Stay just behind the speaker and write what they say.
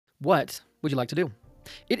What would you like to do?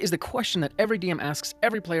 It is the question that every DM asks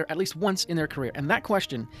every player at least once in their career, and that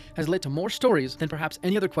question has led to more stories than perhaps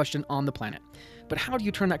any other question on the planet. But how do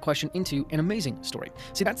you turn that question into an amazing story?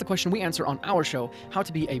 See, that's the question we answer on our show, How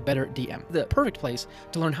to Be a Better DM. The perfect place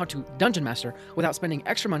to learn how to Dungeon Master without spending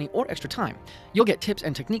extra money or extra time. You'll get tips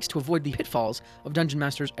and techniques to avoid the pitfalls of Dungeon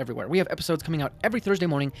Masters everywhere. We have episodes coming out every Thursday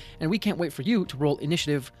morning, and we can't wait for you to roll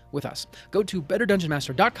initiative with us. Go to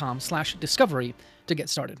betterdungeonmaster.com/discovery to get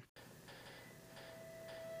started.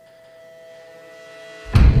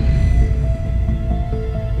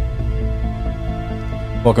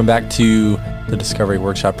 Welcome back to the Discovery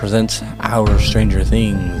Workshop presents Our Stranger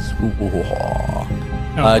Things. D&D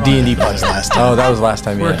podcast. Oh, that was last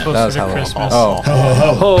time. We're Yeah, closer that was to how Christmas. Oh,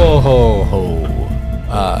 ho ho ho.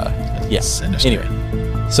 Yes. Sinister. Anyway,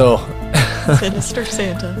 so Sinister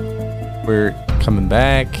Santa. we're coming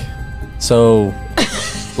back. So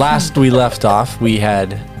last we left off, we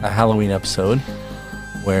had a Halloween episode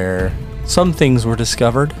where some things were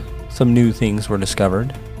discovered, some new things were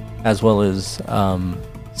discovered, as well as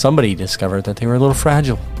somebody discovered that they were a little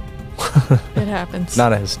fragile. It happens.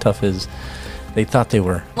 Not as tough as they thought they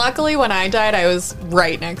were. Luckily, when I died, I was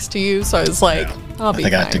right next to you, so I was like, I'll be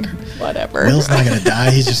fine. Whatever. Will's not going to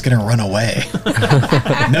die. He's just going to run away.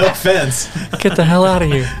 No offense. Get the hell out of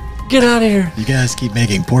here. Get out of here. You guys keep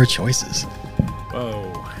making poor choices. Whoa.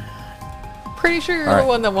 Pretty sure you're All right. the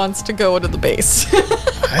one that wants to go to the base.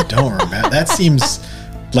 I don't remember. That seems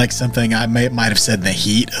like something I might have said in the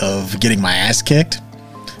heat of getting my ass kicked.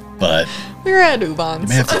 But We were at you Ubon's.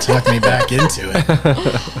 may have to talk me back into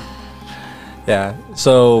it. Yeah,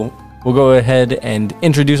 so we'll go ahead and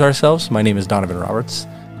introduce ourselves. My name is Donovan Roberts.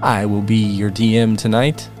 I will be your DM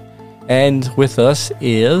tonight. And with us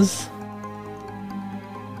is...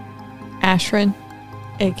 Ashrin,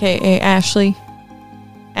 a.k.a. Ashley.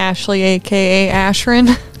 Ashley, a.k.a. Ashrin.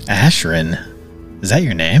 Ashrin. Is that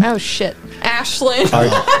your name? Oh, shit. Ashlyn. I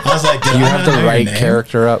was like, Do you have the right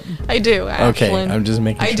character up? I do, Ashlyn. Okay, I'm just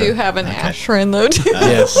making I sure. do have an Ashrin, though, too.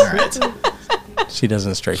 Yes, All right. she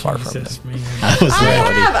doesn't stray far from it. Jesus, man. I was I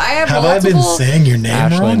like, have have I been multiple. saying your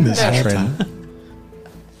name wrong Ashlyn, this whole time? Ashrin.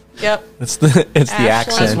 Yep. It's the Ashlyn.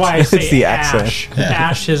 accent. That's why I It's say the Ash. accent.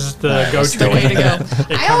 Ash is the Alright, go-to. the Way to go. It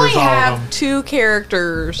I covers only all of have them. 2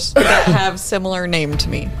 characters that have similar name to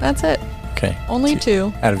me. That's it. Okay. Only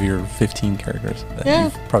 2. Out of your 15 characters that Yeah.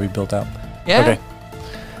 you've probably built out. Yeah. Okay.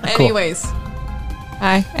 Cool. Anyways.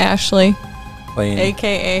 Hi, Ashley, Playing.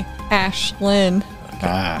 a.k.a. Ashlyn,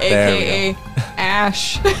 Ah, There we a.k.a.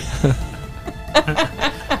 Ash.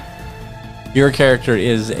 Your character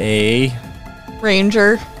is a...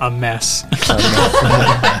 Ranger. A mess.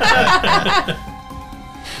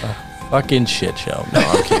 fucking shit show. No,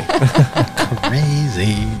 I'm kidding.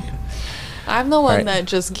 crazy. I'm the one Alright. that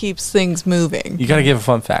just keeps things moving. You gotta give a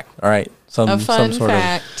fun fact. All right. A fun some sort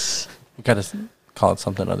fact. You gotta call it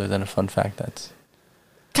something other than a fun fact. That's...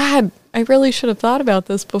 God, I really should have thought about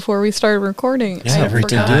this before we started recording. Yeah, I every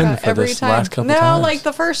forgot time. about For every this time. last couple no, times. like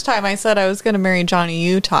the first time I said I was going to marry Johnny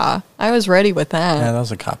Utah. I was ready with that. Yeah, that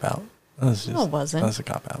was a cop out. That was just, No, it wasn't. That was a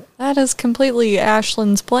cop out. That is completely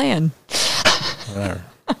Ashlyn's plan. Whatever.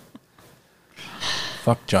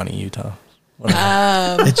 Fuck Johnny Utah.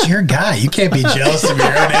 Whatever. It's your guy. You can't be jealous of your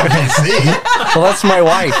own NPC. Well, that's my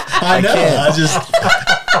wife. I know. can't.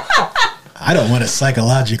 I don't want to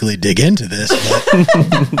psychologically dig into this,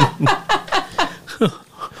 but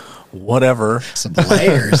Whatever. some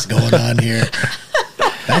layers going on here.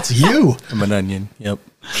 That's you. I'm an onion. Yep.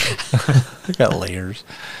 I got layers.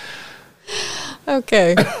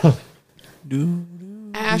 Okay.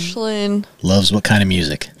 Ashlyn. Loves what kind of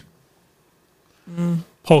music?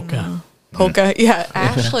 Polka. Polka. Yeah,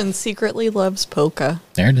 Ashlyn secretly loves polka.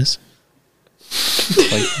 There it is.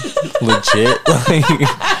 Like, legit. Like,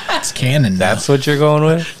 It's canon. that's what you're going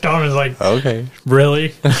with? Don is like, Okay.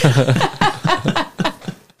 really?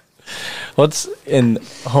 What's in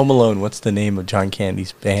Home Alone? What's the name of John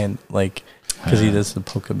Candy's band? Like, because he does the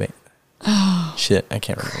polka band. Shit, I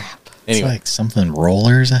can't remember. It's Anyway, like something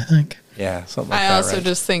rollers, I think. yeah, something like I that. also right?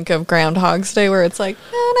 just think of Groundhog's Day where it's like.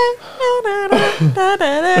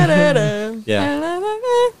 Yeah.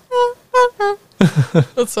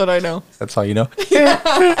 That's what I know. That's all you know.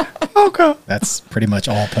 That's pretty much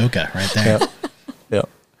all polka right there. Yep. Yep.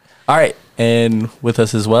 All right, and with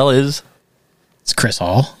us as well is It's Chris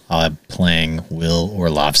Hall. I'm playing Will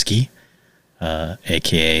Orlovsky,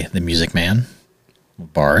 a.k.a. the Music Man,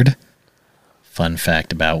 Bard. Fun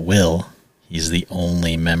fact about Will, he's the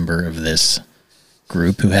only member of this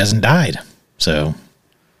group who hasn't died. So,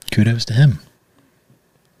 kudos to him.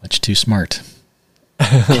 Much too smart.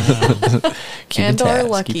 keeping And or tabs,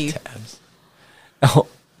 lucky. keeping tabs. Oh,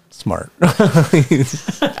 smart.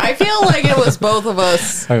 I feel like it was both of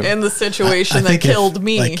us in the situation that think killed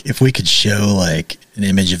me. Like, if we could show like an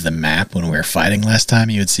image of the map when we were fighting last time,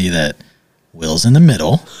 you would see that Will's in the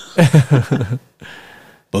middle.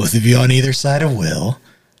 Both of you on either side of Will.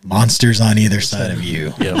 Monsters on either side of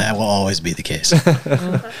you. Yep. That will always be the case.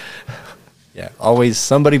 Yeah, always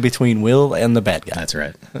somebody between Will and the bad guy. That's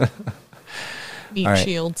right. Meat All right.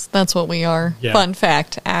 shields. That's what we are. Yeah. Fun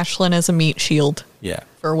fact, Ashlyn is a meat shield Yeah.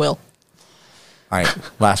 for Will. All right.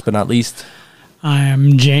 Last but not least, I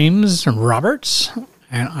am James Roberts,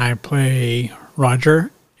 and I play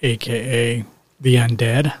Roger, a.k.a. the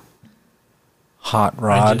Undead. Hot I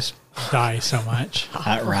Rod. just die so much.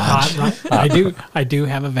 Hot Rod. Hot Rod. I do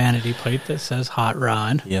have a vanity plate that says Hot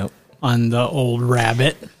Rod Yep. on the old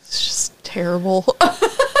rabbit. It's just terrible.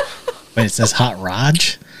 Wait, it says Hot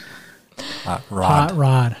Raj? Hot Rod. Hot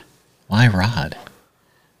Rod. Why Rod?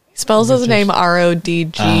 He spells his name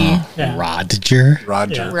RODG. Yeah. Rodger?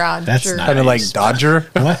 Roger. Yeah. Roger. That's not Kind of like Dodger.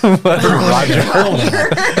 What? Roger. Hold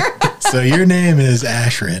on. So your name is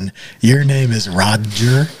Ashrin. Your name is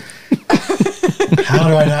Roger. How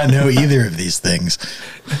do I not know either of these things?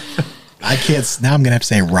 I can't. Now I'm going to have to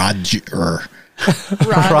say Roger.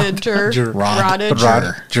 Rodager. Rodager. Rodager.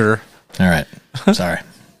 Roger. All right. Sorry.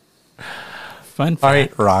 Fun All fact.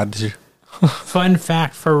 right, Roger. Fun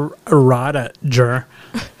fact for Roger.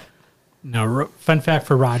 No, fun fact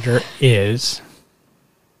for Roger is,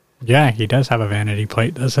 yeah, he does have a vanity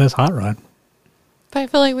plate that says Hot Rod. But I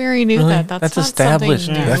feel like we already knew Really? that. That's not established.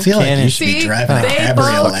 something Yeah. I feel like Canon. you should be See, driving a they both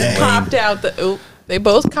cabriolet. copped out. They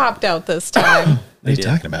both copped out this time. What are you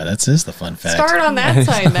talking about? That's just the fun fact. Start on that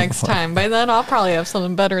side next time. By then, I'll probably have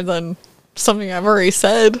something better than something I've already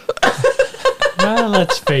said. Well,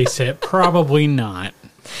 let's face it, probably not.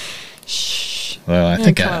 Shh. Well, I I'm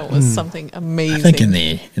think gonna come out with something amazing. I think in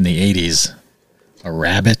the 80s, a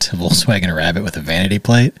Volkswagen Rabbit with a vanity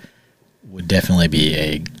plate would definitely be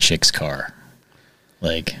a chick's car.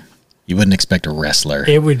 Like, you wouldn't expect a wrestler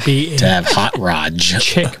It would be to a have Hot Raj.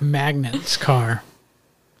 chick magnet's car.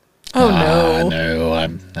 Oh no! No,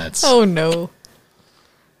 that's Oh no!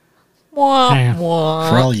 Wah, Damn. wah.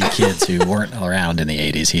 for all you kids who weren't around in the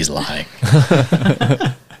 80s. He's lying.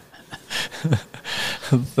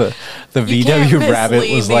 The You can't VW Rabbit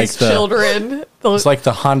mislead was like these the children. it's like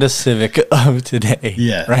the Honda Civic of today.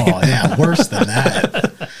 Yeah. Right. Oh, yeah. Worse than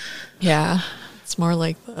that. Yeah, it's more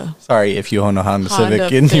like the. Sorry if you own a Honda Honda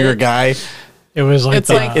Civic and you're a Fit. guy. It was like It's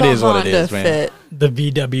the, like it the is what it Honda is, man. Fit. the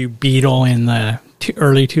VW Beetle in the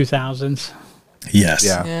early 2000s. Yes.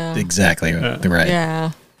 Yeah. Yeah. Exactly. Right.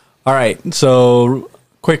 Yeah. All right. So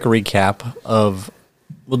quick recap of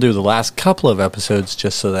we'll do the last couple of episodes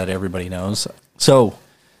just so that everybody knows. So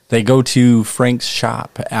they go to Frank's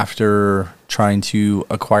shop after trying to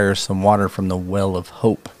acquire some water from the Well of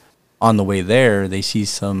Hope. On the way there, they see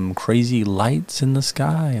some crazy lights in the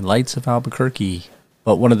sky, lights of Albuquerque.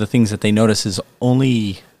 But one of the things that they notice is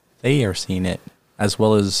only they are seeing it, as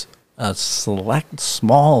well as a select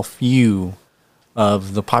small few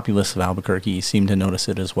of the populace of Albuquerque seem to notice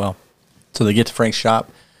it as well. So they get to Frank's shop.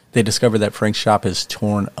 They discover that Frank's shop is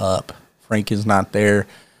torn up. Frank is not there.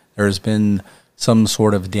 There has been some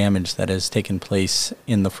sort of damage that has taken place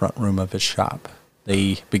in the front room of his shop.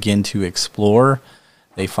 They begin to explore.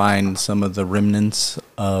 They find some of the remnants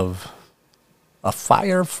of a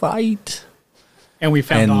firefight. And we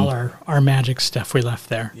found And- all our magic stuff we left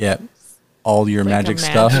there. Yeah, all your Like a magic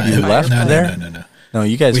stuff magic you fire left pit. there. No. No,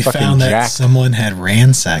 you guys We fucking found that jacked. someone had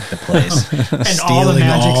ransacked the place, all the stealing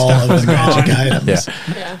magic all stuff of was the magic gone. items.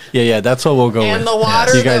 Yeah. Yeah. That's what we'll go with. And the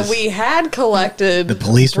water You guys- that we had collected. The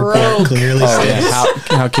police report broke. clearly Oh, says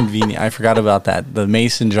yeah. How convenient. I forgot about that. The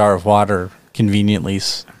mason jar of water conveniently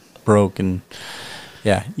broke. And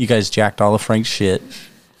yeah, you guys jacked all of Frank's shit.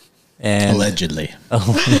 And allegedly.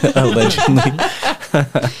 allegedly.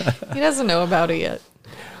 He doesn't know about it yet.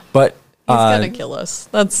 But He's gonna kill us.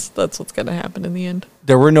 That's what's gonna happen in the end.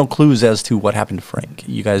 there were no clues as to what happened to Frank.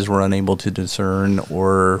 You guys were unable to discern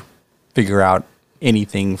or figure out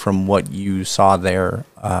anything from what you saw there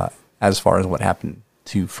as far as what happened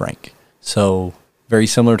to Frank. So very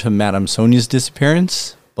similar to Madame Sonia's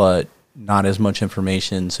disappearance, but not as much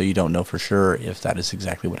information, so you don't know for sure if that is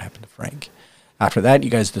exactly what happened to Frank. After that, you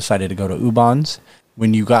guys decided to go to Ubon's.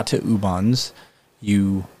 When you got to Ubon's,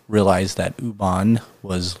 you realized that Ubon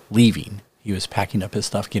was leaving. He was packing up his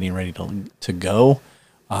stuff, getting ready to go,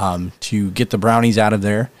 to get the brownies out of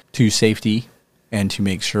there to safety and to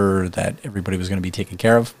make sure that everybody was going to be taken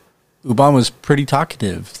care of. Ubon was pretty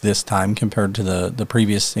talkative this time compared to the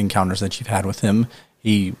previous encounters that you've had with him.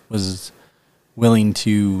 He was willing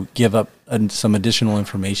to give up some additional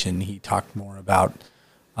information. He talked more about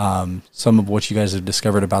some of what you guys have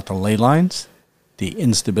discovered about the ley lines, the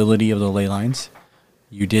instability of the ley lines.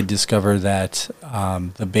 You did discover that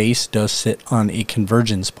the base does sit on a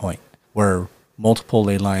convergence point where multiple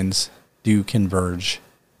ley lines do converge,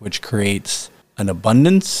 which creates an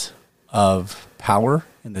abundance of power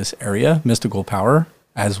in this area, mystical power,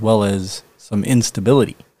 as well as some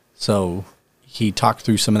instability. So he talked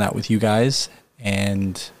through some of that with you guys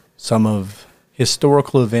and some of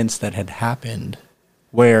historical events that had happened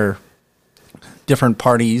where different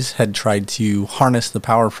parties had tried to harness the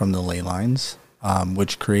power from the ley lines,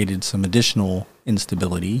 which created some additional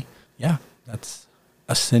instability. Yeah, that's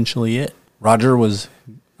essentially it. Roger was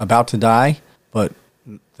about to die, but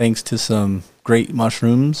thanks to some great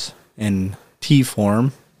mushrooms in tea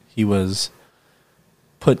form, he was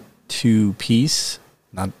put to peace.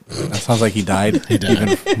 That sounds like he died. He died.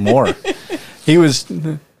 Even more. He was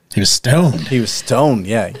stoned. He was stoned,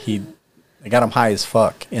 yeah. They got him high as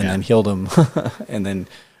fuck and then healed him. And then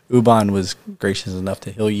Uban was gracious enough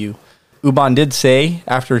to heal you. Uban did say,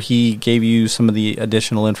 after he gave you some of the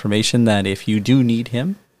additional information, that if you do need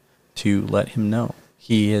him, to let him know.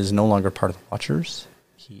 He is no longer part of the Watchers.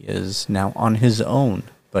 He is now on his own,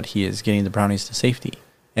 but he is getting the brownies to safety.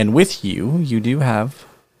 And with you, you do have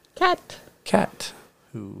Kat,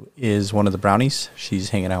 who is one of the brownies.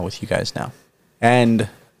 She's hanging out with you guys now. And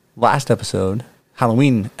last episode,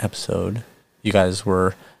 Halloween episode, you guys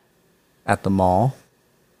were at the mall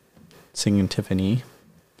singing Tiffany. You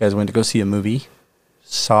guys went to go see a movie.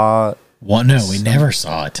 No, we never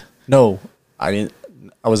saw it. No, I didn't.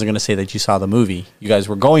 I wasn't going to say that you saw the movie. You guys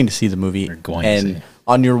were going to see the movie. And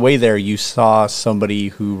on your way there, you saw somebody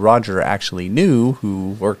who Roger actually knew,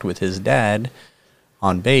 who worked with his dad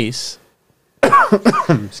on base.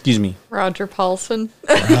 Excuse me. Roger Paulson.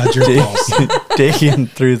 Digging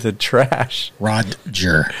through the trash.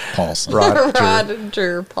 Roger Paulson.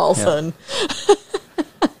 Roger Paulson. Yeah.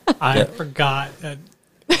 I forgot that.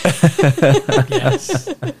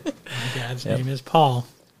 Yes. My dad's name is Paul.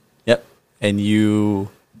 Yep. And you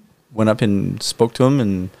went up and spoke to him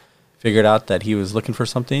and figured out that he was looking for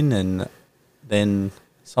something, and then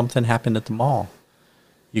something happened at the mall.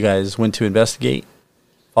 You guys went to investigate,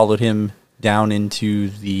 followed him down into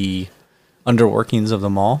the underworkings of the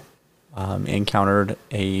mall, encountered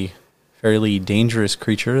a fairly dangerous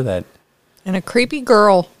creature and a creepy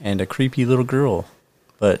girl. And a creepy little girl.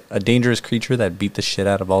 But a dangerous creature that beat the shit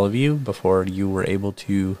out of all of you before you were able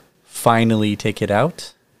to finally take it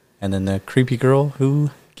out. And then the creepy girl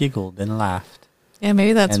who giggled and laughed. Yeah,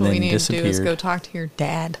 maybe that's what we need to do is go talk to your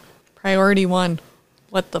dad. Priority 1.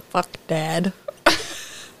 What the fuck, Dad?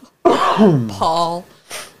 Paul.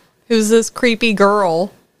 Who's this creepy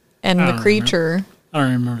girl and the creature. I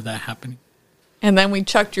don't remember that happening. And then we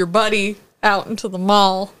chucked your buddy out into the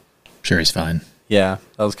mall. Sure, he's fine. Yeah,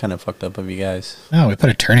 that was kind of fucked up of you guys. No, we put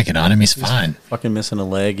a tourniquet on him. He's fine. Fucking missing a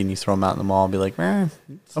leg, and you throw him out in the mall and be like,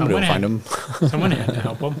 somebody will find him. Someone had to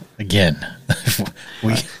help him. Again,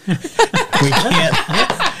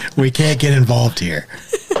 we can't get involved here.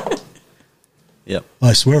 Yep.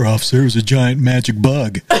 I swear, officer, it was a giant magic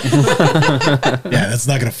bug. Yeah, that's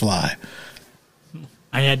not going to fly.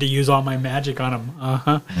 I had to use all my magic on him.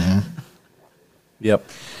 Uh-huh. Mm-hmm. Yep.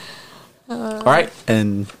 All right,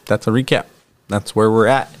 and that's a recap. That's where we're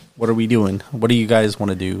at. What are we doing? What do you guys want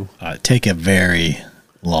to do? Take a very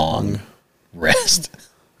long rest.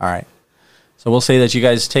 All right. So we'll say that you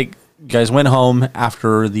guys went home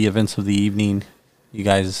after the events of the evening. You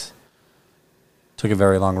guys took a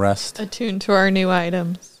very long rest. Attuned to our new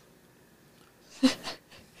items.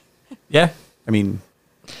 Yeah. I mean,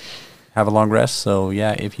 have a long rest. So,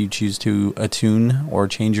 yeah, if you choose to attune or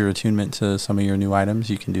change your attunement to some of your new items,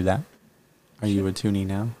 you can do that. Are you attuning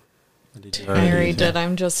now? I already did.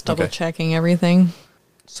 I'm just double checking everything.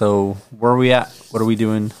 So where are we at? What are we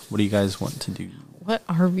doing? What do you guys want to do? What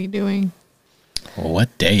are we doing? Well,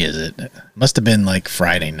 what day is it? It must have been like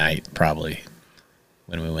Friday night, probably,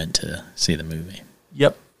 when we went to see the movie.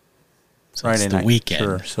 Yep. So Friday it's the night. weekend.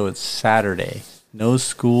 Sure. So it's Saturday. No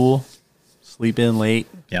school. Sleep in late.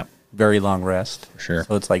 Yep. Very long rest. For sure.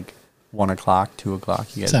 So it's like 1 o'clock, 2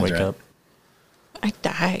 o'clock. You guys Sounds wake right. up. I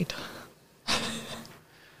died.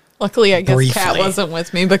 Luckily, I guess Briefly. Kat wasn't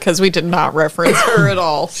with me because we did not reference her at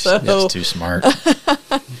all. So That's too smart.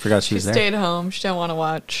 Forgot she she was there. stayed home. She didn't want to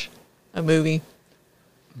watch a movie.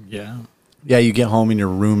 Yeah. Yeah, you get home and your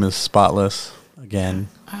room is spotless again.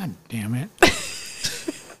 God damn it.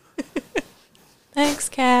 Thanks,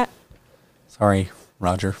 Kat. Sorry,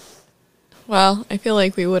 Roger. Well, I feel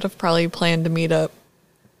like we would have probably planned to meet up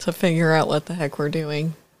to figure out what the heck we're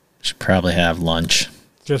doing. Should probably have lunch.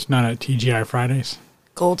 Just not at TGI Fridays.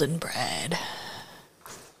 Golden bread.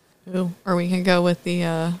 Ooh, or we can go with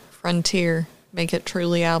the Frontier. Make it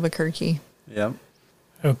truly Albuquerque. Yep.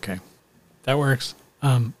 Okay. That works.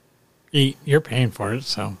 You're paying for it,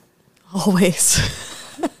 so. Always.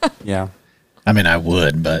 Yeah. I mean, I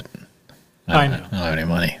would, but I know. I don't have any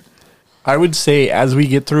money. I would say as we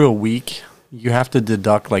get through a week, you have to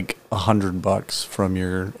deduct like $100 from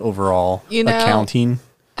your overall accounting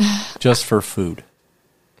just for food.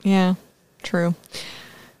 Yeah, true.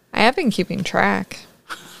 I have been keeping track.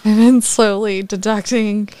 I've been slowly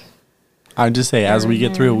deducting. I'd just say as we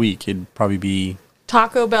get through a week, it'd probably be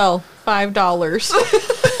Taco Bell, $5.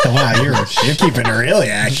 Wow, you're keeping it really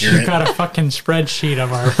You've accurate. got a fucking spreadsheet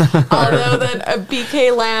of Although then a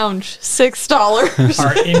BK Lounge, $6.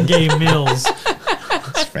 our in-game meals.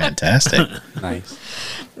 That's fantastic. nice.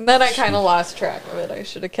 Then I kind of lost track of it. I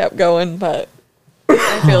should have kept going, but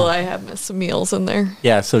I feel I have missed some meals in there.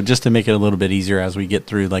 Yeah, so just to make it a little bit easier as we get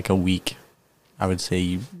through like a week, I would say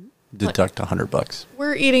you deduct $100.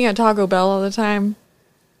 We're eating at Taco Bell all the time.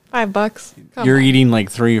 $5. Come You're on. eating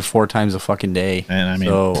like 3 or 4 times a fucking day. And I mean,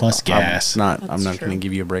 plus gas. I'm not That's going to true.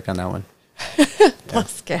 give you a break on that one.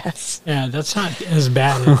 Plus gas. Yeah, that's not as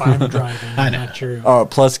bad if I'm driving. I know. Not true.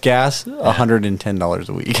 Plus gas, $110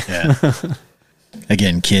 a week. Yeah.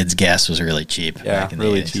 Again, kids, gas was really cheap. Yeah, back in the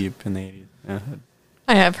really 80s. cheap in the 80s. Yeah.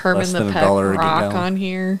 I have Herman Less the than Pet $1 a Rock gallon. on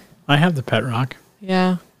here. I have the Pet Rock.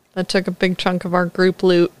 Yeah, that took a big chunk of our group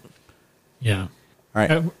loot. Yeah. All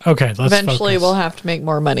right. Okay, let's Eventually, focus. we'll have to make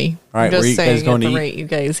more money. All right, I'm where just you guys saying going at to the eat? rate you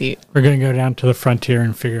guys eat. We're going to go down to the frontier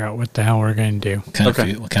and figure out what the hell we're going to do. What kind of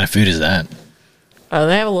Okay. food? What kind of food is that?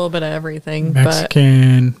 They have a little bit of everything, but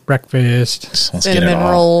Mexican breakfast. So let's get it cinnamon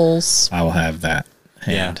all. rolls. I will have that.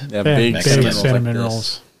 Yeah, Hand. yeah, They big have Mexican big rolls cinnamon like this.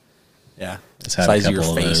 rolls. Yeah, Let's have a size of your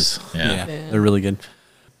couple of face. those. Yeah. Yeah. They're really good.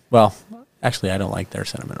 Well, actually, I don't like their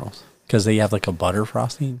cinnamon rolls because they have like a butter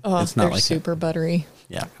frosting. Oh, it's they're not like super buttery.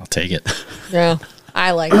 Yeah, I'll take it. Yeah,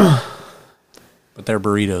 I like it. but their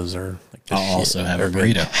burritos are like the I'll shit. also have They're a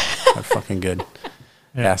good. burrito. They're fucking good.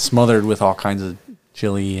 Yeah, smothered with all kinds of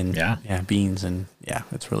chili and Yeah. beans and yeah,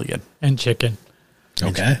 it's really good. And chicken.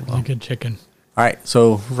 Okay. Really good chicken. All right,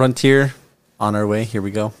 so Frontier on our way. Here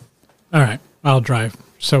we go. All right, I'll drive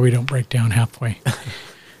so we don't break down halfway.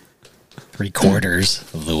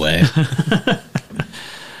 3/4 of the way.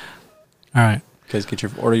 All right. You guys get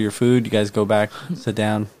your order your food. You guys go back, sit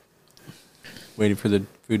down, waiting for the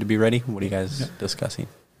food to be ready. What are you guys discussing?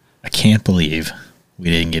 I can't believe we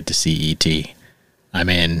didn't get to see E.T. I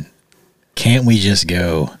mean, can't we just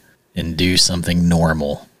go and do something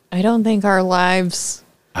normal? I don't think our lives.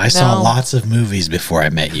 I saw No. lots of movies before I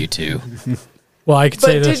met you two. Well, I could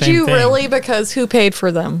say But the did same you thing. really? Because who paid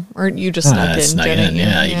for them? Or you just snuck in? Snuck didn't in. you?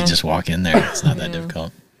 Yeah, you can just walk in there. It's not that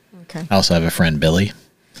difficult. Okay. I also have a friend, Billy.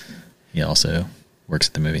 He also works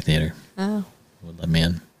at the movie theater. Oh. Would let me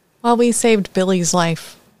in. Well, we saved Billy's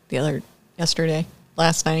life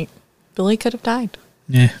last night. Billy could have died.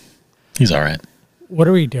 Yeah, he's all right. What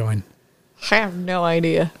are we doing? I have no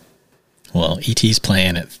idea. Well, E.T.'s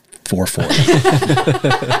playing at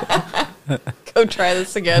 4:40. Go try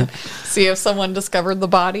this again. See if someone discovered the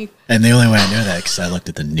body. And the only way I know that because I looked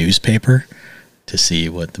at the newspaper to see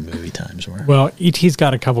what the movie times were. Well, E.T.'s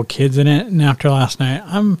got a couple kids in it, and after last night,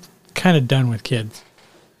 I'm kind of done with kids.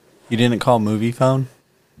 You didn't call movie phone?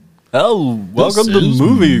 Oh, welcome to is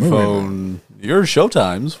movie Movie phone. Your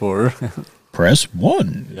showtimes for. Press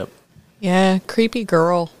 1. Yep. Yeah, creepy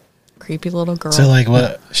girl. Creepy little girl. So, like,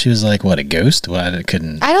 what? She was like, what, a ghost? Well, I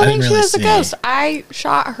couldn't. I don't think didn't she really was a see. ghost. I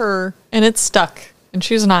shot her and it stuck, and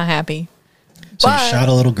she was not happy. So, But- you shot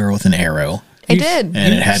a little girl with an arrow, I You- did.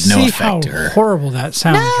 and it had no See effect how to her. horrible that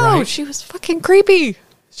sounds, No, right? she was fucking creepy.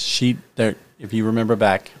 If you remember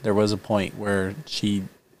back, there was a point where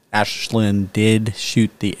Ashlyn did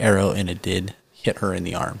shoot the arrow and it did hit her in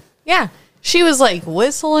the arm. Yeah. She was like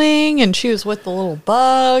whistling and she was with the little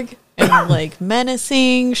bug and like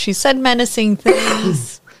menacing. She said menacing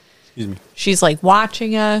things. Excuse me. She's like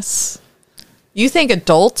watching us. You think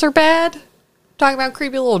adults are bad? Talking about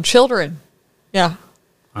creepy little children. Yeah.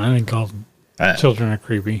 I think all Uh, children are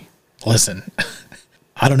creepy. Listen,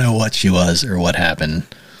 I don't know what she was or what happened.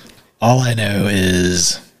 All I know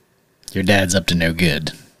is your dad's up to no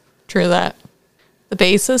good. True that. The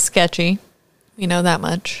base is sketchy. We know that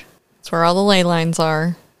much. It's where all the ley lines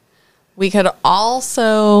are. We could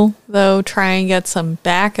also, though, try and get some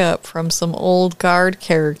backup from some old guard No,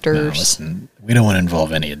 characters. listen, we don't want to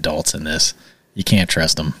involve any adults in this. You can't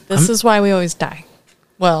trust them. This is why we always die.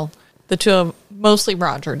 Well, the two of mostly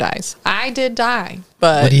Roger dies. I did die,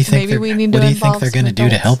 but What do you think? maybe we need to what do you think involve they're some going to do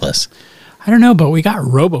to adults. help us? I don't know, but we got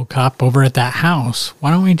RoboCop over at that house. Why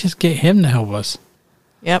don't we just get him to help us?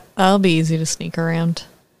 Yep, that'll be easy to sneak around.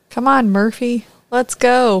 Come on, Murphy. Let's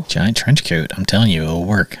go. Giant trench coat. I'm telling you, it'll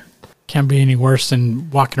work. Can't be any worse than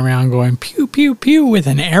walking around going pew, pew, pew with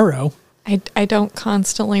an arrow. I don't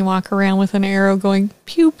constantly walk around with an arrow going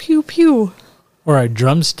pew, pew, pew. Or a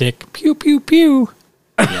drumstick. Pew, pew, pew.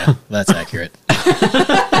 Yeah, that's accurate.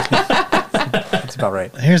 That's about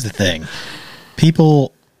right. Here's the thing.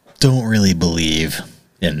 People don't really believe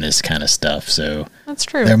in this kind of stuff, so That's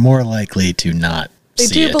true. they're more likely to not They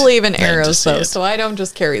see do it believe in than to arrows, see though, it. so I don't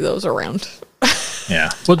just carry those around. Yeah.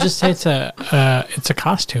 We'll just say it's a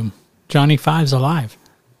costume. Johnny Five's alive.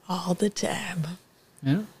 All the time.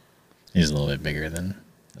 Yeah. He's a little bit bigger than...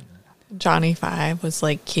 Johnny Five was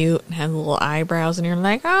like cute and had little eyebrows, and you're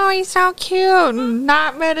like, oh, he's so cute and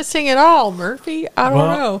not menacing at all, Murphy. I don't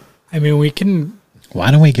know. I mean, we can.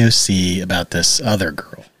 Why don't we go see about this other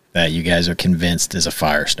girl that you guys are convinced is a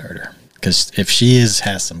fire starter? Because if she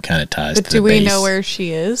has some kind of ties But to do the we base... know where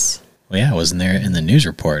she is? Well, yeah, it wasn't there in the news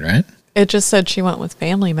report, right? It just said she went with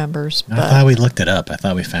family members. I But thought we looked it up. I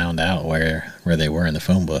thought we found out where they were in the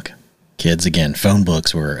phone book. Kids, again, phone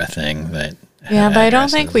books were a thing that... had yeah, but I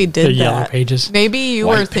don't think addresses. we did The yellow that. pages. Maybe you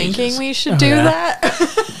White were thinking pages. we should Oh, do yeah.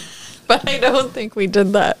 that. But I don't think we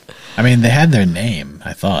did that. I mean, they had their name,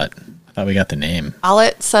 I thought. I thought we got the name. All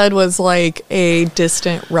it said was like a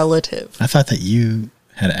distant relative. I thought that you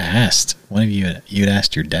had asked, one of you, you'd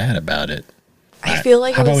asked your dad about it. I feel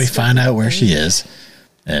like How it about was we find out where she something- is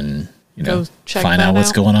and, you know, Go check find that out what's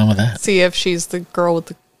out. going on with that. See if she's the girl with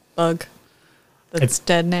the bug that's It's-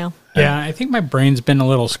 dead now. Yeah, I think my brain's been a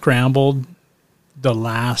little scrambled the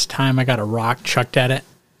last time I got a rock chucked at it.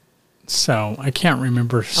 So I can't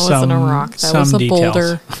remember That wasn't a rock. That some was a details.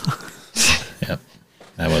 boulder. Yep.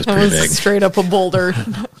 That was That pretty was big. straight up a boulder.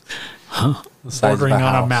 The size of Bordering on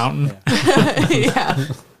a house. mountain. Yeah. Yeah.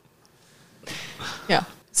 Yeah.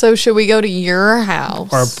 So should we go to your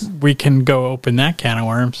house? Or we can go open that can of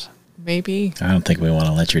worms. Maybe. I don't think we want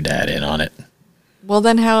to let your dad in on it. Well,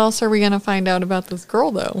 then how else are we going to find out about this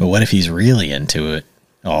girl, though? But what if he's really into it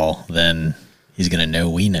all? Then he's going to know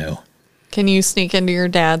we know. Can you sneak into your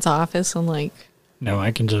dad's office and like, No,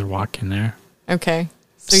 I can just walk in there. okay.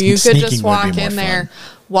 So you could Sneaking just would be walk more in there fun.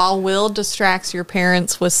 while Will distracts your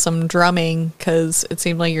parents with some drumming because it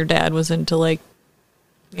seemed like your dad was into like,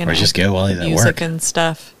 you know, Or just go while he's at music work. and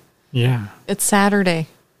stuff. Yeah. It's Saturday.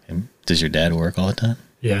 Does your dad work all the time?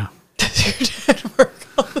 Yeah. Does your dad work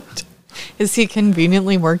all the time? Is he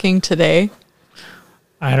conveniently working today?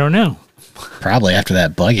 I don't know. Probably after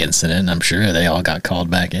that bug incident. I'm sure they all got called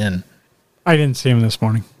back in. I didn't see him this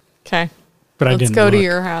morning, Okay. but I Let's didn't go to look.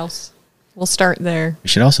 your house. We'll start there. We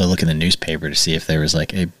should also look in the newspaper to see if there was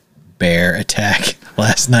like a bear attack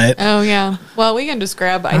last night. Oh, yeah. Well, we can just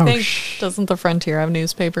grab, I Oh, think, doesn't the Frontier have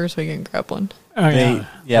newspapers? We can grab one. Oh,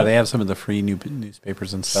 yeah. They have some of the free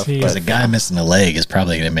newspapers and stuff. See. Because a guy missing a leg is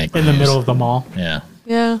probably going to make In the news. middle of the mall. Yeah.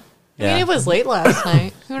 Yeah. I Yeah. mean, it was late last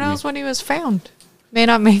night. Who knows when he was found? May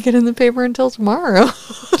not make it in the paper until tomorrow.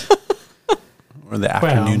 Or the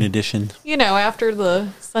afternoon edition. You know, after the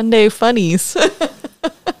Sunday funnies.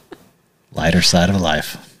 Lighter side of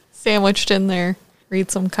life. Sandwiched in there.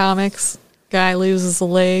 Read some comics. Guy loses a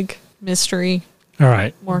leg. Mystery. All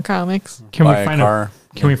right. More comics. Can Buy we a find car.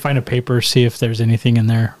 Can we find a paper, see if there's anything in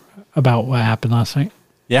there about what happened last night?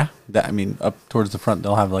 Yeah. I mean, up towards the front,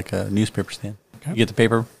 they'll have like a newspaper stand. Okay. You get the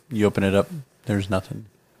paper, you open it up, there's nothing.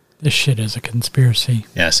 This shit is a conspiracy.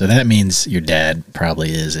 Yeah, so that means your dad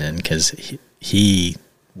probably is in because he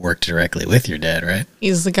worked directly with your dad, right?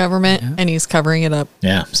 He's the government and he's covering it up.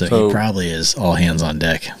 Yeah, so So- he probably is all hands on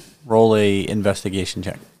deck. Roll a investigation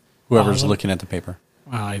check. Whoever's Wow. looking at the paper.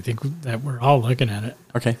 Well, I think that we're all looking at it.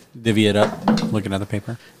 Okay. Divvy it up, looking at the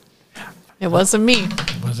paper. It wasn't me.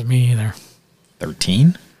 It wasn't me either.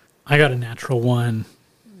 13? I got a natural 1.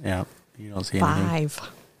 Yeah. You don't see anything. 5.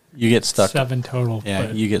 You get stuck. 7 total. Yeah,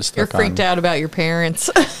 but you get You're stuck freaked on. out about your parents.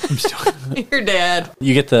 I'm still, Your dad.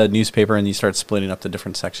 You get the newspaper and you start splitting up the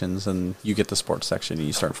different sections, and you get the sports section and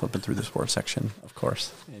you start flipping through the sports section, of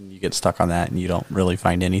course. And you get stuck on that and you don't really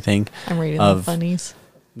find anything. I'm reading the of funnies.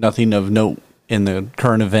 Nothing of note in the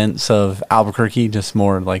current events of Albuquerque, just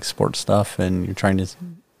more like sports stuff, and you're trying to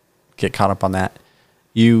get caught up on that.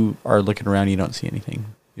 You are looking around, you don't see anything.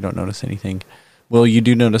 You don't notice anything. Well, you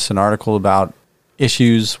do notice an article about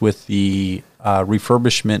issues with the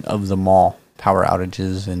refurbishment of the mall, power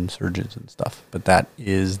outages and surges and stuff. But that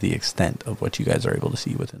is the extent of what you guys are able to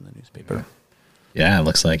see within the newspaper. Yeah, it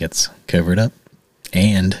looks like it's covered up.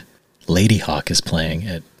 And Lady Hawk is playing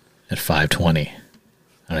at 5:20. I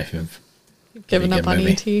don't know if you've... Giving up good on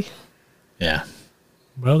movie. ET. Yeah.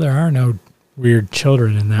 well, there are no weird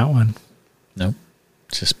children in that one. Nope.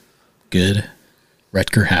 It's just good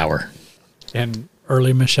Rutger Hauer. And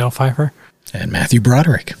early Michelle Pfeiffer. And Matthew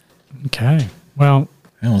Broderick. Okay. Well,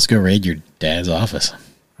 Well, let's go raid your dad's office.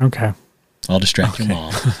 okay. I'll distract your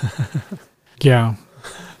mom. Yeah.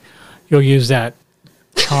 You'll use that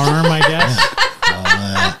charm, I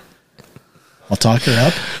guess. I'll talk her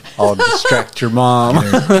up. I'll distract your mom.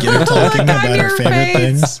 Get her talking about her favorite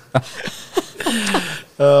things.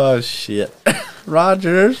 Oh, shit.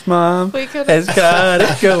 Roger's mom We could- has got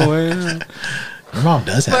it going. Your mom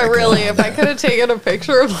does have But it really, going if on. I could have taken a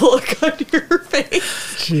picture of the look on your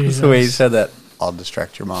face. Jesus. The way he said that, I'll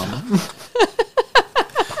distract your mom.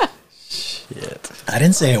 Shit. I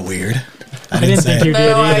didn't say it weird. I didn't think you did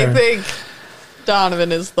No, I either. think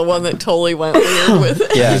Donovan is the one that totally went weird with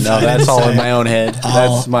it. Yeah, no, that's all in my own head.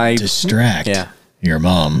 I'll That's my distract Yeah. your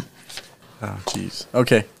mom. Oh, jeez.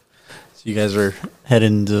 Okay. So you guys are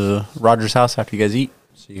heading to Roger's house after you guys eat.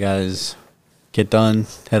 So you guys get done,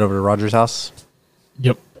 head over to Roger's house.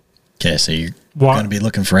 Yep. Okay, so you're What? going to be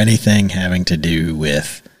looking for anything having to do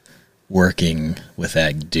with working with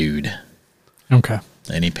that dude. Okay.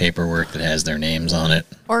 Any paperwork that has their names on it.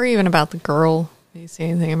 Or even about the girl. Do you see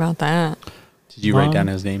anything about that? Did you write Mom? down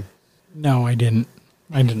his name? No, I didn't.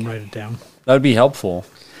 I didn't write it down. That would be helpful,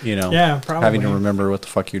 you know. Yeah, probably. Having to remember what the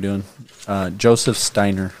fuck you're doing. Joseph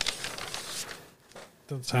Steiner.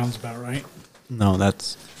 That sounds about right. No,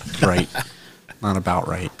 that's right. Not about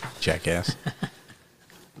right, jackass.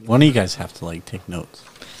 One of you guys have to, like, take notes.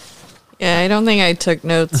 Yeah, I don't think I took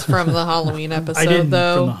notes from the Halloween episode, didn't from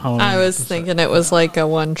though. the Halloween I was episode. thinking it was like a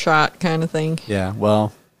one-shot kind of thing. Yeah,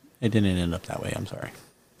 well, it didn't end up that way. I'm sorry.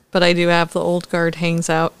 But I do have the old guard hangs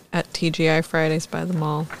out at TGI Fridays by the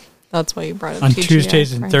mall. That's why you brought up On TGI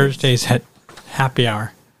Tuesdays and Fridays. Thursdays at happy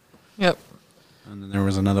hour. Yep. And then there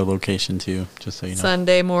was another location, too, just so you know.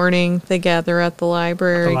 Sunday morning, they gather at the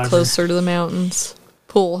library, library. closer to the mountains.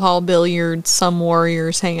 Pool hall billiards. Some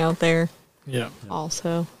warriors hang out there Yeah.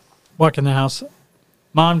 also. Walk in the house.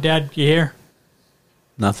 Mom, Dad, you here?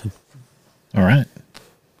 Nothing. All right.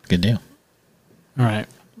 Good deal. All right.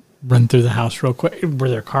 Run through the house real quick. Were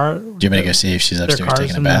there cars? Do you want me to go see if she's There are upstairs cars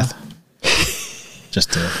taking a in bath?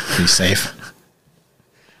 Just to be safe.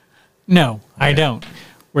 No, I don't.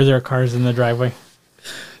 Were there cars in the driveway?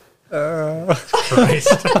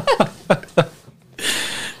 Christ.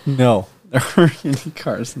 No, there weren't any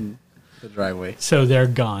cars in the driveway. So they're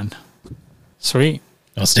gone. Sweet.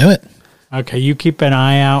 Let's do it. Okay, you keep an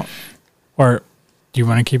eye out. Or do you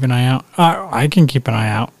want to keep an eye out? I can keep an eye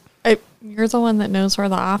out. You're the one that knows where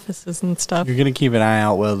the office is and stuff. You're going to keep an eye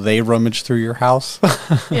out while they rummage through your house?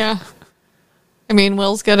 Yeah. I mean,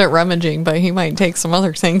 Will's good at rummaging, but he might take some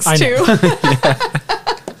other things I too. know.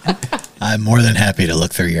 I'm more than happy to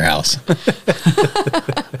look through your house.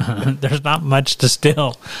 There's not much to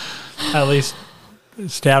steal. At least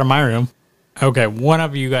stay out of my room. Okay, one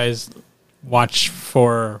of you guys watch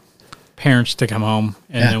for parents to come home,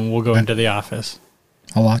 and Yeah. then we'll go into the office.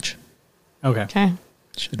 I'll watch. Okay. Okay.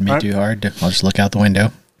 Shouldn't be All right. too hard. I'll just look out the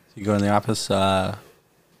window. You go in the office,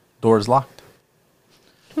 door is locked.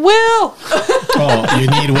 Will! Oh, you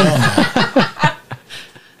need Will now.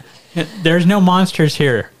 There's no monsters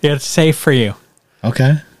here. It's safe for you.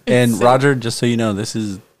 Okay. And Roger, just so you know, this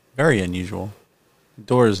is very unusual. The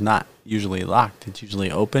door is not usually locked. It's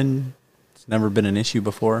usually open. It's never been an issue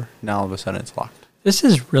before. Now all of a sudden it's locked. This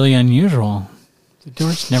is really unusual. The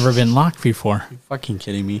door's never been locked before. You fucking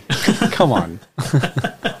kidding me? Come on.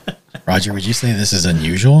 Roger, would you say this is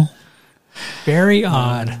unusual? Very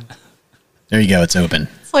odd. There you go. It's open.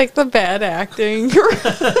 It's like the bad acting.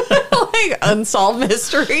 Like unsolved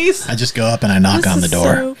mysteries. I just go up and I knock This on the is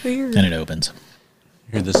door, so weird. and it opens.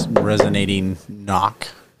 You hear this resonating knock,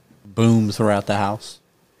 boom throughout the house,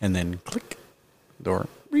 and then click, door.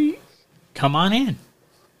 Come on in.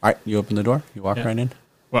 All right, you open the door. You walk Yeah. right in.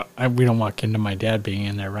 Well, we don't walk into my dad being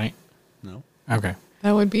in there, right? No. Okay.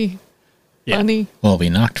 That would be Yeah. funny. Well, we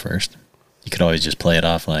knocked first. You could always just play it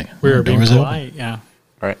off like We were "Oh, being door's open." polite. Yeah.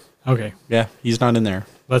 All right. Okay. Yeah, he's not in there.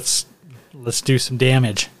 Let's do some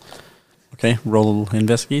damage. Okay, roll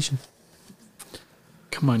investigation.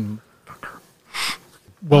 Come on.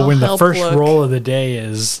 Well, I'll when the help first look. roll of the day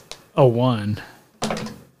is a 1. Oh,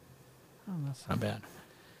 that's not bad.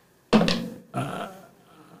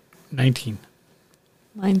 19.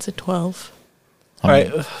 Mine's a 12. I'm, All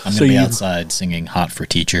right, I'm so gonna be you- outside singing "Hot for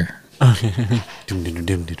Teacher."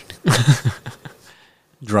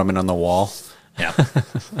 Drumming on the wall. Yeah.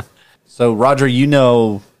 So, Roger, you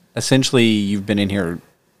know, essentially you've been in here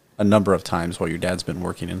a number of times while your dad's been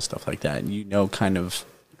working and stuff like that. And you know kind of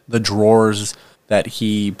the drawers that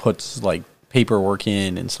he puts, like, paperwork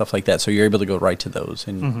in and stuff like that. So you're able to go right to those.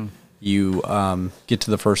 And you get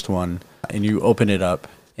to the first one, and you open it up,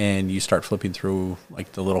 and you start flipping through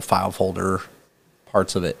like the little file folder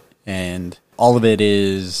parts of it, and all of it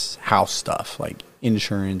is house stuff, like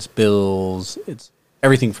insurance, bills. It's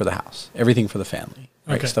everything for the house, everything for the family,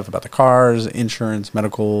 right? Okay. Stuff about the cars, insurance,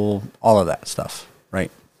 medical, all of that stuff, right?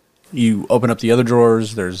 You open up the other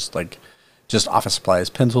drawers, there's like just office supplies,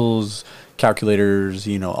 pencils, calculators,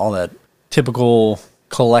 all that typical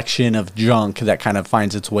collection of junk that kind of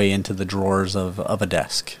finds its way into the drawers of a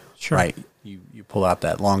desk. Sure. Right? You pull out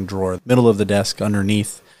that long drawer, middle of the desk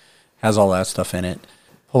underneath has all that stuff in it.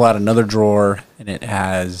 Pull out another drawer and it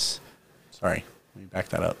has, sorry, let me back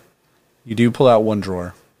that up. You do pull out one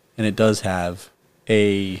drawer and it does have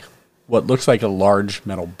what looks like a large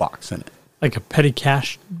metal box in it. Like a petty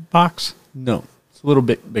cash box? No, it's a little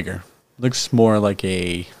bit bigger. Looks more like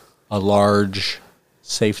a large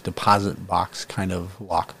safe deposit box kind of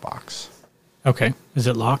lock box. Okay. Is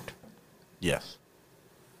it locked? Yes.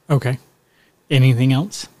 Okay. Anything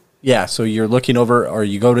else? Yeah, so you're looking over, or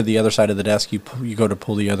you go to the other side of the desk, you go to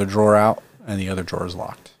pull the other drawer out, and the other drawer is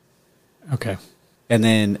locked. Okay. And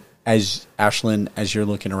then as Ashlyn, as you're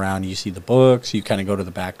looking around, you see the books, you kind of go to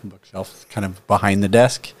the back bookshelf, kind of behind the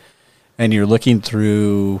desk, and you're looking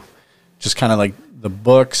through just kind of like the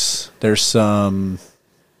books. There's some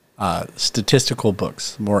statistical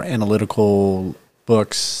books, more analytical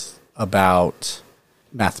books about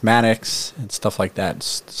mathematics and stuff like that,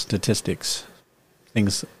 statistics,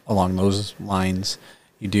 things along those lines.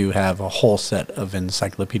 You do have a whole set of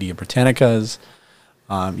Encyclopedia Britannicas.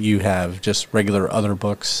 You have just regular other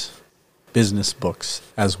books, business books,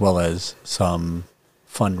 as well as some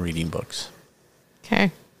fun reading books.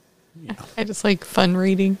 Okay. I just like fun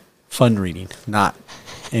reading. Fun reading, not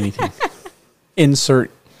anything. Insert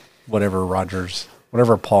whatever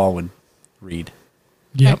Paul would read.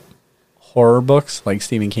 Yep. Horror books like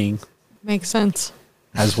Stephen King, Makes sense.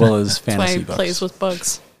 as well as That's why fantasy he books. plays with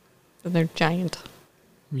bugs. And they're giant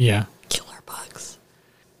Yeah. killer bugs.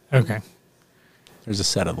 Okay. There's a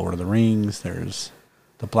set of Lord of the Rings. There's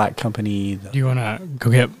the Black Company. Do you want to go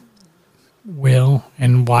get Will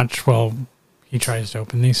and watch while he tries to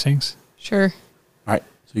open these things? Sure. All right,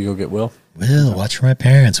 so you go get Will. Will, watch for my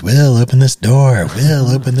parents. Will, open this door. Will,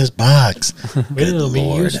 open this box. Good Will be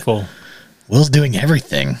Lord. useful. Will's doing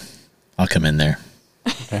everything. I'll come in there.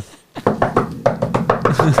 Okay.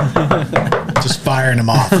 Just firing them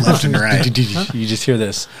off left and right. You just hear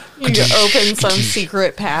this. You open some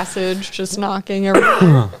secret passage, just knocking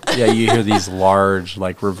around. Yeah, you hear these large,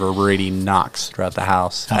 like reverberating knocks throughout the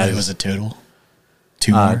house. How many was it total?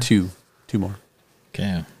 Two more? Two more.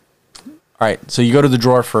 Okay. All right, so you go to the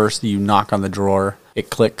drawer first. You knock on the drawer. It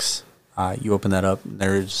clicks. You open that up.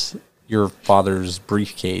 There's your father's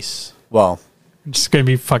briefcase. Well, It's just going to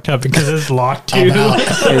be fucked up because it's locked I'm too. out.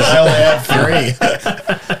 I only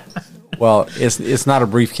have 3. well, it's not a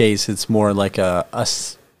briefcase. It's more like a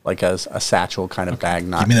satchel kind of bag.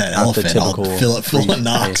 Not Give me that not the elephant. I'll typical fill it full of briefcase.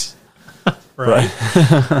 knocks.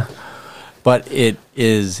 Right. But it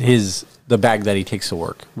is the bag that he takes to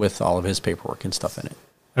work with all of his paperwork and stuff in it.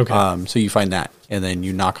 Okay. So you find that, and then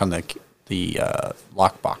you knock on the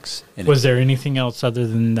lockbox. Was there anything else other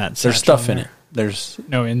than that? There's satchel stuff in there? it. There's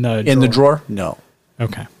No, in the in the drawer. No.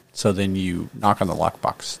 Okay. So then you knock on the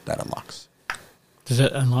lockbox. That unlocks. Does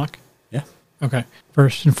it unlock? Yeah. Okay.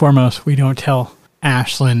 First and foremost, we don't tell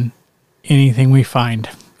Ashlyn anything we find.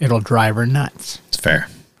 It'll drive her nuts. It's fair.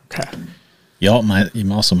 Okay. You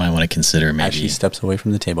also might want to consider As maybe she steps away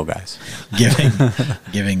from the table, guys.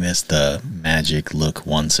 giving this the magic look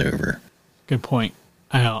once over. Good point.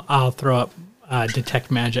 I'll throw up detect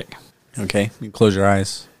magic. Okay. You close your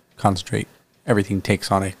eyes. Concentrate. Everything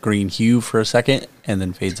takes on a green hue for a second and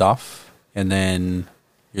then fades off. And then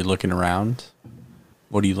you're looking around.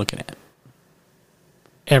 What are you looking at?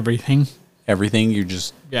 Everything. Everything. You're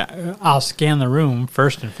just... Yeah. I'll scan the room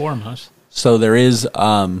first and foremost. So there is,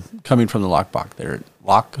 coming from the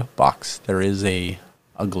lockbox, there is a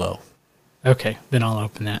glow. Okay. Then I'll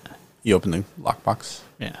open that. You open the lockbox.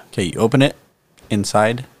 Yeah. Okay, you open it.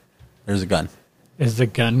 Inside, there's a gun. Is the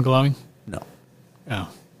gun glowing? No. Oh,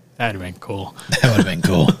 that'd have been cool. That would have been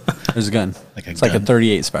cool. There's a gun. Like a it's like a gun.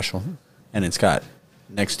 38 special. And it's got,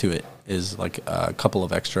 next to it is like a couple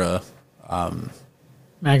of extra,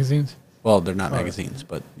 Magazines? well, they're not magazines,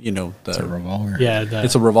 but you know, It's a revolver. Yeah.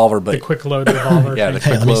 it's a revolver, the but quick load revolver. yeah, the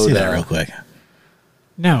thing. Hey, quick let me see load. that real quick.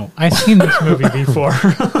 No, I've seen this movie before.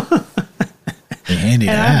 Be handy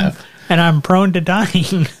to have. And I'm prone to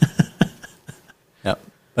dying. Yep.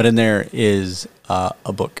 But in there is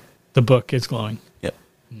a book. The book is glowing. Yep.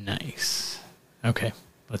 Nice. Okay,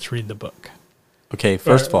 let's read the book. Okay,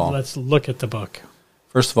 first of Or all, let's look at the book.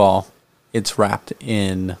 it's wrapped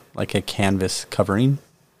in like a canvas covering.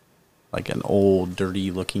 like an old,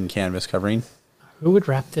 dirty-looking canvas covering. Who would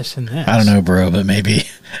wrap this in this? I don't know, bro, but maybe.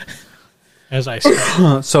 As I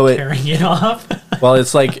start So tearing it off. well,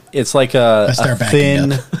 it's like a start backing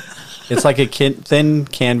thin, up. it's like a thin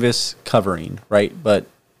canvas covering, right? But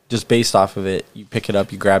just based off of it, you pick it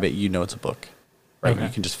up, you grab it, you know it's a book, right? Okay.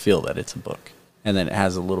 You can just feel that it's a book, and then it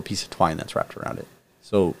has a little piece of twine that's wrapped around it.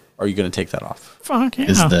 So, are you going to take that off? Fuck yeah.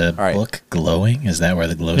 Is the All right. book glowing? Is that where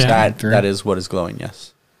the glow's Yeah. coming That through? that is what is glowing.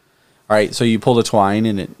 Yes. All right. So you pull the twine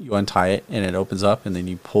and you untie it and it opens up and then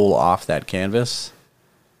you pull off that canvas,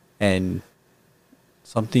 and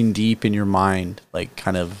something deep in your mind, like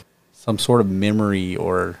kind of some sort of memory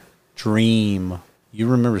or dream, you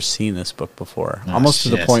remember seeing this book before, Oh, almost to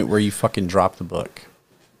the shit. point where you fucking drop the book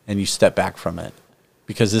and you step back from it,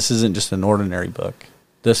 because this isn't just an ordinary book.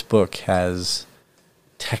 This book has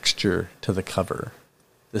texture to the cover.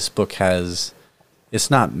 This book has,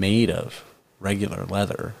 it's not made of regular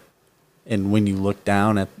leather. And when you look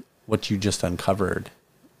down at what you just uncovered,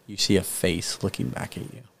 you see a face looking back at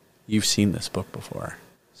you. You've seen this book before.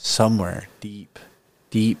 Somewhere deep,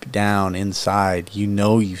 deep down inside, you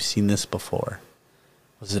know you've seen this before.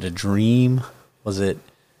 Was it a dream? Was it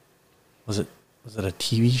a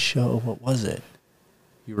TV show? What was it?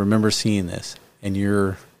 You remember seeing this and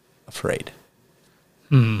you're afraid.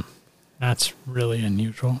 That's really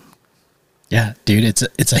unusual. Yeah, dude,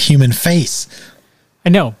 it's a human face. I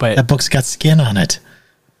know, but That book's got skin on it.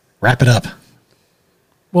 Wrap it up.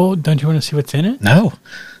 well, don't you want to see what's in it? No.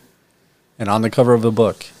 And on the cover of the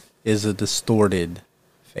book is a distorted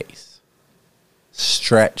face,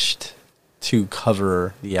 stretched to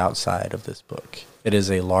cover the outside of this book. It is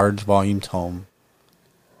a large volume tome.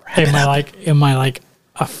 Am I like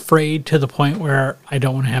afraid to the point where I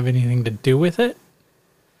don't want to have anything to do with it?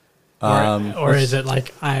 Or is it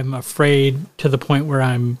like I'm afraid to the point where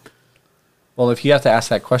I'm Well, if you have to ask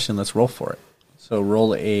that question, let's roll for it. So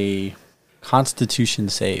roll a Constitution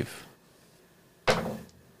save.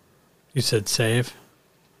 you said save?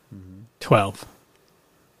 12.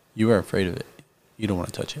 You are afraid of it. You don't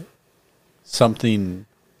want to touch it. Something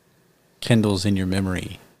kindles in your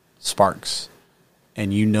memory, sparks,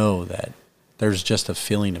 and you know that there's just a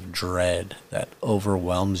feeling of dread that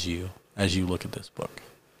overwhelms you as you look at this book.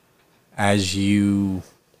 As you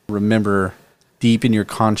remember deep in your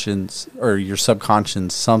conscience or your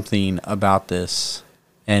subconscious something about this,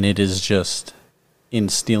 and it is just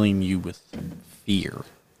instilling you with fear.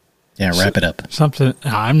 Yeah, wrap it up. Something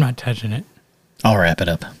I'm not touching it. I'll wrap it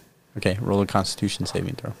up. Okay, roll a Constitution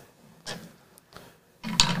saving throw.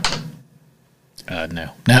 No.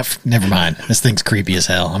 Never mind. This thing's creepy as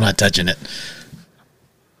hell. I'm not touching it.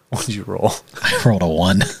 What did you roll? I rolled a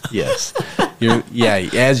 1. Yes.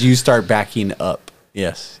 As you start backing up.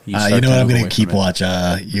 Yes. You know start what? I'm move going away to keep from it. watch.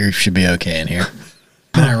 You should be okay in here.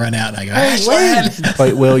 Then I run out and I go, Ashlyn!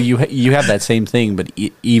 But, Will, you have that same thing, but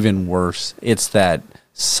even worse. It's that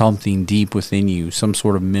something deep within you, some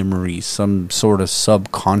sort of memory, some sort of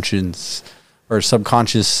subconscious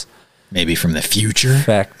Maybe from the future.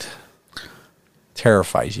 effect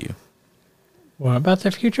terrifies you. What about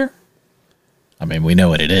the future? I mean, we know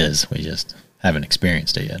what it is. We just haven't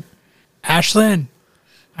experienced it yet. Ashlyn,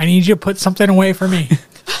 I need you to put something away for me.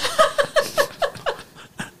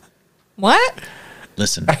 What?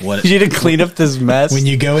 Listen, You need to clean up this mess. when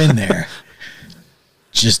you go in there,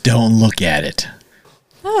 just don't look at it.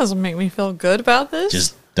 That doesn't make me feel good about this.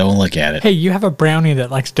 Just don't look at it. Hey, you have a brownie that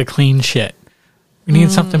likes to clean shit. We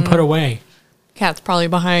need something put away. Cat's probably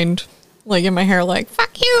behind, like in my hair, like,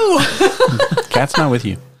 fuck you. Cat's not with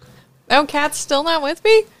you. Oh, Cat's still not with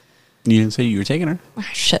me? You didn't say you were taking her. Ah,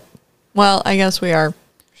 shit. Well, I guess we are.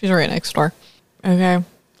 She's right next door. Okay.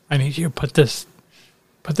 I need you to put this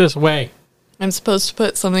away. I'm supposed to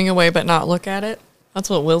put something away but not look at it?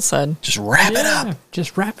 That's what Will said. Just wrap it up.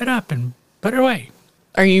 Just wrap it up and put it away.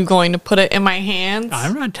 Are you going to put it in my hands?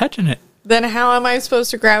 I'm not touching it. Then how am I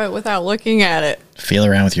supposed to grab it without looking at it? Feel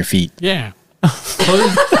around with your feet. Yeah.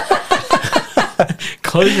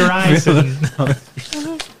 Close your eyes and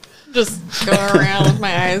Just go around with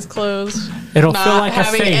my eyes closed. it'll Not feel like a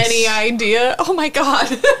having face. any idea. Oh my God.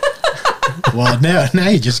 Well, now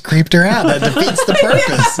you just creeped her out. That defeats the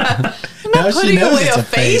purpose. Now she Putting knows away it's a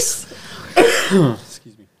face?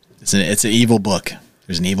 It's an evil book.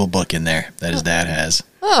 There's an evil book in there that his dad has.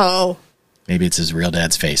 Oh. Maybe it's his real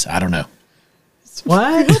dad's face. I don't know.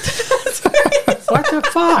 What? What the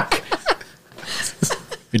fuck?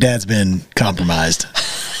 Your dad's been compromised.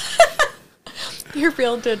 Your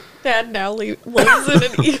real dad now lives in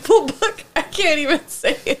an evil book. I can't even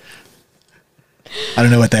say it. I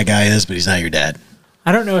don't know what that guy is, but he's not your dad.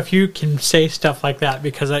 I don't know if you can say stuff like that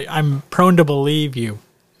because I'm prone to believe you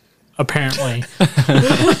apparently.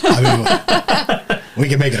 I mean, we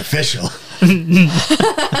can make it official.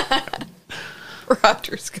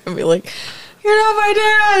 Roger's gonna be like, "You're not my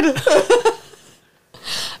dad."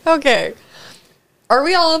 Okay. Are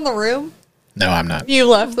we all in the room? No, I'm not. You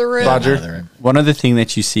left the room. Out of the Roger, room. one other thing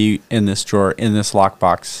that you see in this drawer, in this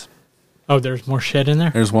lockbox, Oh, there's more shit in there?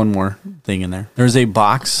 there's one more thing in there. There's a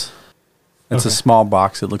box. It's a Okay. small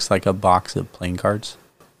box. It looks like a box of playing cards.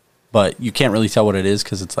 But you can't really tell what it is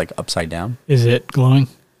because it's like upside down. Is it glowing?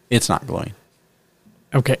 It's not glowing.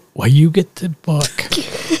 Okay. Well, you get the book.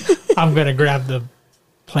 I'm going to grab the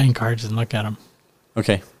playing cards and look at them.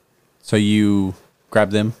 Okay. So you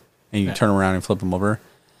grab them and you Okay. turn around and flip them over.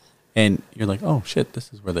 And you're like, oh, shit, this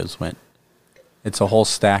is where those went. It's a whole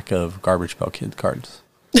stack of Garbage Pail Kid cards.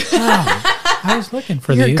 I was looking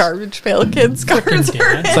for Your these. Garbage Pail Kids cards are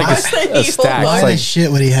Dad. in It's like Resident a Evil stack. Why It's one. like- the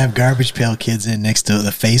shit would he have Garbage Pail Kids in next to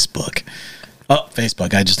the Facebook? Oh,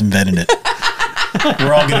 Facebook. I just invented it.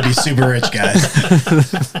 We're all going to be super rich, guys.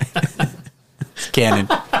 It's canon.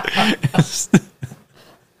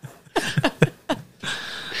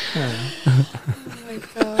 Oh my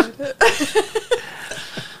god.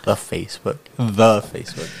 The Facebook. The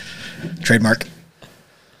Facebook. Trademark.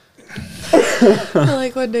 I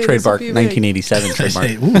like one day Trademark. this will be big. 1987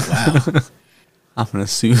 trademark. Ooh, wow. I'm going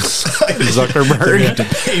to sue You Zuckerberg. have to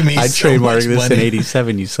pay me I so trademarked much this money. in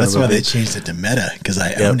 87, you son That's of why a they bitch. changed it to Meta, because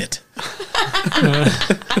I own it.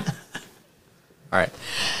 All right.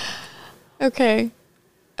 Okay.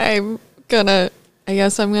 I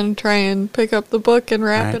guess I'm gonna try and pick up the book and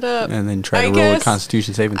wrap All right. it up. And then try I to roll a guess-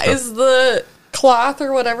 Constitution saving throw. Is the cloth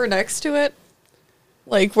or whatever next to it?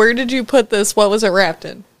 Like, where did you put this? What was it wrapped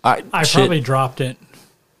in? I probably dropped it.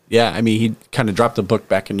 Yeah, I mean, he kind of dropped the book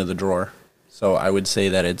back into the drawer. So I would say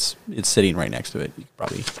that it's sitting right next to it. You could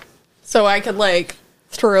probably, So I could, like,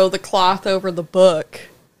 throw the cloth over the book.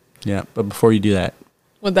 yeah. But before you do that,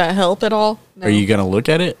 Would that help at all? No. are you going to look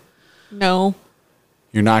at it? No.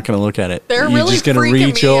 You're not going to look at it. They're You're really just going to freaking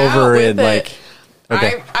reach me out over with and, it. like,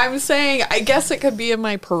 okay. I'm saying, I guess it could be in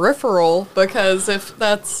my peripheral, because if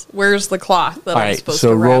that's, where's the cloth that All I'm right, supposed so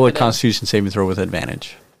to wrap roll a it in? Constitution saving throw with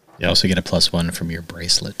advantage. You also get a +1 from your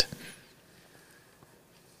bracelet.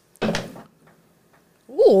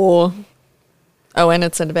 Ooh. Oh, and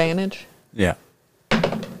it's an advantage? Yeah.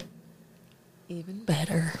 Even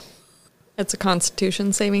better. It's a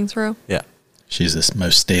Constitution saving throw? Yeah. She's the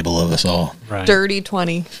most stable of us all. Right. Dirty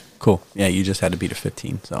 20. Cool. Yeah, you just had to beat a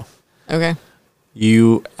 15, so. Okay.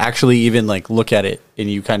 You actually even like look at it and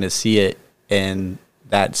you kind of see it, and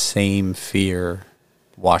that same fear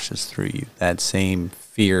washes through you. That same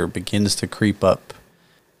fear begins to creep up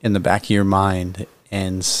in the back of your mind,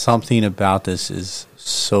 and something about this is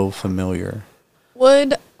so familiar.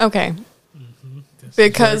 Okay. Because where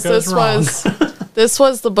it goes this wrong. was this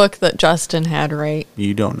was the book that Justin had, right?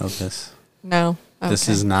 You don't know this. No. This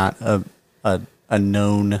Okay. is not a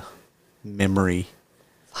known memory.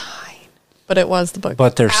 Fine. But it was the book.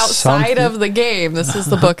 But there's outside something- of the game. This is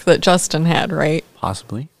the book that Justin had, right?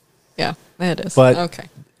 Possibly. Yeah, it is. But okay.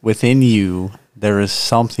 within you, there is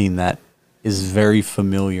something that is very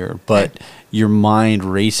familiar, but your mind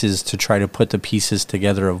races to try to put the pieces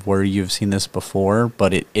together of where you've seen this before,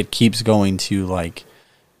 but it keeps going to like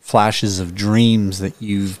flashes of dreams that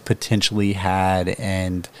you've potentially had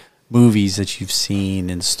and movies that you've seen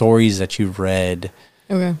and stories that you've read,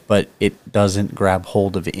 Okay. but it doesn't grab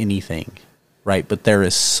hold of anything, right? But there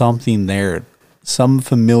is something there, some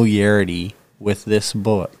familiarity with this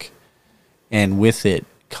book, and with it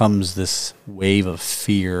comes this wave of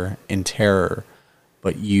fear and terror,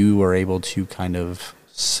 but you are able to kind of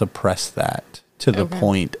suppress that to the Okay.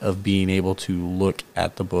 point of being able to look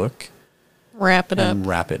at the book Wrap it up and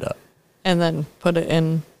wrap it up. and then put it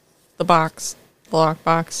in the box, the lock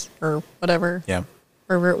box, or whatever, Yeah.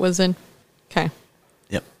 wherever it was in. Okay.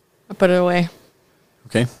 Yep. I put it away.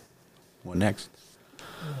 Okay. What next?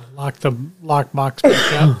 Lock the lockbox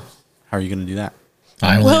back up. How are you going to do that?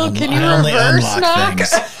 I only, Well, can you I only reverse unlock knock?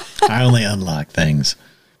 things. I only unlock things.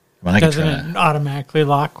 Well, I can Doesn't try. it automatically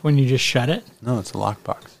lock when you just shut it? No, it's a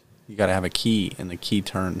lockbox. You got to have a key, and the key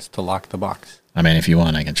turns to lock the box. I mean, if you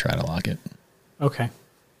want, I can try to lock it. Okay.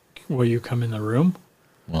 Will you come in the room?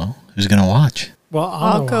 Well, who's going to watch? Well,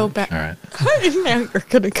 I'll go watch. back. All right. Now you're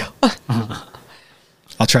going to go.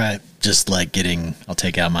 I'll try just like I'll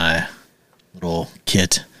take out my little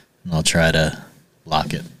kit and I'll try to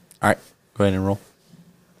lock it. All right. Go ahead and roll.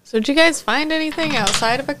 So did you guys find anything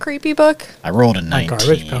outside of a creepy book? I rolled a Like 19.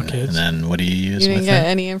 Garbage Pail Kids. And then what do you use You didn't with get it?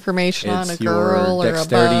 any information on a It's girl or a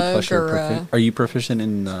bug your or a... Are you proficient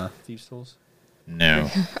in Thieves' Tools? No.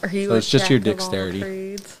 Are you So a it's just your jack of all dexterity.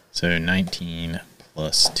 trades? So 19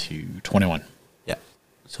 plus 2, 21. Yeah.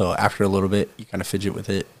 So after a little bit, you kind of fidget with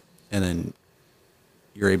it, and then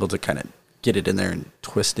you're able to kind of get it in there and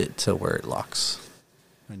twist it to where it locks.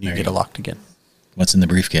 And you There get you it go. locked again. What's in the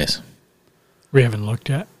briefcase? We haven't looked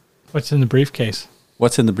yet. What's in the briefcase?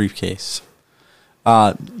 What's in the briefcase?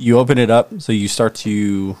 You open it up, so you start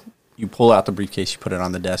to you pull out the briefcase, you put it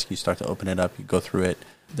on the desk, you start to open it up, you go through it.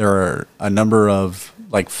 There are a number of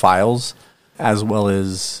like files, as well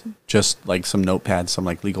as just like some notepads, some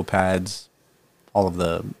like legal pads, all of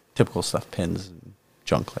the typical stuff, pens and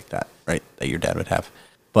junk like that, right? That your dad would have.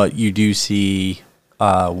 But you do see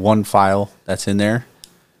one file that's in there,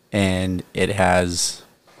 and it has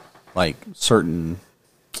like certain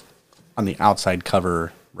on the outside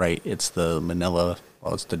cover, right? It's the manila,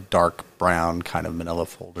 well, it's the dark brown kind of manila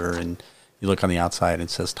folder, and you look on the outside and it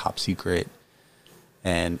says top secret,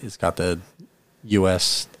 and it's got the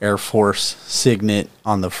U.S. Air Force signet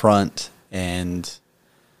on the front, and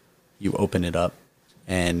you open it up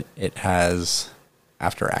and it has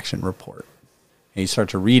after action report, and you start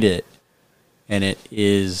to read it, and it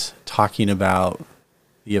is talking about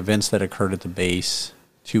the events that occurred at the base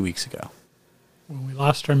 2 weeks ago. When we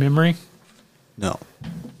lost our memory? No.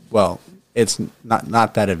 Well, it's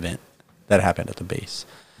not that event that happened at the base.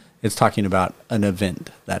 It's talking about an event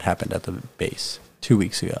that happened at the base 2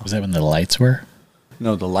 weeks ago. Was that when the lights were?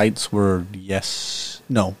 No, the lights were,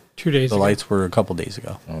 no. 2 days The ago. lights were a couple days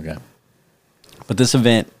ago. Okay. But this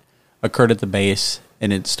event occurred at the base,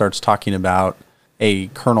 and it starts talking about a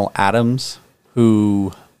Colonel Adams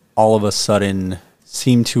who all of a sudden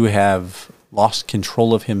seemed to have lost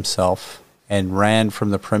control of himself and ran from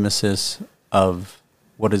the premises of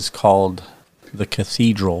what is called the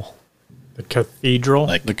cathedral. The cathedral?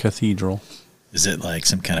 Like, The cathedral. is it like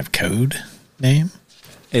some kind of code name?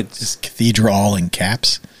 It's Is cathedral all in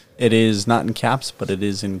caps? It is not in caps, but it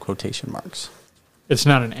is in quotation marks. It's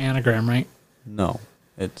not an anagram, right? No,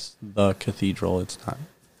 it's the cathedral. It's not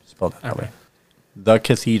spelled that Okay. way. The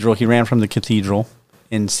cathedral. He ran from the cathedral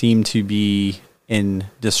and seemed to be in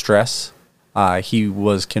distress. He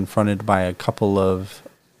was confronted by a couple of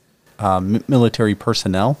military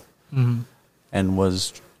personnel, Mm-hmm.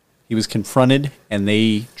 and he was confronted, and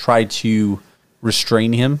they tried to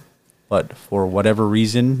restrain him, but for whatever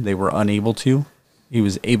reason, they were unable to. He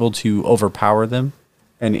was able to overpower them,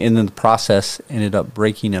 and in the process, ended up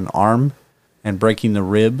breaking an arm and breaking the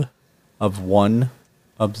rib of one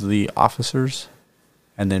of the officers,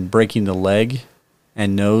 and then breaking the leg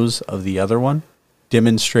and nose of the other one,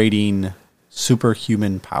 demonstrating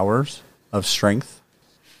superhuman powers of strength.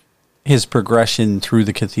 His progression through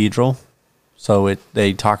the cathedral. So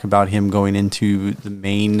they talk about him going into the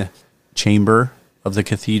main chamber of the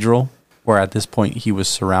cathedral, where at this point he was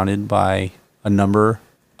surrounded by a number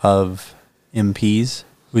of MPs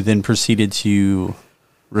who then proceeded to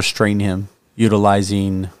restrain him,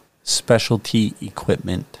 utilizing specialty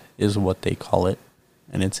equipment is what they call it.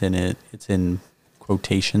 And it's in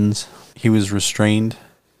quotations. He was restrained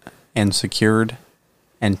and secured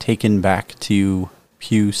and taken back to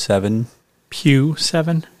Pew 7. Pew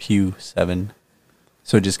 7? Pew 7.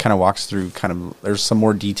 So it just kind of walks through there's some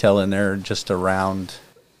more detail in there just around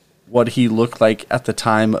what he looked like at the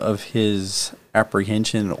time of his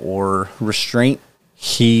apprehension or restraint.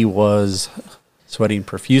 He was sweating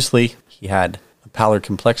profusely. He had a pallid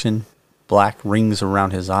complexion, black rings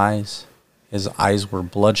around his eyes. His eyes were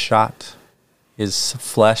bloodshot. His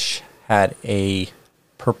flesh had a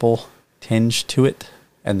purple tinge to it.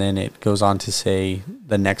 And then it goes on to say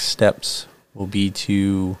the next steps will be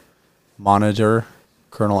to monitor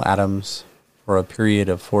Colonel Adams for a period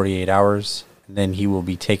of 48 hours, and then he will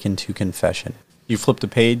be taken to confession. You flip the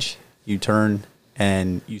page, you turn,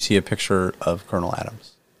 and you see a picture of Colonel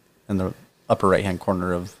Adams in the upper right-hand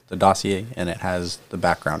corner of the dossier, and it has the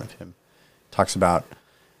background of him. Talks about,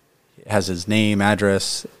 it has his name,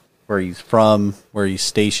 address, where he's from, where he's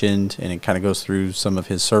stationed, and it kind of goes through some of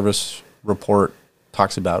his service report.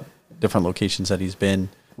 Talks about different locations that he's been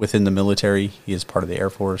within the military. He is part of the Air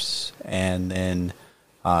Force. And then,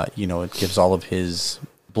 it gives all of his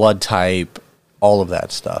blood type, all of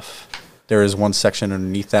that stuff. There is one section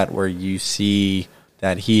underneath that where you see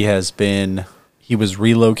that he was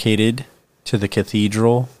relocated to the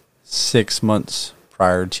cathedral 6 months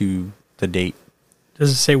prior to the date.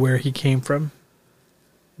 Does it say where he came from?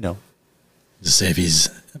 No, Does it say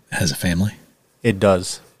if has a family? it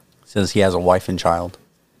does. It says he has a wife and child.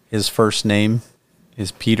 His first name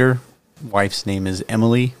is Peter. Wife's name is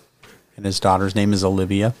Emily. And his daughter's name is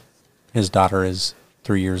Olivia. His daughter is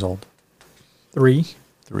 3 years old. 3?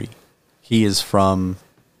 3. He is from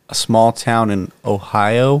a small town in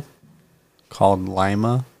Ohio called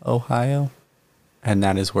Lima, Ohio. and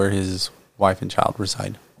that is where his wife and child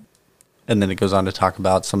reside. And then it goes on to talk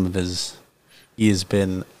about some of his. He has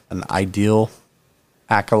been an ideal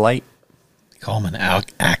acolyte. Call him an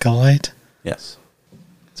acolyte? Yes.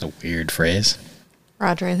 It's a weird phrase.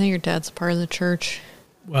 Roger, I think your dad's a part of the church.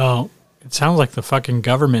 Well, it sounds like the fucking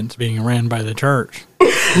government's being ran by the church.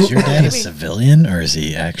 Is your dad a civilian or is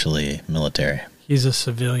he actually military? He's a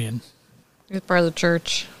civilian. He's part of the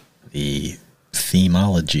church. The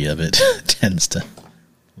themology of it tends to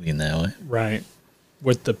lean that way. Right.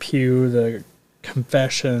 With the pew, the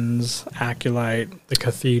confessions, acolyte, the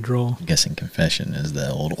cathedral. I'm guessing confession is the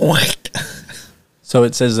old whack. So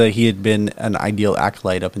it says that he had been an ideal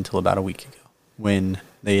acolyte up until about a week ago when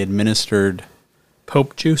they administered.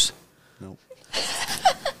 Pope juice. No.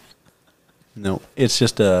 No, it's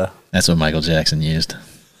just a. That's what Michael Jackson used.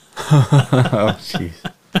 Oh, jeez.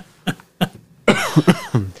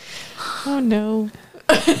 Oh, no.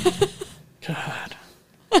 God.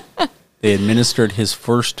 They administered his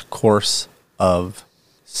first course of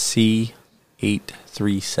C837.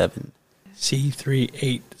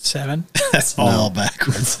 C387. That's all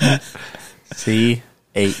backwards.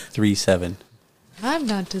 C837. I'm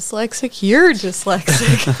not dyslexic. You're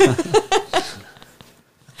dyslexic.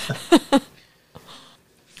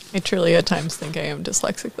 I truly at times think I am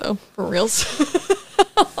dyslexic, though. For reals.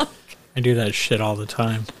 I do that shit all the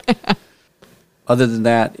time. Other than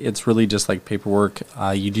that, it's really just like paperwork.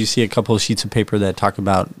 You do see a couple of sheets of paper that talk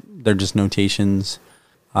about, they're just notations.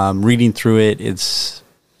 Reading through it, it's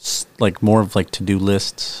like more of like to-do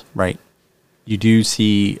lists, right? You do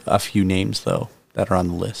see a few names, though, that are on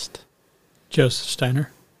the list. Joseph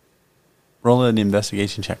Steiner. Roll an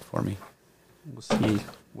investigation check for me. We'll see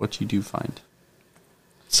what you do find.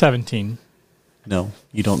 17. No,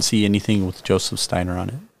 you don't see anything with Joseph Steiner on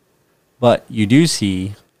it. But you do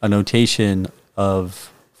see a notation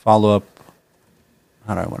of follow-up.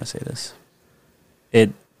 How do I want to say this?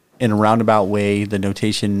 It, in a roundabout way, the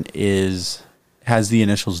notation has the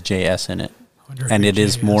initials JS in it. And it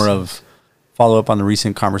is more of follow-up on the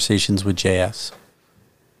recent conversations with JS.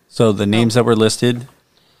 So the names that were listed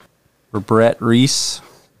were Brett Reese,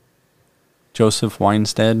 Joseph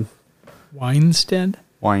Weinstead,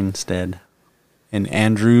 and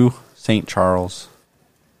Andrew St. Charles.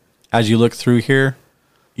 As you look through here,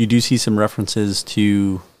 you do see some references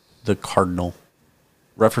to the cardinal.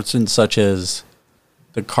 References such as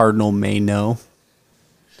the cardinal may know,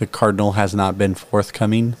 the cardinal has not been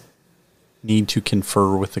forthcoming, need to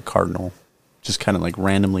confer with the cardinal. Just kind of like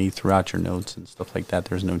randomly throughout your notes and stuff like that,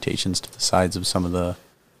 there's notations to the sides of some of the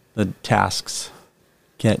tasks.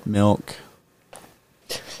 Get milk.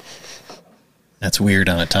 That's weird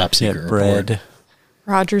on a top secret Get bread. report.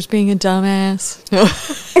 Roger's being a dumbass.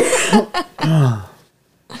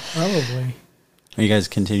 Probably. Are you guys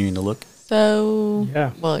continuing to look? So,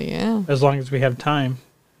 Yeah. well, yeah. As long as we have time.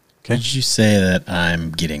 Okay. Did you say that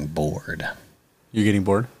I'm getting bored? You're getting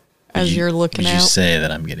bored? As you're looking Did you out. say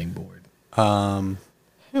that I'm getting bored?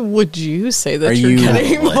 Would you say that Are you're you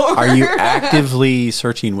getting more? are you actively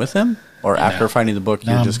searching with him? Or after finding the book,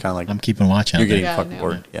 No, you're just kind of like, I'm keeping watch on you're getting Yeah, fucking no.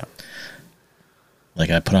 bored. Yeah. Like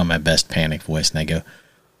I put on my best panic voice and I go,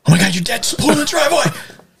 "Oh my god, your dad's pulling the driveway!"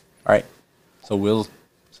 All right. So Will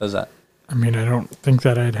says that. I mean, I don't think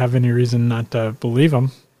that I'd have any reason not to believe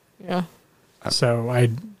him. Yeah. So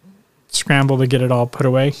I'd scramble to get it all put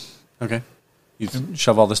away. Okay. You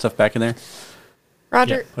shove all the stuff back in there?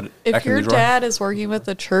 Roger, Yeah, put it back if in the your drawer. dad is working with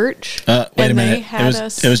the church Wait a and they minute. had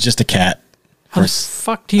It was just a cat. How the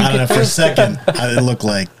fuck do you I don't know. get For a this? second, it looked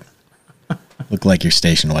like your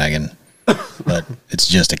station wagon, but it's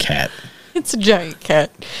just a cat. It's a giant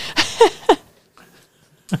cat.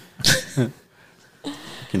 Fucking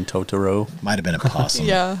Totoro. Might have been a possum.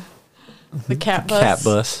 Yeah. The cat bus. Cat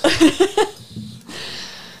bus.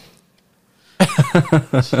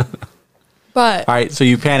 But All right. So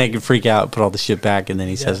you panic and freak out, put all the shit back, and then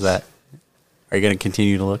he says Yes. that. Are you going to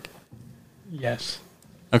continue to look? Yes.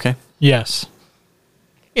 Okay. Yes.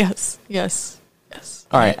 yes.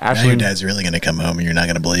 All right. Now your Ashlyn. dad's really going to come home and you're not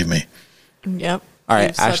going to believe me. Yep. All right,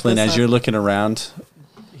 You've set Ashlyn, this as up. you're looking around,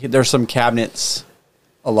 there's some cabinets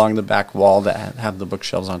along the back wall that have the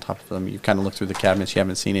bookshelves on top of them. You kind of look through the cabinets, you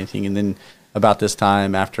haven't seen anything. And then about this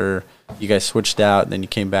time, after you guys switched out, and then you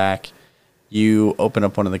came back, you open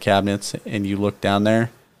up one of the cabinets and you look down there,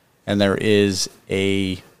 and there is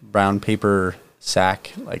a brown paper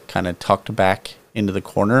sack, like kind of tucked back into the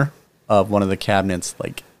corner of one of the cabinets,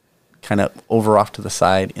 like kind of over off to the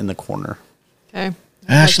side in the corner. Okay.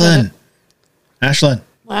 Ashlyn,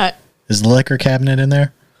 What? is the liquor cabinet in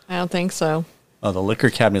there? I don't think so. Oh, the liquor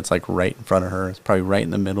cabinet's like right in front of her. It's probably right in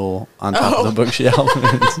the middle on top of the bookshelf.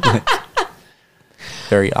 It's like-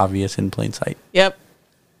 very obvious in plain sight. Yep.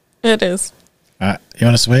 It is. You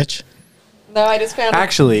want to switch? No, I just found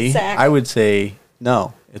Actually, sack. I would say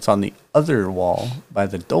no. It's on the other wall by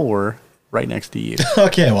the door right next to you.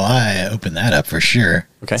 Okay, well, I opened that up for sure.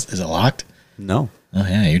 Okay. Is it locked? No, Oh,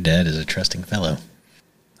 yeah, your dad is a trusting fellow.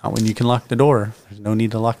 not when you can lock the door. There's no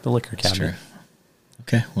need to lock the liquor That's cabinet. true.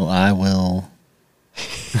 Okay, well, I will.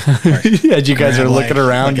 As you guys are grab, looking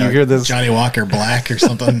around, like you a hear this. Johnny Walker Black or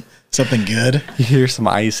something, something good. You hear some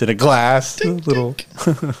ice in a glass. A little.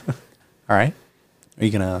 All right. Are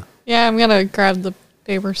you gonna? Yeah, I'm gonna grab the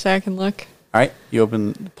paper sack and look. All right. You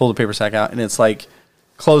pull the paper sack out, and it's like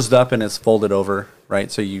closed up and it's folded over. Right.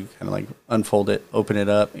 So you kind of like unfold it, open it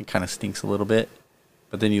up. It kind of stinks a little bit,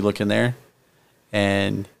 but then you look in there,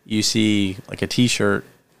 and you see like a T-shirt,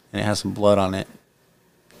 and it has some blood on it.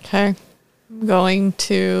 Okay. I'm going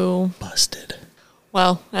to, Busted.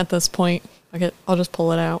 well, at this point, I'll just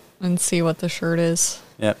pull it out and see what the shirt is.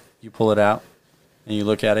 Yep. You pull it out, and you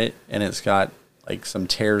look at it, and it's got like some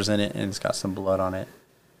tears in it, and it's got some blood on it.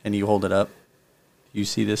 And you hold it up. You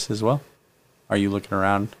see this as well? Are you looking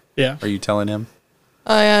around? Yeah. Are you telling him?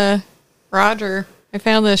 Roger, I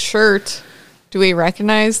found this shirt. Do we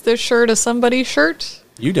recognize this shirt as somebody's shirt?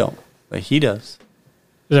 You don't, but he does.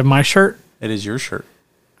 Is it my shirt? It is your shirt.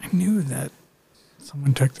 I knew that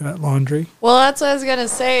someone took that laundry. Well, that's what I was going to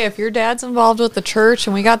say. If your dad's involved with the church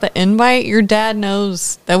and we got the invite, your dad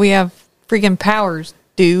knows that we have freaking powers,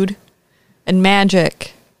 dude, and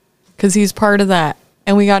magic, because he's part of that.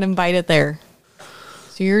 And we got invited there.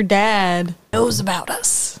 So your dad knows about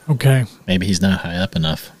us. Okay. Maybe he's not high up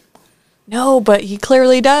enough. No, but he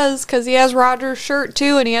clearly does, because he has Roger's shirt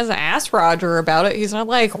too, and he hasn't asked Roger about it. He's not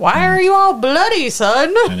like, why are you all bloody,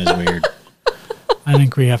 son? That is weird. I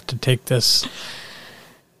think we have to take this.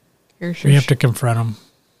 Here's We your have to confront him.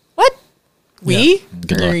 What? We?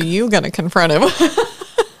 Good Or are luck. you going to confront him?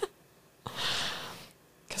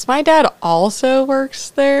 Because my dad also works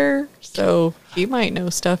there, so he might know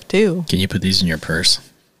stuff too. Can you put these in your purse?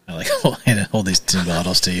 I like hold these 2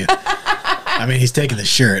 bottles to you. I mean, he's taking the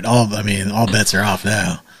shirt. All bets are off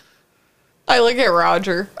now. I look at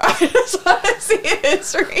Roger. I just want to see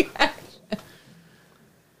his reaction.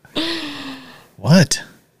 What?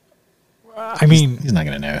 I mean, He's not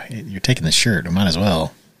going to know. You're taking the shirt. Might as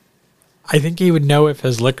well. I think he would know if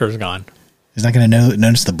his liquor's gone. He's not going to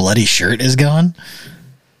notice the bloody shirt is gone.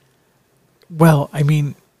 Well, I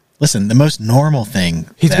mean, Listen, the most normal thing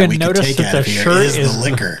He's that gonna we could notice take that out of the here shirt is is- the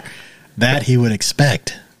liquor. That he would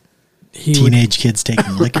expect. Teenage. Kids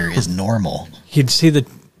taking liquor is normal. He'd see the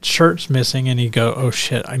shirt's missing and he'd go, oh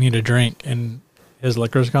shit, I need a drink. And his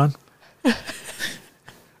liquor's gone.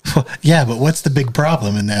 Yeah, but what's the big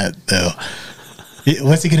problem in that, though?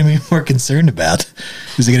 What's he going to be more concerned about?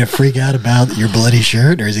 Is he going to freak out about your bloody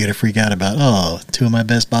shirt, or is he going to freak out about, 2 of my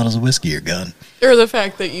best bottles of whiskey are gone? Or the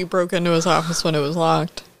fact that you broke into his office when it was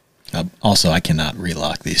locked. Also, I cannot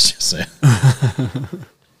relock these, just so.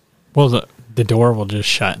 Well, the door will just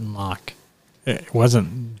shut and lock. It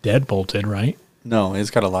wasn't deadbolted, right? No, it's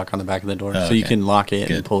got a lock on the back of the door, Oh, so you okay. can lock it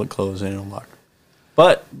Good. and pull it closed and it'll lock.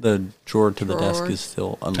 But the drawer to the desk Drawer. is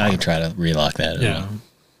still I unlocked. can try to relock that. as Yeah. well.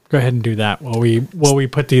 Go ahead and do that while we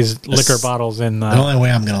put these liquor bottles in the. The only way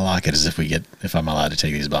I'm going to lock it is if I'm allowed to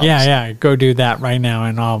take these bottles. Yeah. Go do that right now,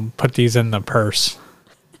 and I'll put these in the purse.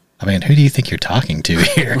 I mean, who do you think you're talking to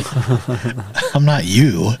here? I'm not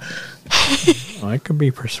you. Well, it could be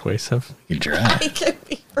persuasive. You try. It could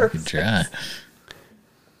be You perfect. try.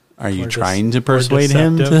 Are you Or trying to or persuade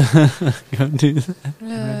him to go do that?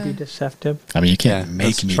 Might be deceptive. I mean, you can't Yeah, make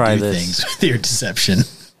let's me try do this. things with your deception.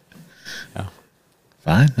 Yeah.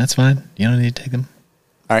 Fine, that's fine. You don't need to take them.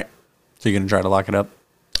 All right. So you're going to try to lock it up?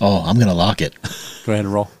 Oh, I'm going to lock it. Go ahead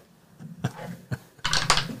and roll.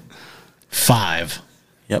 5.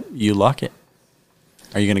 Yep, you lock it.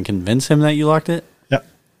 Are you going to convince him that you locked it? Yep.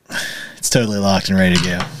 It's totally locked and ready to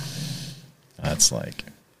go. That's like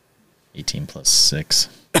 18 plus 6.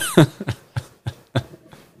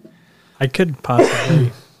 I could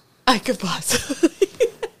possibly. I could possibly.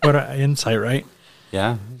 What an insight, right?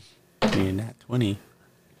 Yeah. Being at 20.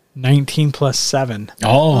 19 plus 7.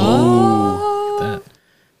 Oh. Look at that.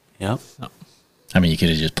 Yep. I mean, you could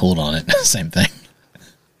have just pulled on it. Same thing.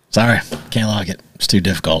 Sorry, can't lock it. It's too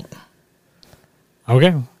difficult.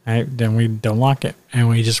 Okay. Then we don't lock it, and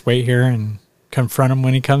we just wait here and confront him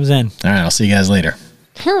when he comes in. All right, I'll see you guys later.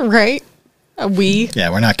 Right? We. Yeah,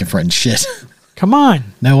 we're not confronting shit. Come on.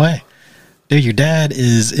 No way. Dude, your dad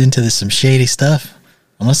is into this some shady stuff.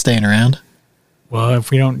 I'm not staying around. Well,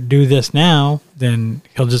 if we don't do this now, then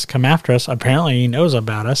he'll just come after us. Apparently, he knows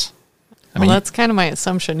about us. I mean, Well, that's kind of my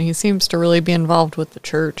assumption. He seems to really be involved with the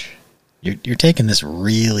church. You're taking this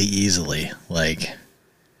really easily. Like,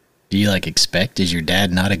 do you like expect? Is your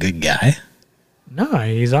dad not a good guy? No,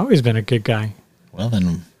 he's always been a good guy. Well,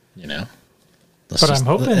 then let's But I'm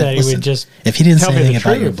hoping that he listen, would just If he didn't tell say me the anything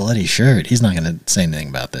about your truth. bloody shirt, he's not going to say anything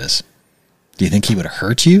about this. Do you think he would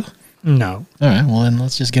hurt you? No. All right, well then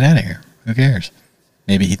let's just get out of here. Who cares?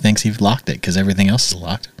 Maybe he thinks he's locked it because everything else is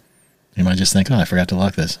locked. He might just think, oh, I forgot to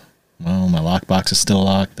lock this. Well, my lockbox is still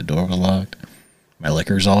locked. The door was locked. My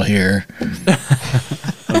liquor's all here.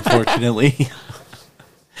 Unfortunately.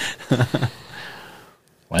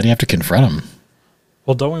 Why do you have to confront him?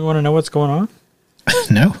 Well, don't we want to know what's going on?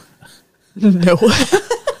 No. No.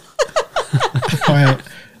 All right.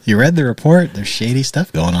 You read the report. There's shady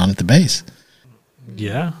stuff going on at the base.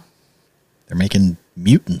 Yeah. They're making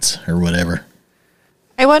mutants or whatever.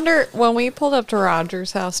 I wonder, when we pulled up to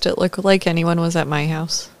Roger's house, did it look like anyone was at my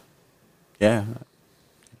house? Yeah.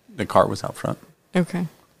 The car was out front. Okay.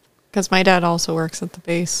 Because my dad also works at the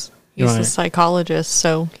base. You He's wanna- a psychologist,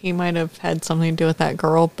 so he might have had something to do with that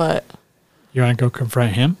girl, but You want to go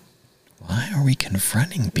confront him? Why are we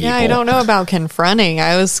confronting people? yeah, I don't know about confronting.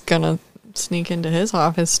 I was going to sneak into his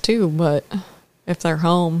office too, but if they're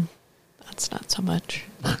home, that's not so much.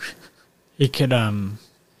 He could,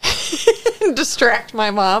 Distract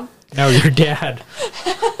my mom. no, your dad.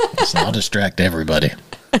 So I'll distract everybody.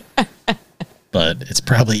 But it's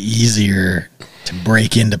probably easier to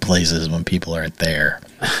break into places when people aren't there.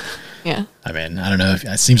 Yeah. I mean, I don't know.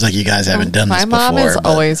 It seems like you guys haven't done this my before. mom is but,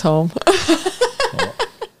 always home.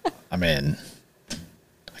 I mean,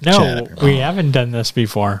 chat No, up your we mom. haven't done this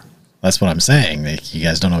before. That's what I'm saying. Like, you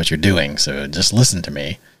guys don't know what you're doing, so just listen to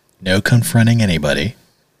me. No confronting anybody.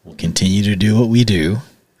 We'll continue to do what we do.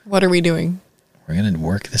 What are we doing? We're going to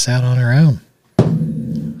work this out on our own.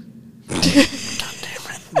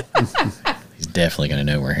 He's definitely going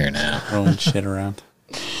to know we're here now. Throwing shit around.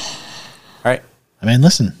 All right. I mean,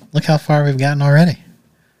 listen, look how far we've gotten already.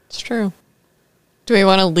 It's true. Do we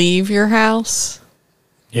want to leave your house?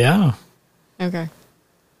 Yeah. Okay.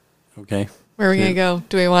 Okay. Where are we going to go?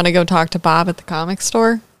 Do we want to go talk to Bob at the comic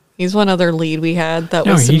store? He's one other lead we had that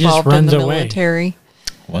No, was he just involved in runs the away. military.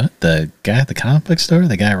 What? The guy at the comic book store?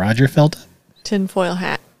 The guy Roger felt up? Tinfoil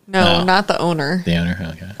hat. No, Oh. not the owner. The owner?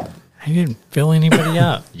 Okay. I didn't fill anybody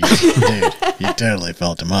up. Dude, you totally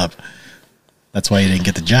felt him up. That's why you didn't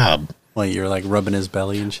get the job. Well, you're like rubbing his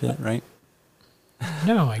belly and shit, right?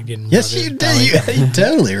 No, I didn't. Yes, rub you his belly. did. You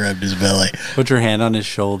totally rubbed his belly. Put your hand on his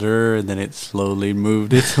shoulder, and then it slowly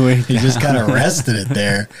moved its way He down. just kind of rested it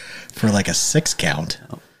there for like a 6 count.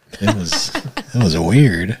 It was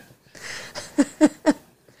weird.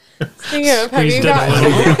 Speaking of, have Squeezed you it a got,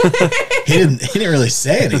 little bit. He didn't really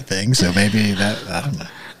say anything, so maybe that, I don't know.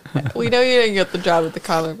 we know you didn't get the job at the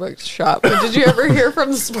comic book shop, but did you ever hear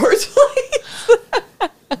from the sports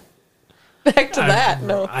place? Back to that.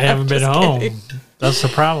 No. I haven't been just home. kidding. That's the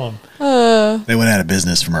problem. They went out of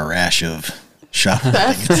business from a rash of shopping.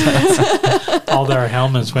 All their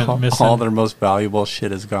helmets went missing. All their most valuable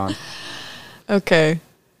shit is gone. Okay.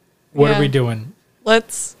 What Yeah. are we doing?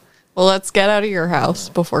 Let's get out of your house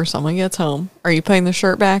before someone gets home. Are you putting the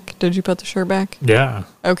shirt back? Did you put the shirt back? Yeah.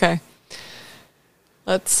 Okay.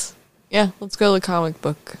 Let's go to the comic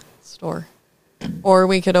book store. Or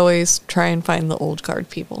we could always try and find the old card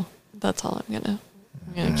people. That's all I'm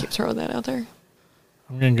gonna keep throwing that out there.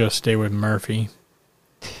 I'm going to go stay with Murphy.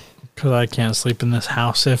 Because I can't sleep in this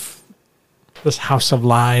house if this house of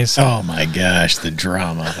lies. Oh my gosh, the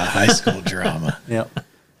drama, the high school drama. Yep.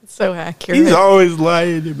 So accurate. always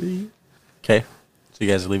lying to me. Okay. So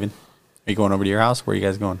you guys are leaving? Are you going over to your house? Where are you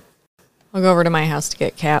guys going? I'll go over to my house to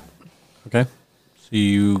get Cap. Okay. So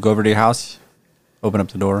you go over to your house, open up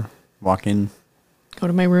the door, walk in. Go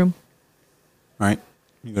to my room. All right.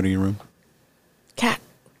 You go to your room. Cat.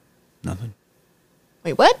 Nothing.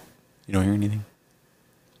 Wait, what? You don't hear anything.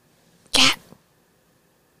 Cat.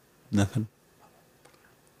 Nothing.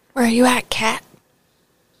 Where are you at, Cat?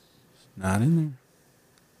 Not in there.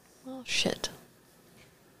 Oh shit.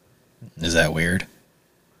 Is that weird?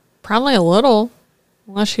 Probably a little.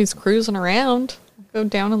 Unless she's cruising around. I'll go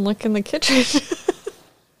down and look in the kitchen.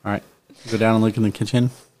 All right. Go down and look in the kitchen.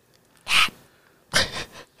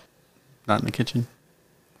 Not in the kitchen.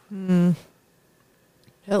 Did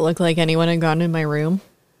it look like anyone had gone in my room?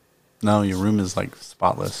 No, your room is like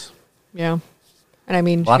spotless. Yeah. And I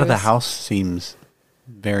mean, A lot she of the was- house seems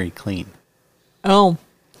very clean. Oh,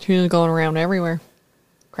 she was going around everywhere.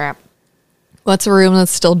 Crap. What's a room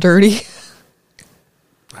that's still dirty?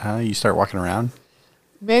 You start walking around.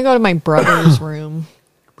 Maybe I go to my brother's room.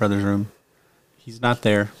 Brother's room. He's not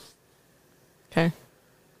there. Okay.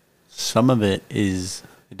 Some of it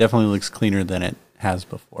definitely looks cleaner than it has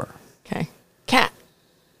before. Okay. Cat,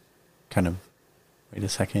 Kind of, wait a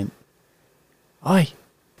second. Oi,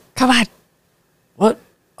 come on. what?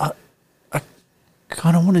 I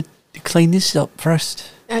kind of want to clean this up first.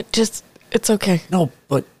 It's okay. No,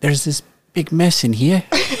 but there's this big mess in here.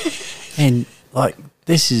 And, like,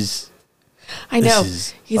 this is... I know. This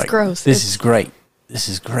is, He's like, gross. This is great. This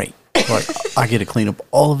is great. Like, I get to clean up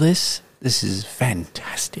all of this. This is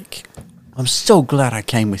fantastic. I'm so glad I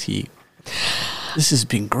came with you. This has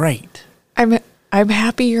been great. I'm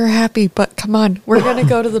happy you're happy, but come on, we're gonna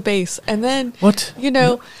go to the base, and then What?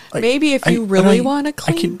 maybe if you really want to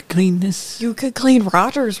I can clean, clean this. you could clean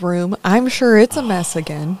Roger's room. I'm sure it's a mess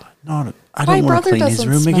again. No, I My don't want to brother clean his doesn't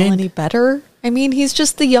room smell again. any better. I mean, he's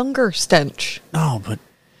just the younger stench. No, but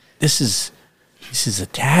this is a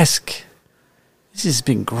task. This has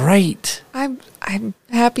been great. I'm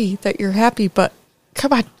happy that you're happy, but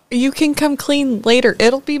come on, you can come clean later.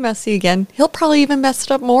 It'll be messy again. He'll probably even mess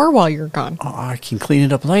it up more while you're gone. Oh, I can clean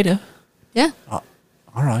it up later. Yeah. All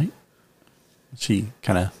right. She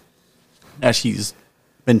kind of, as she's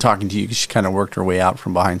been talking to you, she kind of worked her way out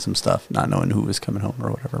from behind some stuff, not knowing who was coming home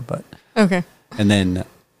or whatever. But Okay. and then,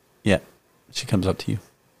 yeah, she comes up to you.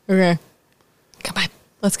 Okay. Come on,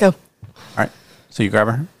 let's go. All right. So you grab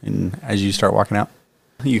her, and as you start walking out,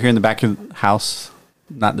 you hear in the back of the house,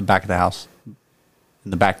 not the back of the house,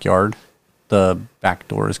 in the backyard, the back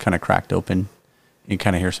door is kind of cracked open. You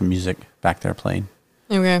kind of hear some music back there playing.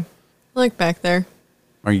 Okay. Look back there.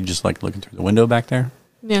 Are you just like looking through the window back there?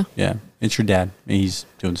 Yeah. Yeah, it's your dad. He's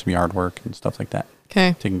doing some yard work and stuff like that,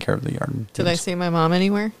 Okay. taking care of the yard. and Did doing I see my mom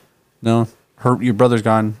anywhere? No, your brother's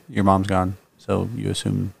gone, your mom's gone, so you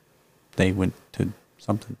assume they went to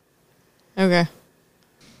something. Okay.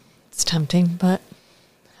 It's tempting, but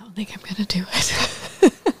I don't think I'm going to do it.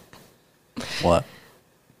 What?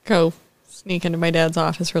 Go sneak into my dad's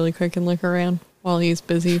office really quick and look around while he's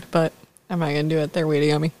busy, but I'm not going to do it. They're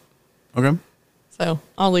waiting on me. Okay. All So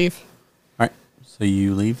I'll leave. right. So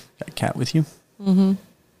you leave. Got Cat with you. Mm-hmm.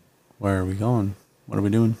 Where are we going? What are we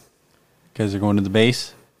doing? You guys are going to the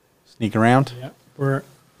base. Sneak around. Yep.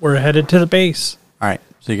 We're headed to the base All right.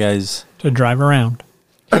 So you guys, to drive around.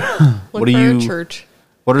 Look What do for you- a church.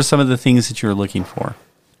 what are some of the things that you're looking for?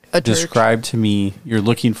 A church. Describe to me. You're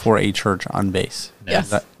looking for a church on base. Yes.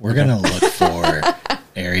 That- We're going to look for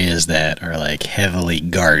areas that are like heavily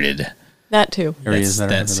guarded. That too. areas that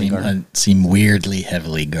are heavily seem, guarded. seem weirdly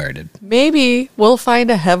heavily guarded. Maybe we'll find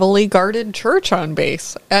a heavily guarded church on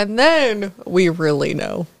base, and then we really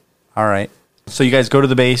know. All right. So you guys go to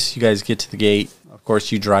the base. You guys get to the gate. Of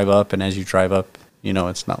course, you drive up, and as you drive up, you know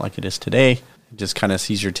it's not like it is today. You just kind of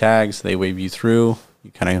sees your tags. They wave you through.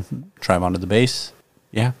 You kind of drive onto the base.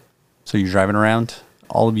 Yeah. So you're driving around.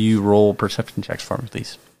 All of you roll perception checks for me,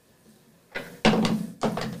 please.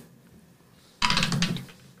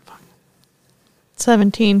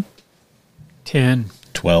 17. 10.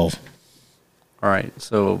 12. All right.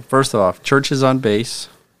 So first off, churches on base,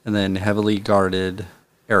 and then heavily guarded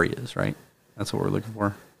areas, right? That's what we're looking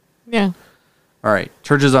for. Yeah. All right,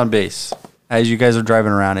 churches on base. As you guys are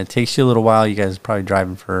driving around, it takes you a little while. You guys are probably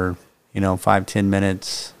driving for, 5-10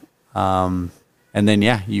 minutes. And then,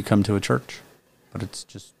 yeah, you come to a church. But it's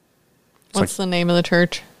just... What's the name of the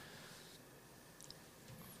church?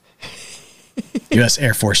 U.S.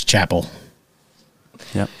 Air Force Chapel.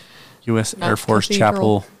 Yep. U.S. Not Air Force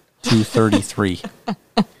Cathedral. Chapel 233.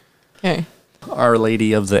 Okay. Our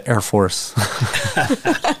Lady of the Air Force.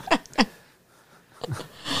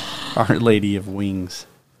 Our Lady of Wings.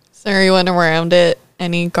 Is there anyone around it?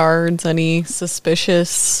 Any guards? Any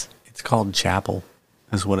suspicious? It's called Chapel,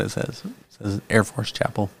 is what it says. It says Air Force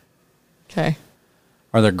Chapel. Okay.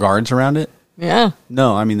 Are there guards around it? Yeah.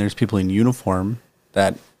 No, I mean, there's people in uniform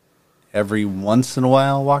that every once in a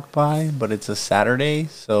while walk by, but it's a Saturday,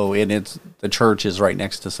 so it's the church is right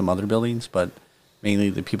next to some other buildings, but mainly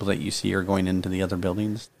the people that you see are going into the other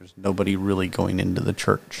buildings. There's nobody really going into the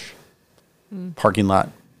church. Parking lot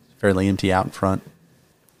fairly empty out in front.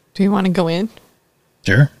 Do you want to go in?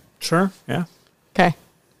 Sure. Sure. Yeah. Okay.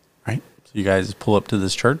 Right? So you guys pull up to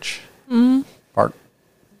this church, park,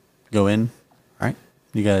 go in. All right.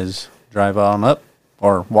 You guys drive on up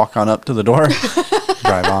or walk on up to the door.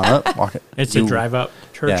 Drive on up, walk it. It's a drive up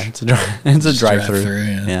church. Yeah, it's a drive drive through. through,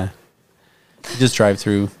 yeah. Yeah. You just drive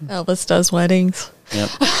through. Elvis does weddings. Yep.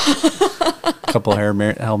 Couple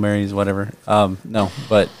Hail Marys, whatever. No,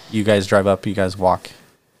 but you guys drive up. You guys walk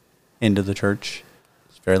into the church.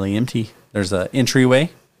 It's fairly empty. There's an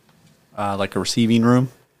entryway, like a receiving room,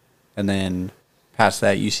 and then past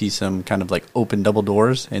that you see some kind of like open double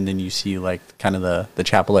doors, and then you see like kind of the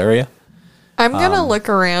chapel area. I'm going to look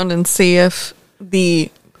around and see if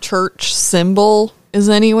the church symbol is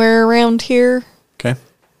anywhere around here. Okay.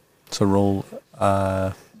 So roll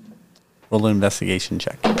an investigation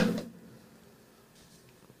check.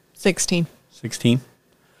 16. 16.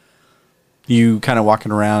 You kind of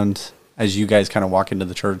walking around, as you guys kind of walk into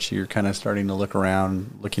the church, you're kind of starting to look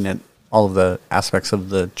around, looking at all of the aspects of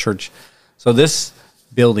the church. So this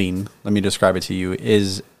building, let me describe it to you,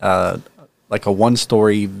 is like a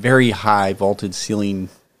one-story, very high vaulted ceiling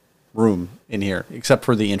room in here, except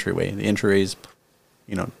for the entryway. The entryway is,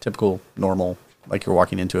 typical, normal, like you're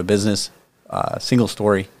walking into a business, single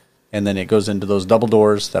story, and then it goes into those double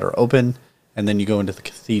doors that are open, and then you go into the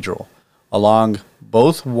cathedral. Along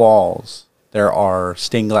both walls, there are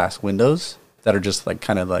stained glass windows that are just like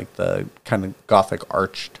kind of like the kind of Gothic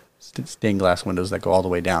arched stained glass windows that go all the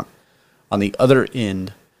way down. On the other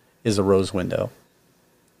end is a rose window,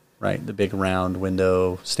 right? The big round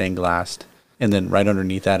window, stained glass. And then right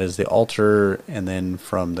underneath that is the altar. And then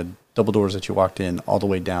from the double doors that you walked in all the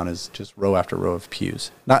way down is just row after row of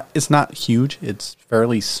pews. It's not huge. It's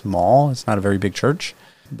fairly small. It's not a very big church.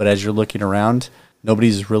 But as you're looking around,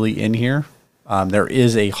 nobody's really in here. There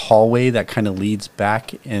is a hallway that kind of leads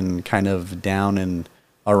back and kind of down and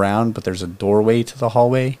around, but there's a doorway to the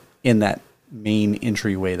hallway in that main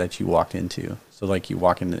entryway that you walked into. So like you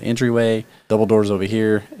walk into the entryway, double doors over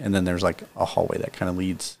here, and then there's like a hallway that kind of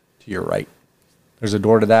leads to your right. There's a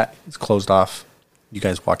door to that. It's closed off. You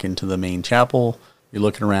guys walk into the main chapel. You're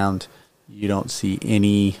looking around. You don't see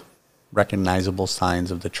any recognizable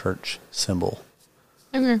signs of the church symbol.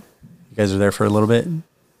 Okay. You guys are there for a little bit.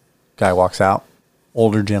 Guy walks out.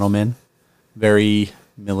 Older gentleman. Very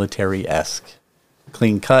military-esque.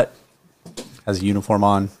 Clean cut. Has a uniform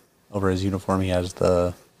on. Over his uniform, he has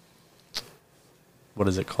the... What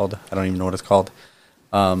is it called? I don't even know what it's called.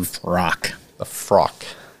 Frock. The frock.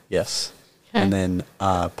 Yes. Okay. And then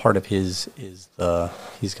part of his is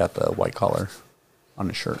he's got the white collar on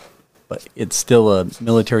his shirt. But it's still a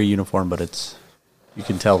military uniform, but you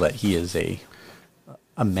can tell that he is a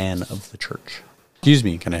man of the church. Excuse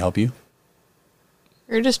me, can I help you?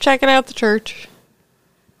 We're just checking out the church.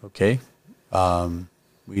 Okay.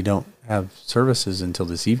 We don't have services until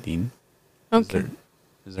this evening. Okay.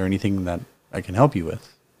 Is there anything that I can help you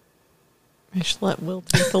with? I should let Will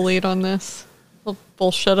take the lead on this. He'll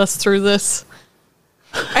bullshit us through this.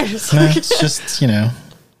 I just No, it's just,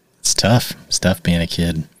 it's tough. It's tough being a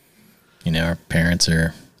kid. Our parents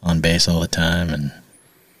are on base all the time and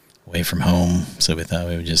away from home. So we thought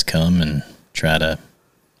we would just come and try to,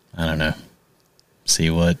 see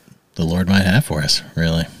what the Lord might have for us,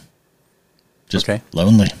 really. Just Okay.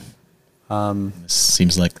 lonely. This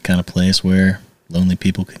seems like the kind of place where lonely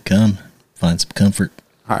people can come, find some comfort.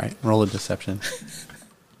 All right, roll a deception.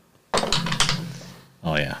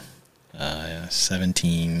 Oh, yeah.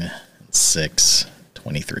 17, 6,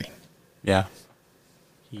 23. Yeah.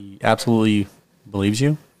 He absolutely believes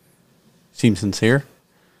you. Seems sincere.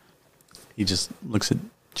 He just looks at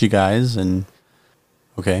you guys and,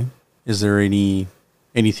 okay, is there anything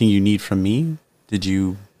you need from me? Did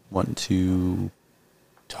you want to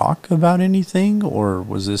talk about anything, or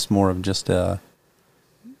was this more of just a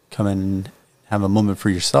come in and have a moment for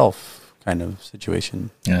yourself kind of situation?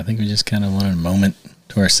 Yeah, I think we just kind of wanted a moment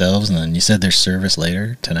to ourselves, and then you said there's service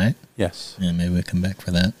later tonight. Yes. Yeah, maybe we'll come back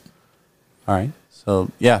for that. All right.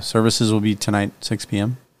 So, yeah, services will be tonight, 6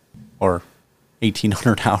 p.m. or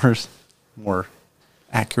 1800 hours, more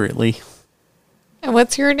accurately. And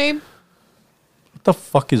what's your name? What the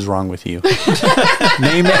fuck is wrong with you?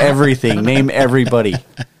 Name everything. Name everybody.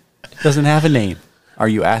 Doesn't have a name. Are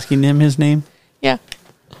you asking him his name? Yeah.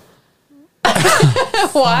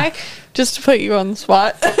 Why? Just to put you on the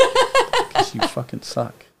spot. 'Cause you fucking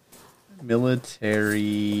suck.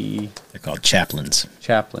 Military They're called chaplains.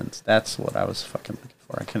 chaplains. That's what I was fucking looking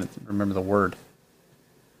for. I couldn't remember the word.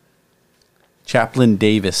 Chaplain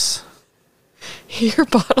Davis. Your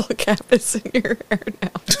bottle cap is in your hair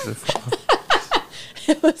now.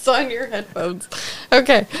 It was on your headphones.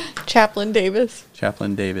 Okay. Chaplain Davis.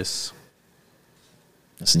 Chaplain Davis.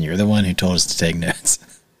 Listen, you're the one who told us to take notes.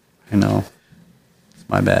 I know. It's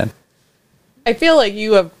my bad. I feel like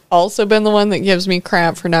you have also been the one that gives me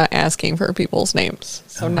crap for not asking for people's names.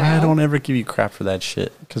 So now I don't ever give you crap for that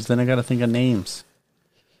shit, because then I got to think of names.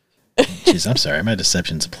 Jeez, I'm sorry. My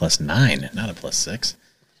deception's a +9, not a +6.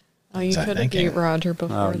 Oh, you Was I could have thinking? beat Roger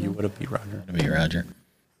before. Oh, you then. would have beat Roger. It'll be Roger.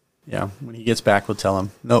 Yeah, when he gets back, we'll tell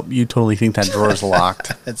him, nope, you totally think that drawer is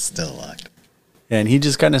locked. It's still locked. And he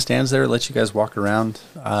just kind of stands there, lets you guys walk around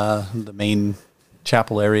the main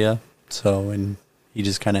chapel area. So, and he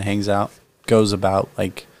just kind of hangs out, goes about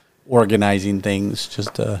like organizing things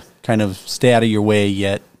just to kind of stay out of your way,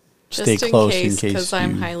 yet stay Just close in case, because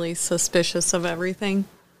I'm you- highly suspicious of everything.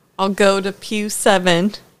 I'll go to pew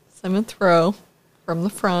 7, 7th row, from the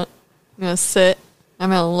front. I'm going to sit. I'm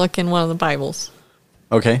going to look in one of the Bibles.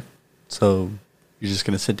 Okay. So you're just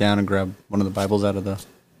going to sit down and grab one of the Bibles out of the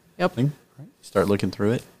Yep. thing? Right. Start looking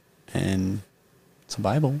through it, and it's a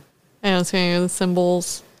Bible. I don't see any of the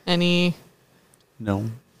symbols, any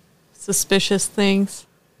No. suspicious things.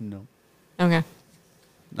 No. Okay.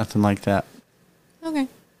 Nothing like that. Okay.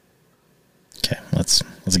 Okay, let's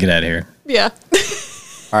get out of here. Yeah.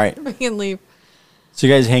 All right. We can leave. So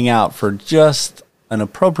you guys hang out for just an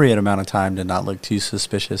appropriate amount of time to not look too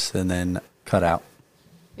suspicious and then cut out.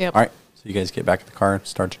 Yep. All right. So you guys get back in the car and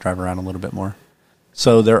start to drive around a little bit more.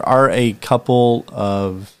 So there are a couple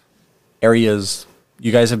of areas.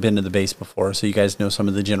 You guys have been to the base before, so you guys know some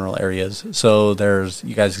of the general areas. So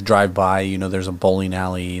you guys drive by, there's a bowling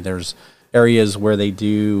alley. There's areas where they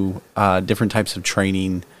do different types of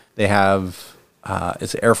training. They have,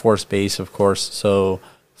 it's Air Force Base, of course. So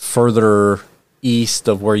further east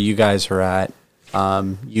of where you guys are at,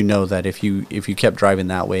 that if you kept driving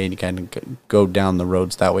that way and you kind of go down the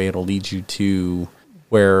roads that way, it'll lead you to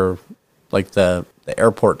where, like the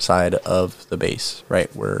airport side of the base,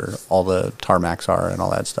 right, where all the tarmacs are and all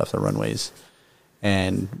that stuff, the runways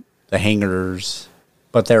and the hangars.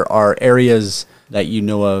 But there are areas that you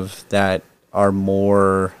know of that are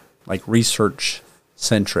more like research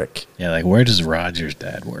centric. Yeah, like where does Roger's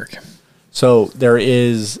dad work? So there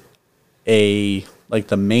is the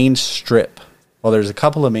main strip. Well, there's a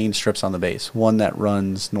couple of main strips on the base. One that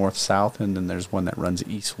runs north-south, and then there's one that runs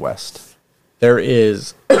east-west. There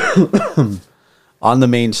is, on the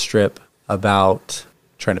main strip,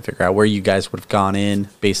 trying to figure out where you guys would have gone in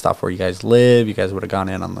based off where you guys live. You guys would have gone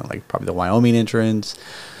in on probably the Wyoming entrance.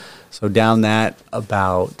 So down that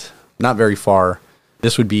about, not very far.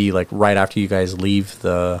 This would be right after you guys leave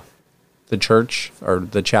the church or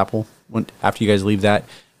the chapel. After you guys leave that,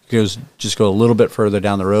 just go a little bit further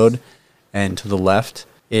down the road, and to the left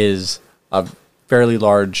is a fairly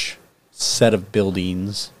large set of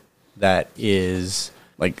buildings that is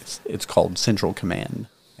it's called Central Command.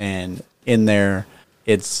 And in there,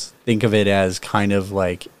 think of it as kind of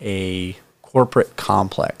like a corporate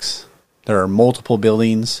complex. There are multiple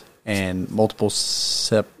buildings and multiple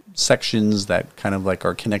sections that kind of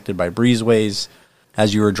are connected by breezeways.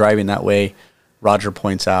 As you were driving that way, Roger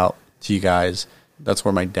points out to you guys, that's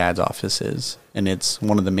where my dad's office is. And it's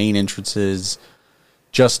one of the main entrances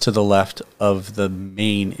just to the left of the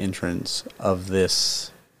main entrance of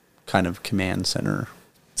this kind of command center.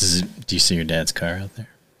 Do you see your dad's car out there?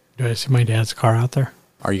 Do I see my dad's car out there?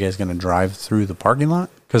 Are you guys going to drive through the parking lot?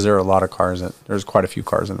 Because there are a lot of cars. There's quite a few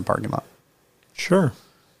cars in the parking lot. Sure.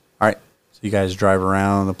 All right. So you guys drive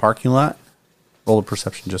around the parking lot. Roll a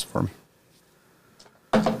perception just for me.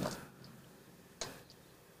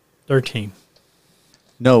 13.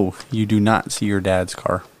 No, you do not see your dad's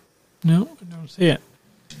car. No, I don't see it.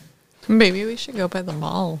 Maybe we should go by the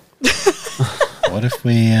mall. What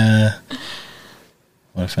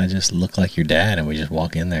if I just look like your dad and we just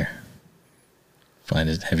walk in there? Find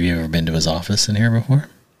it. Have you ever been to his office in here before?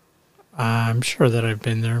 I'm sure that I've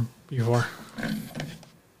been there before.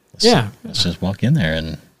 Let's just walk in there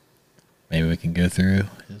and maybe we can go through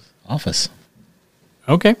his office.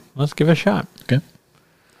 Okay, let's give it a shot. Okay.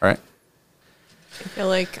 All right. I feel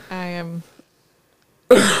like I am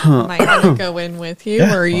might want to go in with you,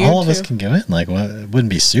 or you all of two. us can go in. It wouldn't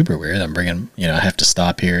be super weird. I'm bringing, I have to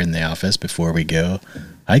stop here in the office before we go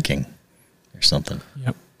hiking or something.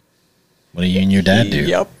 Yep. What do you and your dad do?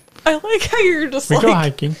 Yep. I like how you're just We like, go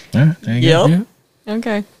hiking. All right, there you go. Yep. Yeah.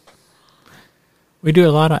 Okay. We do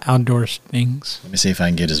a lot of outdoors things. Let me see if I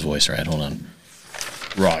can get his voice right. Hold on.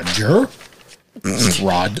 Roger?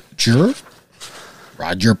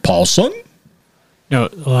 Roger Paulson? No,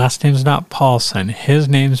 the last name's not Paulson. His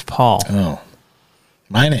name's Paul. Oh.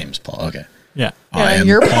 My name's Paul. Okay. Yeah. I Yeah, am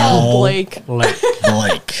you're Paul Blake. Blake.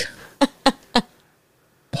 Blake.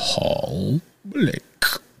 Paul Blake.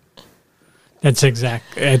 It's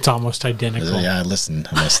it's almost identical. Yeah, listen,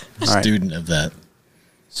 I'm a right. student of that.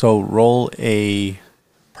 So roll a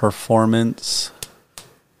performance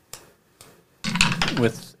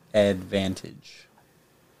with advantage.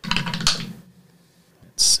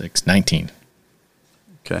 19.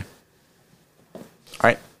 Okay. All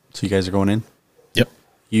right. So you guys are going in? Yep.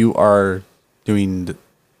 You are doing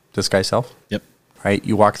disguise self? Yep. All right.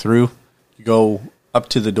 You walk through. You go up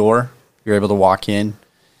to the door. You're able to walk in.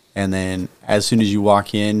 And then as soon as you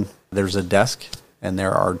walk in, there's a desk. And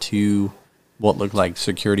there are two what look like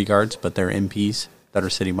security guards, but they're MPs that are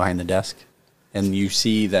sitting behind the desk. And you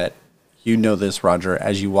see that, this, Roger,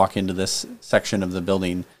 as you walk into this section of the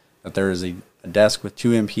building, that there is a desk with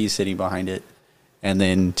 2 MPs sitting behind it, and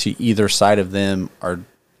then to either side of them are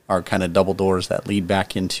kind of double doors that lead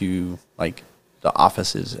back into like the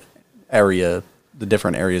offices area, the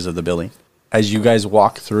different areas of the building. As you guys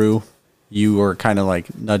walk through, you are kind of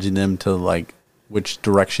like nudging them to like which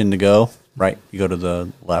direction to go, right? You go to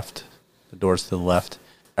the left, the doors to the left.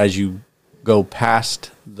 As you go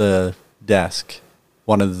past the desk,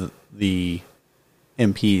 one of the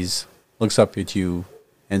MPs looks up at you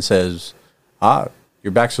and says,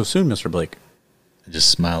 you're back so soon, Mr. Blake. I just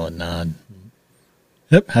smile and nod.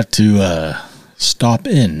 Yep, have to stop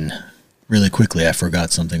in really quickly. I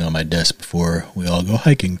forgot something on my desk before we all go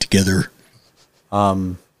hiking together.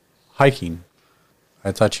 Hiking?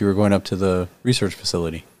 I thought you were going up to the research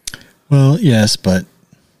facility. Well, yes, but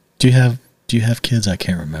do you have kids? I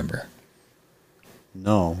can't remember.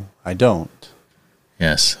 No, I don't.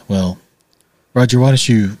 Yes, well, Roger, why don't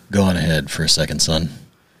you go on ahead for a second, son?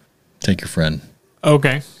 Take your friend.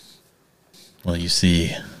 Okay. Well, you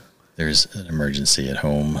see, there's an emergency at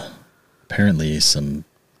home. Apparently, some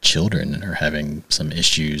children are having some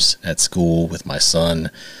issues at school with my son.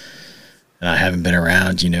 And I haven't been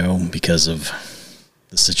around, because of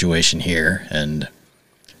the situation here. And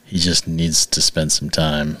he just needs to spend some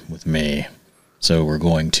time with me. So we're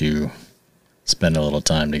going to spend a little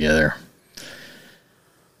time together.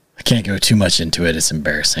 I can't go too much into it. It's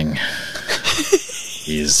embarrassing.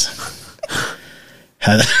 He's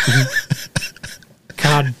had...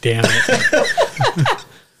 God damn it.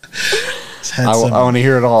 I want to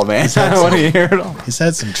hear it all, man. I want to hear it all. He's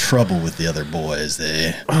had some trouble with the other boys.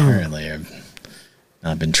 They apparently have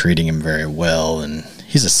not been treating him very well, and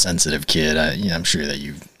he's a sensitive kid. I'm sure that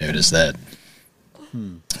you've noticed that.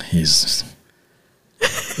 He's,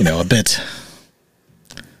 a bit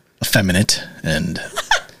effeminate, and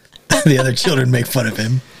the other children make fun of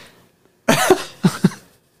him.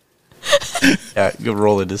 Yeah, go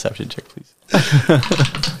roll a deception check, please.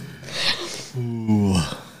 Ooh,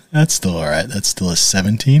 that's still all right. That's still a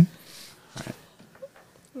 17.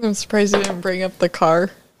 I'm surprised you didn't bring up the car,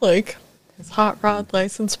 like his hot rod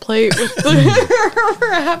license plate with the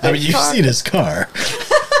rabbit I mean, you've car. seen his car.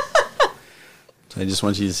 I just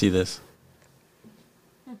want you to see this.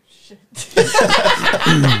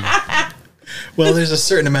 Well, there's a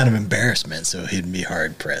certain amount of embarrassment, so he'd be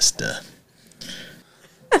hard pressed to.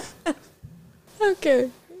 Okay.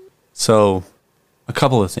 So, a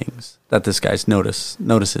couple of things that this guy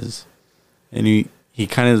notices, and he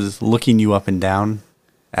kind of is looking you up and down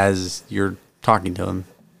as you're talking to him,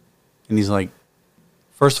 and he's like,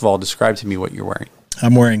 first of all, describe to me what you're wearing.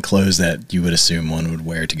 I'm wearing clothes that you would assume one would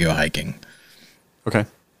wear to go hiking. Okay.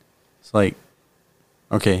 It's like,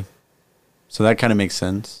 okay, so that kind of makes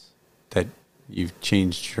sense that you've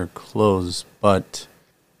changed your clothes, but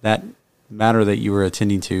that matter that you were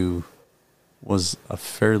attending to was a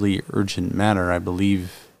fairly urgent matter. I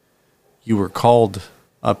believe you were called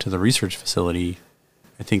up to the research facility.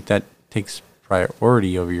 I think that takes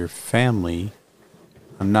priority over your family.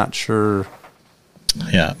 I'm not sure.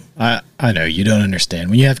 Yeah, I know you don't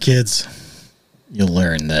understand. When you have kids, you'll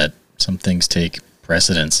learn that some things take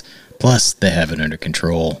precedence. Plus, they have it under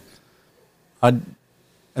control. I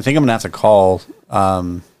think I'm gonna have to call. I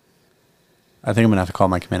think I'm gonna have to call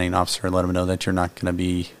my commanding officer and let him know that you're not gonna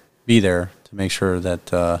be there to make sure that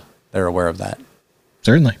they're aware of that.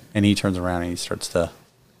 Certainly. And he turns around and he starts to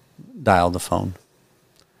dial the phone,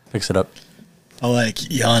 picks it up. I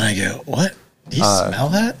yawn. I go, "What? Do you smell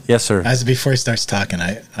that?" Yes, sir. As before he starts talking,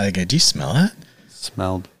 I go, "Do you smell that?"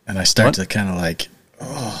 Smelled. And I start What? to kind of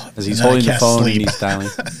As he's and then I holding the cast phone sleep. and he's dialing.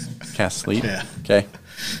 Cast sleep. Yeah. Okay.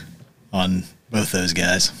 on both those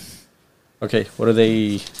guys. Okay. What are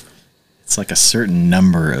they? It's like a certain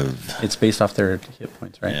number of. It's based off their hit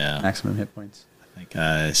points, right? Yeah. Maximum hit points. I think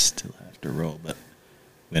I still have to roll, but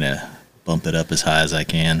I'm gonna bump it up as high as I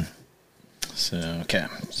can. So okay,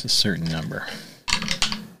 it's a certain number.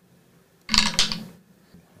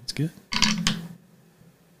 That's good.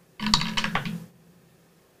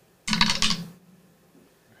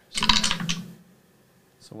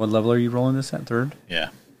 So what level are you rolling this at? Third. Yeah,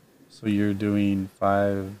 So you're doing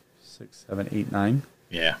 5, 6, 7, 8, 9,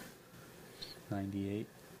 yeah. 98.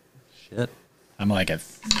 Shit. I'm like at.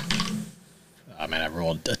 I mean, I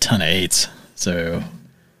rolled a ton of 8s, so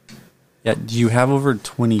Yeah. Do you have over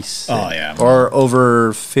 26? Oh, yeah. Or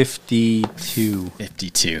over 52?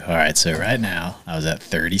 52. All right, so right now I was at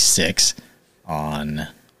 36 on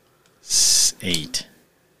 8.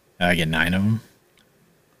 I get 9 of them.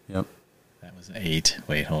 Yep. That was 8.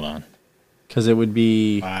 Wait, hold on. Because it would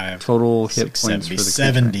be 5 total hit 6, points for the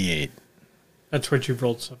 78. That's what you've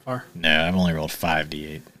rolled so far. No, I've only rolled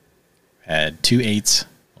 5d8. Had 2 8s,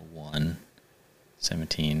 a 1,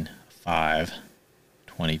 17, 5,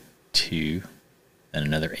 22, then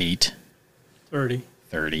another 8, 30.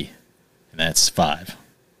 30, and that's 5.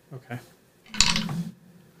 Okay.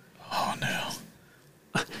 Oh no.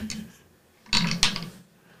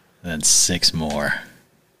 And then 6 more.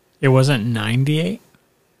 It wasn't 98.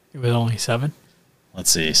 It was only 7.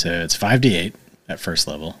 Let's see. So it's 5d8 at first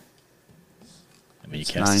level. And when you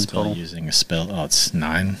It's cast a 9 spell total. using a spell, oh, it's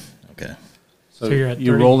 9. Okay. So, So you're at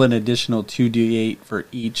you 30. roll an additional 2d8 for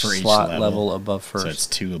each For each slot level. level above first. So it's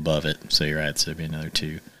 2 above it. So you're right. So it'd be another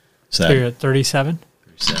 2. So So you're that at 37,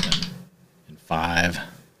 7 and 5,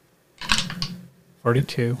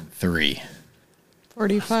 42, 3.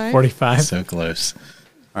 45. 45. So close.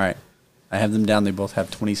 All right. I have them down. They both have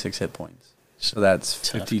 26 hit points. So that's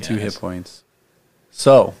Tough 52 guys. hit points.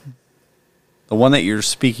 So, the one that you're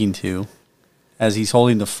speaking to, as he's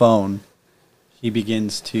holding the phone, he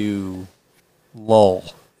begins to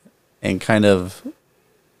lull and kind of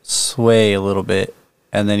sway a little bit.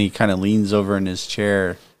 And then he kind of leans over in his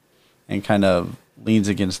chair and kind of leans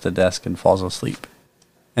against the desk and falls asleep.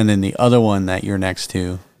 And then the other one that you're next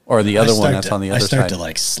to, or the other one that's on the other I start side. to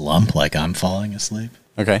like slump like I'm falling asleep.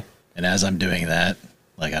 Okay. And as I'm doing that,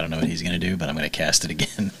 like I don't know what he's going to do, but I'm going to cast it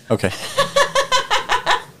again. Okay.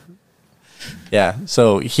 Yeah.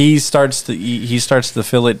 So he starts to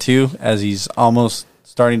feel it too as he's almost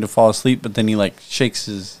starting to fall asleep, but then he like shakes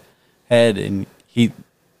his head and he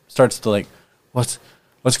starts to like, what's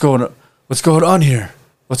going on here?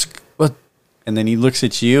 What? And then he looks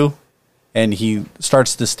at you, and he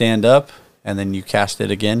starts to stand up, and then you cast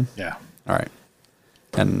it again. Yeah. All right.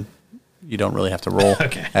 And you don't really have to roll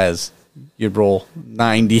Okay. as you'd roll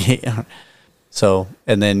 98. So,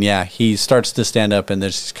 and then, yeah, he starts to stand up and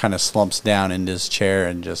just kind of slumps down in his chair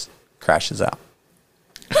and just crashes out.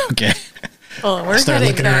 Okay. Well, we're Start heading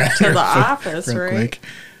looking back to around the real office, real right? quick.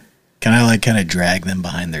 Can I like kind of drag them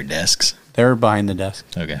behind their desks? They're behind the desk.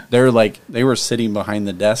 Okay. They were sitting behind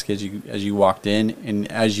the desk as you walked in, and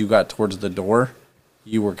as you got towards the door,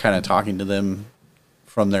 you were kind of talking to them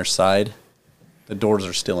from their side. The doors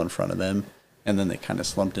are still in front of them, and then they kind of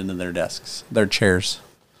slumped into their desks, their chairs.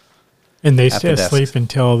 And they At the stay desk. asleep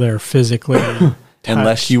until they're physically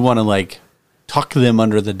Unless touched. you want to like tuck them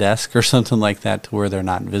under the desk or something like that to where they're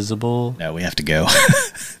not visible. No, we have to go.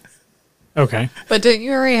 Okay. But didn't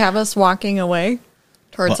you already have us walking away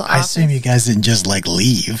towards Well, the I office? assume you guys didn't just like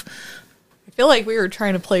leave. I feel like we were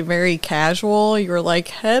trying to play very casual. You were like,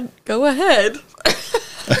 go ahead.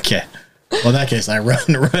 Okay. Well, in that case, I run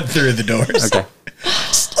through the doors. Okay.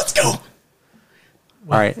 Let's go. All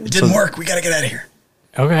right. It didn't work. We got to get out of here.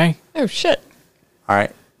 Okay. Oh, shit. All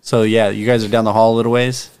right. So yeah, you guys are down the hall a little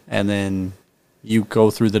ways, and then you go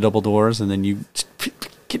through the double doors, and then you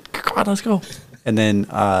come on, let's go. And then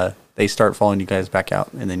they start following you guys back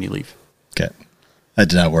out, and then you leave. Okay. That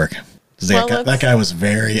did not work. Well, That guy was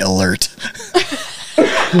very alert.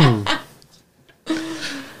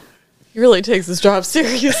 He really takes his job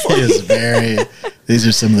seriously. He is very. These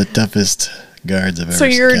are some of the toughest guards I've ever So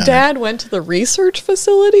your encountered. dad went to the research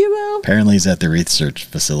facility, though? Apparently, he's at the research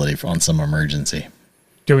facility on some emergency.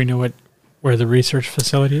 Do we know where the research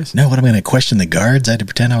facility is? No, what am I going to question the guards? I had to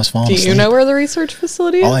pretend I was falling Do asleep. you know where the research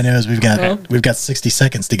facility is? All I know is we've Oh. got 60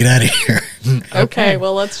 seconds to get out of here. Okay,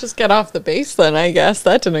 well, let's just get off the base then, I guess.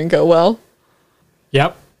 That didn't go well.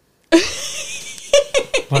 Yep.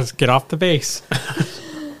 Let's get off the base.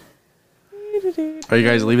 Are you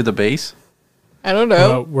guys leaving the base? I don't know.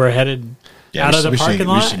 Well, we're headed out we of the should- parking we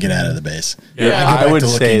lot. should get out of the base. Yeah. go I back would to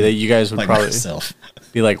say looking that you guys would like probably myself.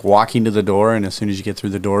 be like walking to the door, and as soon as you get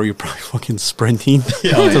through the door, you're probably fucking sprinting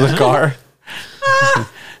Yeah, to yeah. the car.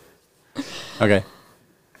 Okay.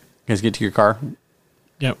 You guys get to your car.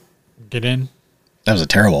 Yep. Get in. That was a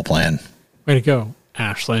terrible plan. Way to go,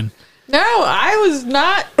 Ashlyn. No, I was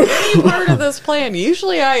not any part of this plan.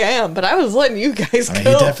 Usually I am, but I was letting you guys I mean,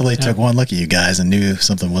 go. he definitely took one look at you guys and knew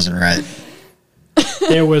something wasn't right.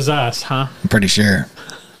 It was us, huh? I'm pretty sure.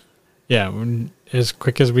 Yeah. As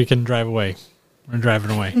quick as we can drive away. We're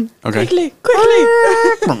driving away. Okay. Quickly.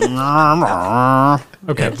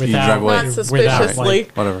 Okay. Yeah, you drive away. Not suspiciously.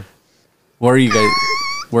 Whatever. Where are you guys?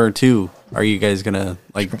 Where to? Are you guys gonna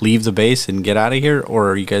like leave the base and get out of here,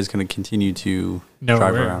 or are you guys gonna continue to No,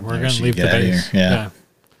 drive we're around? going should to leave the get outta base. here. Yeah.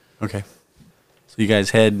 Okay. So you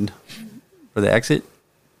guys head for the exit.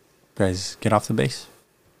 You guys get off the base.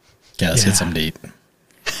 Yeah, let's Yeah. get some deep.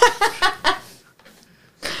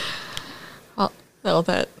 Well,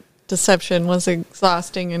 that deception was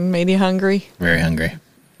exhausting and made you hungry. Very hungry.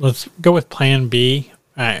 Let's go with plan B.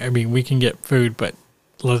 I mean, we can get food, but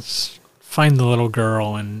let's find the little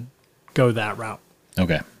girl and go that route.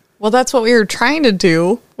 Okay. Well, that's what we were trying to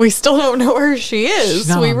do. We still don't know where she is. She's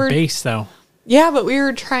not we on were base, though. Yeah, but we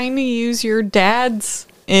were trying to use your dad's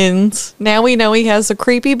ins. Now we know he has a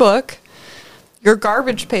creepy book. Your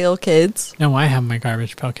Garbage Pail Kids. No, I have my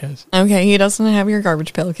Garbage Pail Kids. Okay, he doesn't have your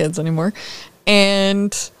Garbage Pail Kids anymore.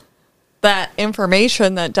 And that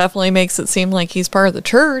information that definitely makes it seem like he's part of the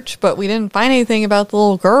church, but we didn't find anything about the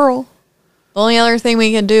little girl. The only other thing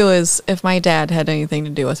we can do is if my dad had anything to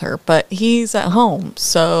do with her, but he's at home,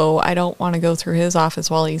 so I don't want to go through his office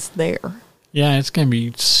while he's there. Yeah, it's going to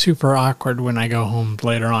be super awkward when I go home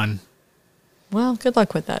later on. Well, good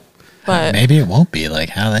luck with that. But Maybe it won't be. Like,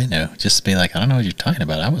 how they know? Just be like, I don't know what you're talking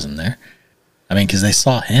about. I wasn't there. I mean, because they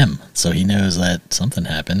saw him, so he knows that something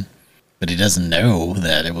happened. But he doesn't know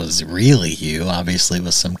that it was really you. Obviously, it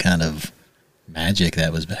was some kind of magic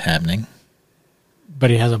that was happening. But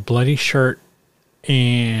he has a bloody shirt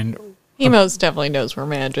and he most definitely knows we're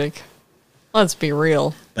magic. Let's be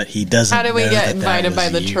real. But he doesn't. How did we know get that invited by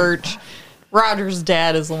was the you. church? Roger's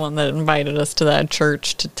dad is the one that invited us to that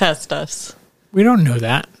church to test us. we don't know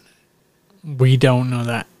that. We don't know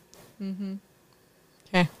that.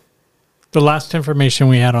 Okay. The last information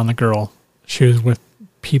we had on the girl, she was with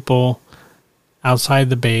people outside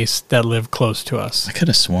the base that live close to us. I could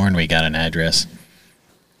have sworn we got an address.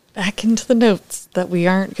 Back into the notes that we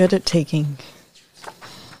aren't good at taking.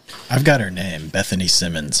 I've got her name, Bethany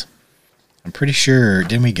Simmons. I'm pretty sure,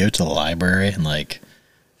 didn't we go to the library and, like,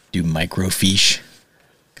 do microfiche?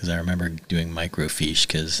 Because I remember doing microfiche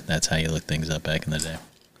because that's how you look things up back in the day.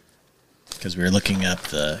 Because we were looking up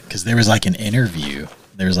because there was like an interview.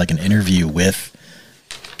 There was like an interview with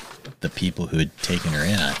the people who had taken her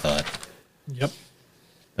in, I thought. Yep.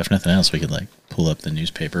 If nothing else, we could, like, pull up the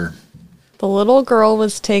newspaper. The little girl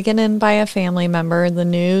was taken in by a family member. The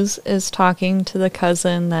news is talking to the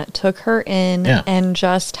cousin that took her in and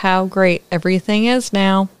just how great everything is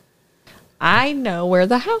now. I know where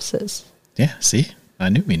the house is. Yeah, see? I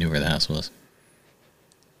knew we knew where the house was.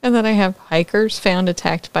 And then I have hikers found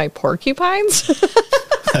attacked by porcupines.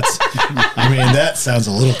 I mean, that sounds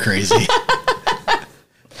a little crazy.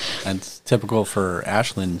 That's typical for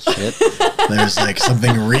Ashland shit. There's like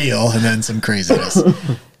something real and then some craziness.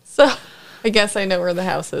 So I guess I know where the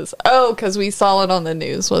house is. Oh, because we saw it on the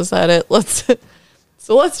news. Was that it?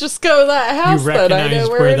 So let's just go to that house. You That I recognized know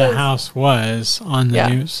where it the is. house was on the Yeah.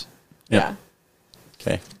 news. Yeah.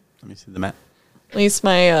 Okay, let me see the map. At least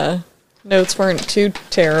my notes weren't too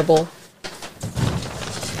terrible.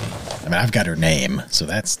 I mean, I've got her name, so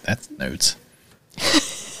that's notes.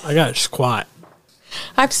 I got squat.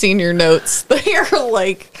 I've seen your notes. They are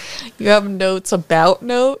like, you have notes about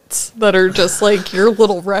notes that are just like your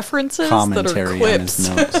little references that are Commentary on quips. his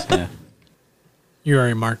notes. Yeah, You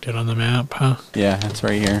already marked it on the map, huh? yeah, that's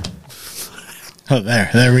right here. Oh,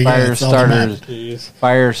 there we go. Fire It's on the map. starter,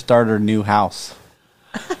 fire starter, new house.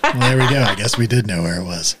 Well, there we go. I guess we did know where it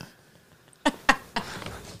was.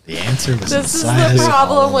 The answer was This is inside the us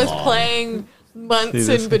problem all with along. playing months See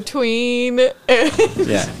this? in between.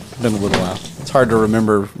 Yeah, been a little while. It's hard to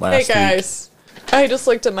remember last Hey week. guys, I just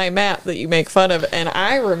looked at my map that you make fun of, and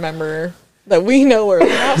I remember that we know where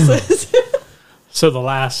the house is. So the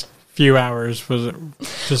last few hours was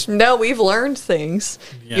just No, we've learned things.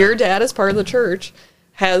 Yeah. Your dad is part of the church,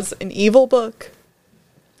 has an evil book.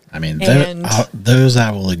 I mean, And- those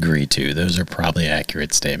I will agree to. Those are probably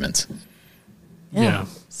accurate statements. yeah.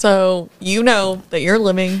 So you know that you're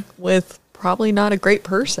living with probably not a great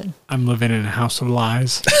person. I'm living in a house of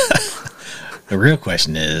lies. The real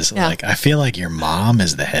question is, Yeah. like, I feel like your mom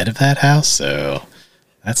is the head of that house, so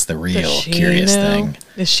that's the Does real she curious know? thing.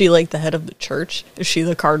 Is she like the head of the church? Is she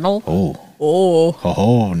the cardinal? Oh,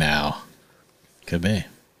 Oh, now. Could be.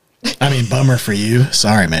 I mean, bummer for you.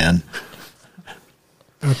 Sorry, man.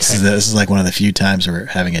 This is like one of the few times where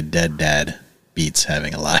having a dead dad beats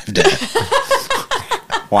having a live dad.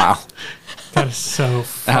 Wow. That is so Ouch.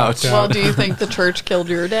 fucked well, up. do you think the church killed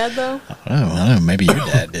your dad though? I don't know. Maybe your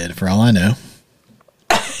dad did, for all I know.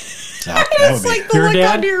 So, that would It's be- like the Your look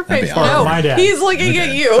dad? on your That'd be face. awesome. No, My dad. he's looking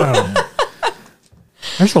at you. Oh.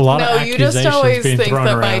 There's a lot No, of you just accusations always being think thrown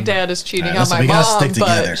that my around. dad is cheating All right, on listen, my we gotta mom, stick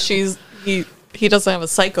together. but he doesn't have a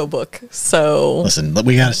psycho book, so Listen,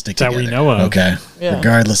 we got to stick That together. we know of. Okay? Yeah.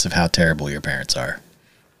 Regardless of how terrible your parents are.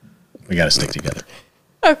 We got to stick together.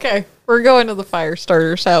 okay, we're going to the fire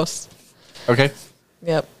starter's house. Okay.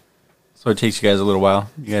 Yep. So it takes you guys a little while.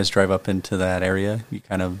 You guys drive up into that area. You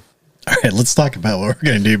kind of. All right, let's talk about what we're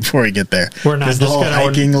going to do before we get there. We're not 'Cause the just whole gonna-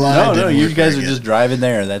 hiking line. No, didn't you work guys very are good. just driving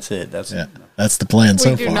there. That's it. That's Yeah, that's the plan so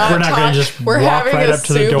We do far. not We're not gonna talk. just We're walk having right a up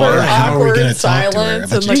to the super door. How are we awkward going to talk to her? A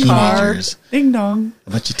silence bunch in of the car. teenagers. ding dong. A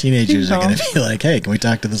bunch of teenagers are going to be like, hey, can we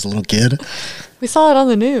talk to this little kid? We saw it on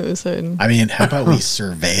the news. And I mean, how about we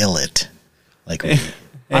surveil it? Like we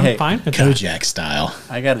I'm fine with that. Kojak style.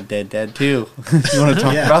 I got a dead dad too. You want to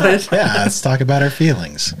talk about it? Yeah, let's talk about our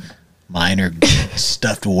feelings. Mine are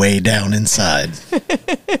stuffed way down inside.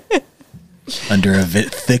 Under a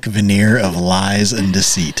thick veneer of lies and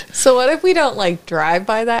deceit. so what if we don't like drive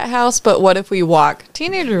by that house, but what if we walk?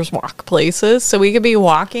 Teenagers walk places, so we could be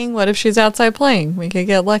walking. What if she's outside playing? We could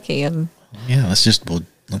get lucky and Yeah,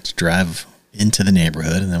 let's drive into the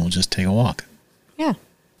neighborhood and then we'll just take a walk. yeah.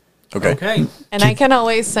 Okay. And I can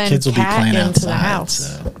always send Kids will be Cat playing into outside. the house.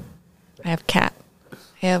 So. I have Cat.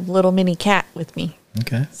 I have little mini Cat with me.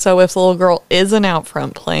 Okay. So if the little girl isn't out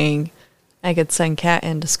front playing, I could send Cat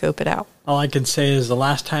in to scope it out. All I can say is the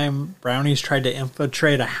last time brownies tried to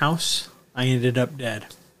infiltrate a house, I ended up dead.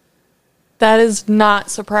 That is not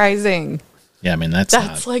surprising. Yeah, I mean that's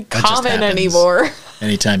Like that just common happens anymore.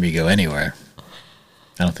 Anytime you go anywhere.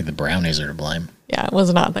 I don't think the brownies are to blame. Yeah, it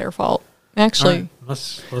was not their fault. All Actually, right,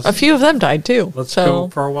 let's a few of them died too. let's so, go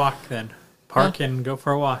for a walk then. Park and go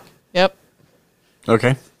for a walk. Yep.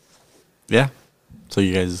 Okay. Yeah. So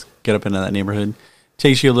you guys get up into that neighborhood.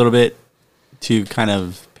 Takes you a little bit to kind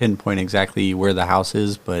of pinpoint exactly where the house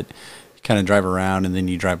is, but you kind of drive around and then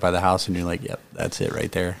you drive by the house and you're like, yep, that's it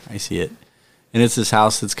right there. I see it. And it's this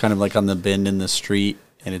house that's kind of like on the bend in the street,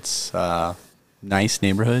 and it's a nice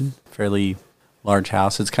neighborhood, fairly large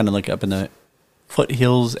house. It's kind of like up in the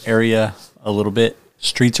foothills area a little bit.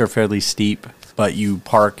 Streets are fairly steep, but you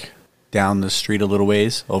park down the street a little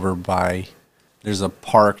ways over by, there's a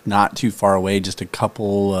park not too far away, just a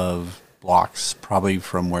couple of blocks probably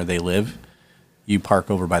from where they live. You park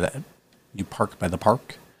over by that, you park by the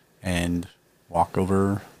park and walk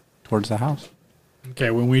over towards the house.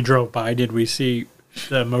 Okay, when we drove by, did we see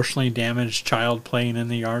the emotionally damaged child playing in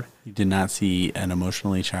the yard? You did not see an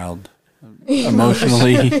emotionally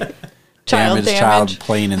damaged child damage.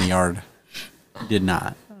 playing in the yard. You did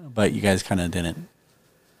not, but you guys kind of didn't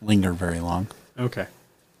linger very long Okay.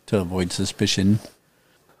 to avoid suspicion.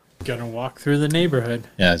 Gonna walk through the neighborhood.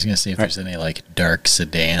 Yeah, I was gonna see if there's any like dark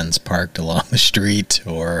sedans parked along the street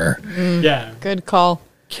or Yeah. Good call.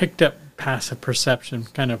 Kicked up passive perception,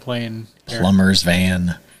 kind of playing here. plumber's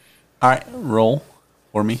van. All right, roll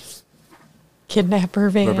for me. Kidnapper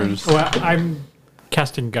van. Whoever's- Well, I'm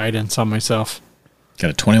casting guidance on myself.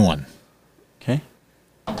 Got a 21. Okay.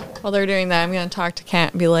 While they're doing that, I'm going to talk to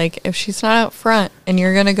Kat and be like, if she's not out front and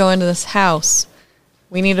you're going to go into this house,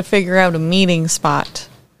 we need to figure out a meeting spot.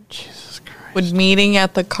 Jesus Christ. Would meeting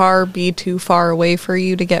at the car be too far away for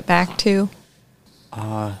you to get back to?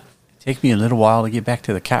 Take me a little while to get back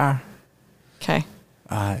to the car. Okay.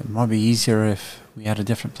 It might be easier if we had a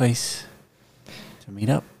different place to meet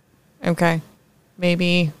up. Okay.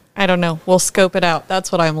 Maybe, I don't know. We'll scope it out.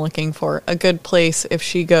 That's what I'm looking for. A good place if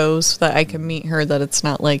she goes that I can meet her, that it's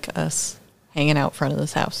not like us hanging out front of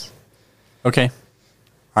this house. Okay.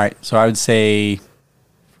 All right. So I would say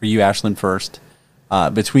for you, Ashlyn, first.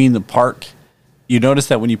 Between the park, you notice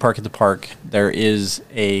that when you park at the park, there is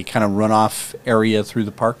a kind of runoff area through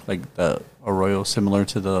the park, like the arroyo, similar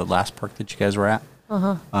to the last park that you guys were at.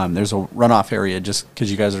 There's a runoff area just because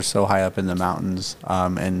you guys are so high up in the mountains,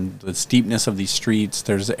 and the steepness of these streets.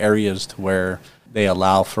 There's areas to where they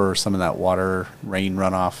allow for some of that water, rain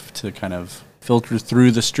runoff to kind of filter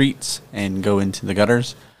through the streets and go into the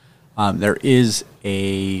gutters. There is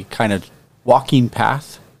a kind of walking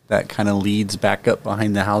path that kind of leads back up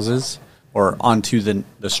behind the houses or onto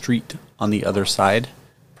the street on the other side,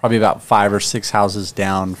 probably about 5 or 6 houses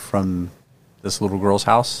down from this little girl's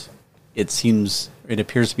house. It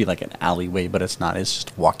appears to be like an alleyway, but it's not. It's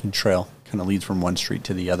just a walking trail, kind of leads from one street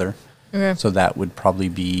to the other. Okay. So that would probably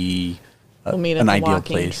be We'll meet at an the ideal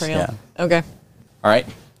walking place. trail. Yeah. Okay. All right.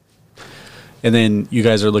 And then you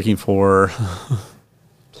guys are looking for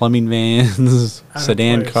plumbing vans, Out of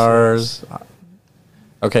sedan place, cars.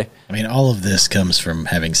 Okay. I mean, all of this comes from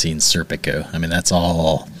having seen Serpico. I mean, that's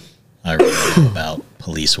all I really know about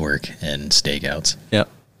police work and stakeouts. Yep.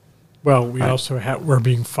 Well, we also were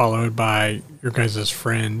being followed by your guys'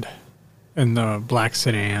 friend in the black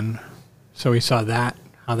sedan. So we saw that,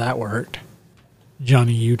 how that worked.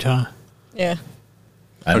 Johnny Utah. Yeah.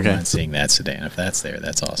 I don't Okay. mind seeing that sedan. If that's there,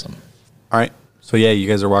 that's awesome. All right. So yeah, you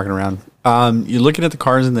guys are walking around. You're looking at the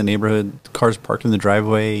cars in the neighborhood. The cars parked in the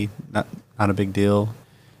driveway. Not a big deal.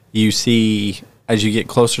 You see, as you get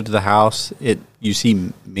closer to the house, you see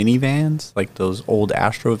minivans, like those old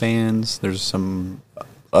Astro vans. There's some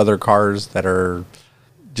other cars that are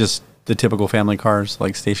just the typical family cars,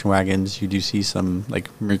 like station wagons. You do see some like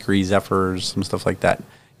Mercury Zephyrs, some stuff like that.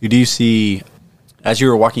 You do see, as you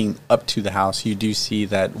were walking up to the house, you do see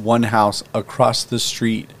that one house across the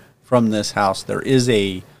street from this house, there is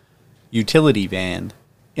a utility van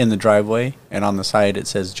in the driveway, and on the side it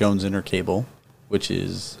says Jones Intercable, which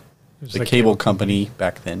is It's the the cable cable company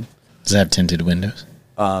back then. Does it have tinted windows?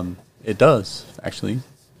 It does, actually.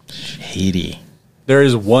 Shady. There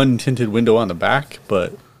is one tinted window on the back,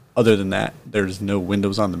 but other than that, there's no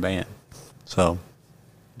windows on the van. So,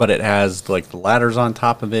 but it has like the ladders on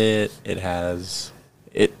top of it.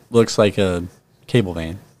 It looks like a cable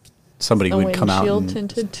van. Somebody The would come out windshield and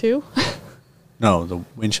tinted too. no, the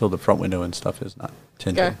windshield, the front window and stuff is not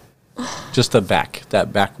tinted. Okay. Just that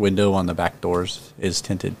back window on the back doors is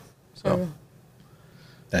tinted. So, Okay.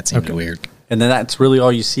 That seemed Okay. weird. and then that's really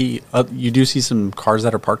all you see. You do see some cars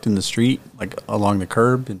that are parked in the street, like along the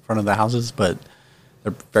curb in front of the houses, but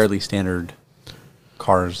they're fairly standard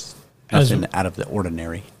cars. As- Nothing out of the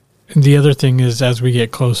ordinary. The other thing is, as we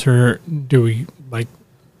get closer, do we like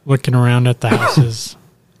looking around at the houses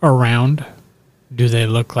around? Do they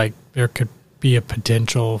look like there could be a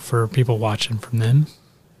potential for people watching from them?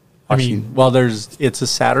 I mean, well, it's a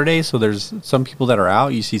Saturday, so there's some people that are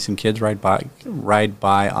out. You see some kids ride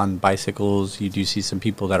by on bicycles. You do see some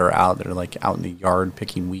people that are out that are like out in the yard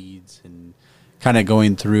picking weeds and kind of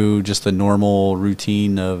going through just the normal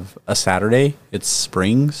routine of a Saturday. It's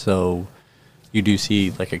spring, so you do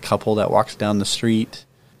see like a couple that walks down the street,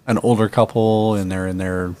 an older couple, and they're in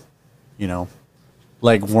their,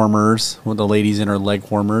 leg warmers. With the ladies in her leg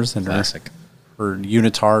warmers and Classic. her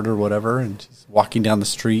unitard or whatever, and she's walking down the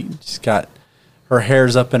street. She's got her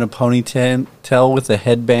hair's up in a ponytail with a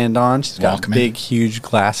headband on. She's got Walkman. big, huge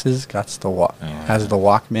glasses. Has the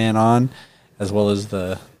Walkman on, as well as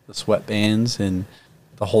the sweatbands and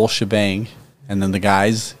the whole shebang. And then the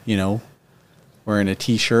guys, wearing a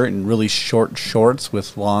t-shirt and really short shorts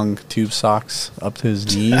with long tube socks up to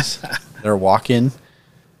his knees. They're walking.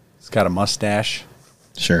 He's got a mustache.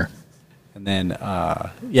 Sure. And then,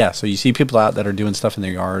 so you see people out that are doing stuff in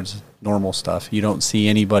their yards, normal stuff. You don't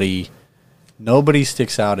see nobody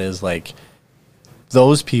sticks out as like,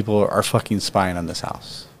 those people are fucking spying on this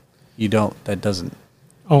house. You don't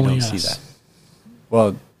only see us. that.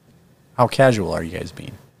 Well, how casual are you guys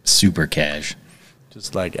being? Super cash.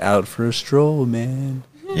 Just like out for a stroll, man.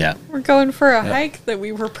 Yeah. We're going for a hike that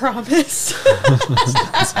we were promised.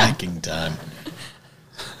 It's hiking time.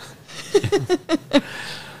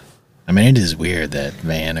 I mean, it is weird that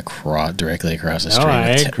van directly across the No, street I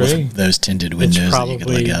agree. with those tinted It's windows that you could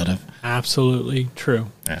probably look out of. absolutely true.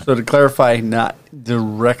 So to clarify, not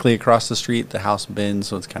directly across the street, the house bends,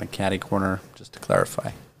 so it's kind of catty corner, just to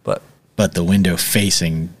clarify. But But the window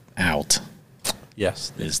facing out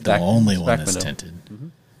yes, is the back- only it's one back that's window.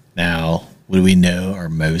 tinted. Now, would we know are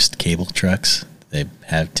most cable trucks, they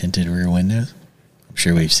have tinted rear windows? I'm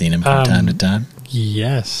sure we've seen them from time to time.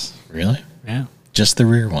 Yes. Really? Yeah. Just the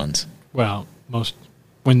rear ones. Well,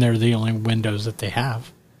 when they're the only windows that they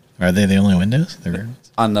have. Are they the only windows? The rear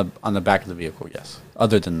ones? On the back of the vehicle, yes.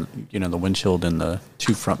 Other than the windshield and the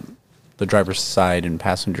two front, the driver's side and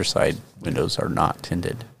passenger side windows are not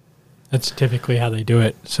tinted. That's typically how they do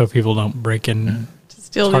it, so people don't break in. To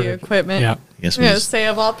steal the Target. equipment. Yeah. I guess I'm we going to just, say,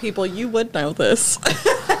 of all people, you would know this.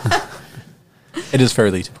 It is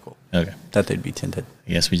fairly typical okay. that they'd be tinted.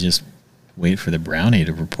 I guess we just wait for the brownie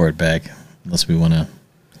to report back, unless we want to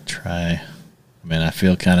try. I mean, I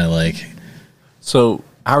feel kind of like So,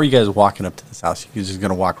 how are you guys walking up to this house? You just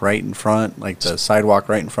gonna walk right in front, like the sidewalk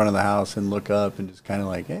right in front of the house, and look up and just kind of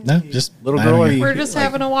like, hey, No, just little having girl. a- are you- We're just like-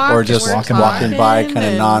 having a walk. or and just we're walking by, talking kind of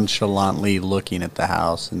and- nonchalantly looking at the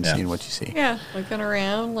house and Yeah. seeing what you see. Yeah, looking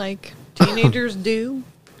around like teenagers do.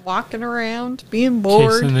 Walking around, being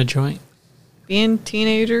bored, Casing the joint. being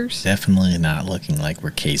teenagers. definitely not looking like we're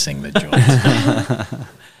casing the joint.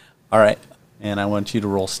 All right, and I want you to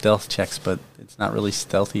roll stealth checks, but it's not really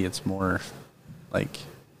stealthy. It's more like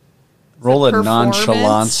roll a performance?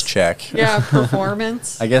 nonchalance check. Yeah,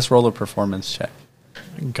 performance. I guess roll a performance check.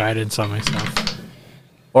 Guidance on myself.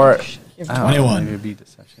 Or I don't know, 21. maybe it'd be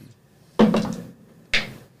deception.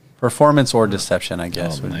 Performance or deception, I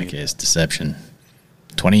guess. Oh, in would that be. case, deception.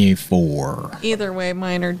 24. Either way,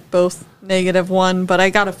 mine are both -1, but I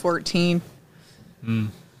got a 14.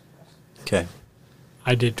 Okay.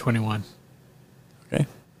 I did 21. Okay.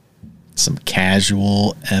 Some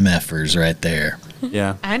casual MFers right there.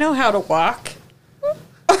 Yeah. I know how to walk.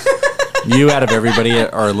 You out of everybody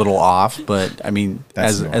are a little off, but I mean,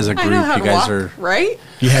 That's as a I know group, how you to guys walk, are. right?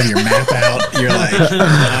 You have your map out. You're like,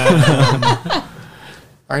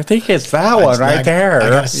 I think it's that I one just- right I- there. I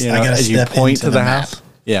gotta- You I know, gotta as you step point into to the the map. house.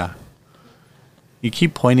 Yeah. You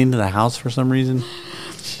keep pointing to the house for some reason,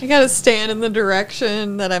 I gotta stand in the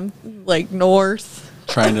direction that I'm like north.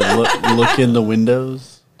 trying to look in the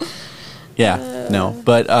windows. Yeah. No,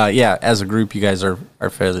 but yeah, as a group, you guys are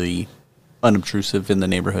fairly unobtrusive in the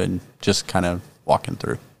neighborhood, just kind of walking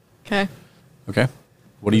through. Okay. Okay.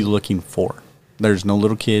 What are you looking for? There's no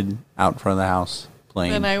little kid out in front of the house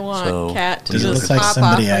playing. Then I want Cat to Does it just look like pop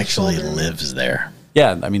somebody off my actually shoulder. lives there?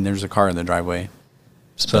 Yeah, I mean, there's a car in the driveway.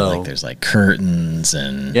 So like there's like curtains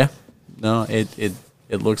and Yeah. No, it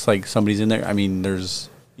looks like somebody's in there. I mean,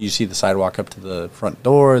 you see the sidewalk up to the front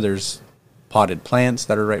door. There's potted plants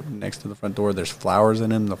that are right next to the front door. There's flowers in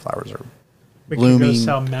them. The flowers are We can go blooming.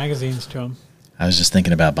 sell magazines to them. I was just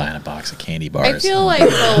thinking about buying a box of candy bars. I feel like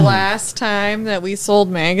the last time that we sold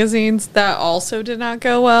magazines, that also did not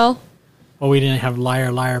go well. Well, we didn't have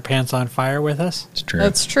Liar Liar Pants on Fire with us. It's true.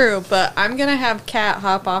 That's true, but I'm going to have Kat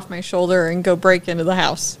hop off my shoulder and go break into the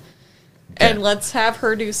house. Okay. And let's have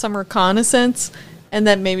her do some reconnaissance, and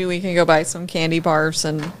then maybe we can go buy some candy bars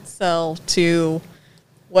and sell to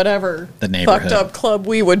whatever The neighborhood. fucked up club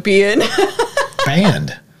we would be in.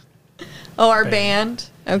 Band. Oh, our band?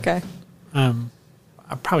 Okay.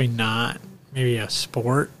 Probably not. Maybe a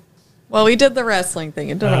sport. Well, we did the wrestling thing.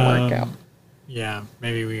 It didn't work out. Yeah,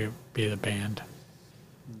 maybe we could be the band.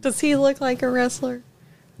 Does he look like a wrestler?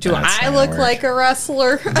 Do That's I not look work. like a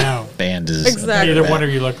wrestler? No. Band is Exactly. Neither one of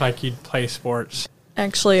you look like you'd play sports.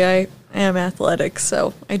 Actually, I am athletic,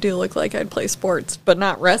 so I do look like I'd play sports, but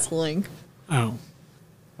not wrestling. Oh.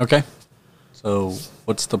 Okay. So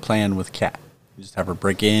what's the plan with Kat? You just have her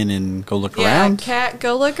break in and go look Yeah, around? Kat,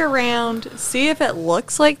 go look around. See if it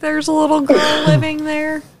looks like there's a little girl living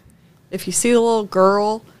there. If you see a little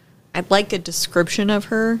girl, I'd like a description of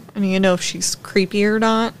her. I mean, you know if she's creepy or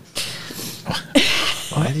not.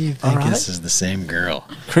 Why do you think Alright. this is the same girl?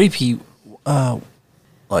 Creepy,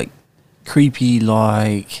 creepy,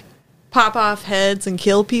 like... Pop off heads and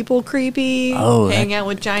kill people, creepy. Oh, Hang that- out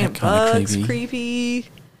with giant that kinda bugs, creepy. creepy.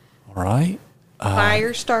 All right.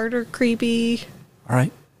 Fire starter, creepy. All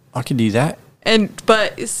right. I can do that.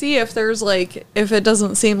 But see if there's like, if it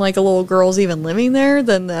doesn't seem like a little girl's even living there,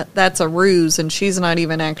 then that's a ruse and she's not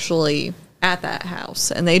even actually at that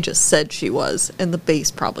house. And they just said she was, and the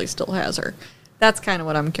base probably still has her. That's kind of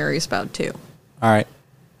what I'm curious about too. All right.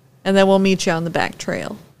 And then we'll meet you on the back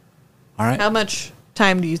trail. All right. How much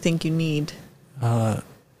time do you think you need? I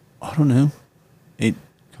don't know. It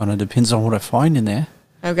kind of depends on what I find in there.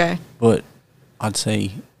 Okay. But I'd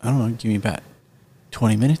say, I don't know, give me about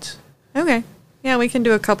 20 minutes. Okay. Yeah, we can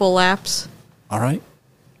do a couple laps. All right.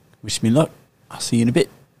 Wish me luck. I'll see you in a bit.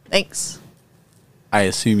 Thanks. I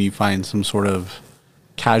assume you find some sort of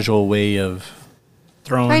casual way of...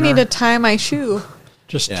 Throwing I need her. to tie my shoe.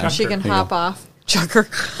 Just Yeah. chuck She her. can There you hop go. off. Chuck her.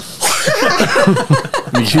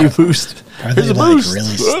 Give you a boost. Are they Here's a like boost.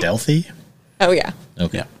 really stealthy? Oh, yeah.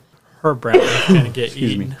 Okay. Yeah. Her brownie's going to get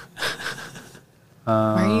Excuse me. eaten.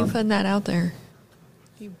 Why are you putting that out there?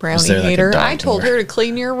 You brownie there like a hater. dog I told door? her to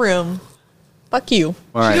clean your room. Fuck you.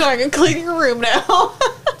 All right. She's not going to clean your room now.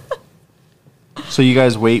 So you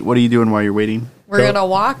guys wait. What are you doing while you're waiting? We're going to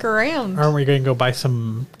walk around. Aren't we going to go buy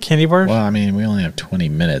some candy bars? Well, I mean, we only have 20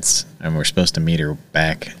 minutes, and we're supposed to meet her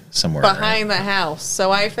back somewhere. Behind the house.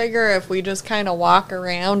 So I figure if we just kind of walk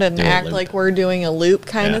around and Do a act loop. like we're doing a loop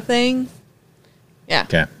kind Yeah. of thing. Yeah.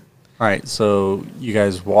 Okay. All right. So you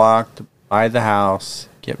guys walked by the house,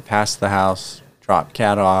 get past the house, drop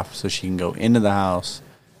Kat off so she can go into the house,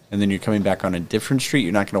 and then you're coming back on a different street.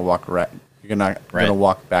 You're not going to walk right. You're not Right. going to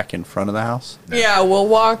walk back in front of the house. Yeah, we'll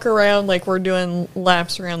walk around like we're doing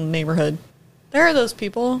laps around the neighborhood. There are those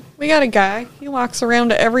people. We got a guy. He walks around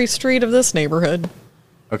to every street of this neighborhood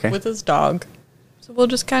Okay. with his dog. So we'll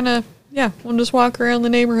just kind of, we'll just walk around the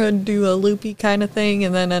neighborhood, do a loopy kind of thing,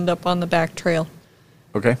 and then end up on the back trail.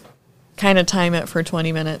 Okay. Kind of time it for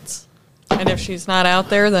 20 minutes. And if she's not out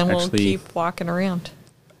there, then we'll Actually- keep walking around.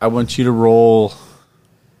 I want you to roll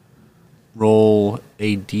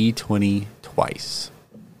a d20 twice.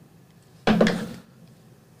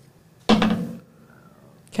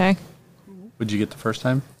 Okay. What'd you get the first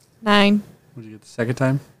time? 9, What'd you get the second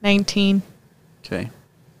time? 19. Okay.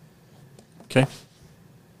 Okay.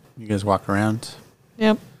 You guys walk around,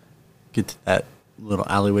 Yep. get to that little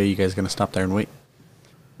alleyway. You guys gonna stop there and wait?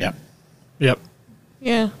 Yep. Yep.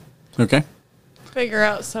 Yeah. Okay. Figure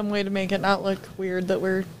out some way to make it not look weird that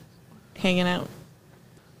we're hanging out.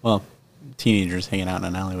 Well, teenagers hanging out in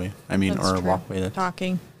an alleyway. I mean, That's or a true. walkway. That's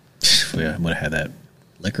Talking. If we would have had that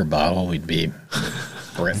liquor bottle, we'd be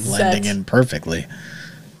blending Set. in perfectly.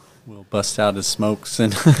 we'll bust out as smokes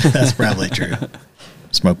and That's probably true.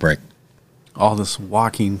 Smoke break. all this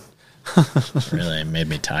walking. Really made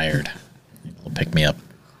me tired. It'll pick me up.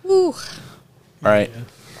 Ooh. All right.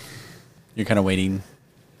 You're kind of waiting.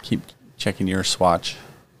 Keep checking your swatch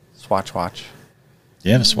watch. Do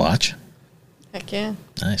you have a swatch? Heck yeah.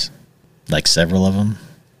 Nice. Like several of them.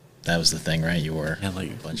 That was the thing, right? You wore Yeah,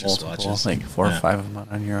 like a bunch multiple, of swatches. like 4 Yeah. or 5 of them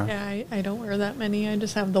on your own. Yeah, I don't wear that many. I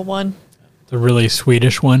just have the one. The really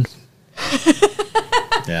Swedish one.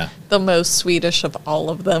 Yeah. The most Swedish of all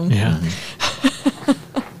of them. Yeah.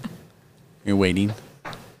 You're waiting.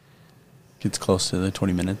 Gets close to the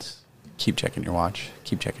 20 minutes. Keep checking your watch.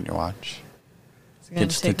 Keep checking your watch. It's going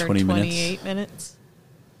Gets to to take her 20 minutes. 28 minutes.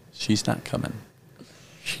 She's not coming.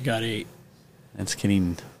 She got 8. It's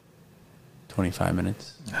getting 25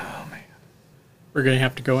 minutes. Oh, man. We're going to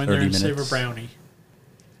have to go in there 30 and save a minutes. brownie.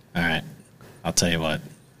 All right. I'll tell you what.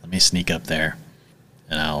 Let me sneak up there,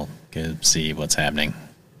 and I'll go see what's happening.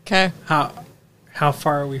 Okay. How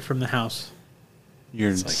far are we from the house? You're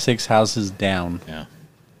It's like- 6 houses down. Yeah.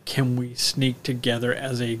 Can we sneak together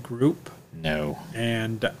as a group No.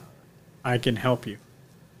 and I can help you?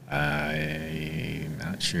 I'm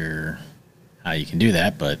not sure how you can do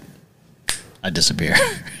that, but I disappear.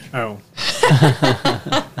 Oh,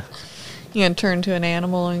 You going to turn to an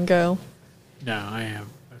animal and go? no, I have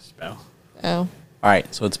a spell. Oh. All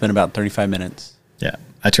right, so it's been about 35 minutes. Yeah.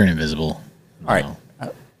 I turn invisible. All right.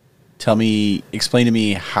 Explain to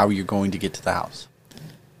me how you're going to get to the house.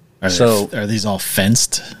 Are these all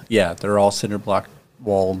fenced? Yeah, they're all cinder block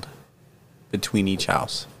walled between each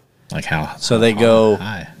house. Like how? So they go-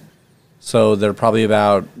 high? So they're probably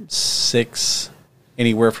about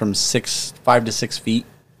anywhere from 5 to 6 feet.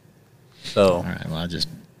 So All right. Well, I'll just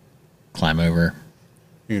climb over.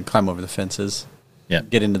 you can climb over the fences, Yep.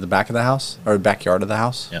 get into the back of the house or backyard of the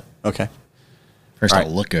house. Yep. Okay. First, All I'll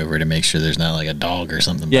right. look over to make sure there's not like a dog or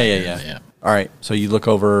something. Yeah, back yeah, there, yeah, but All right. So you look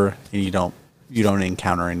over and you don't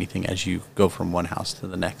encounter anything as you go from one house to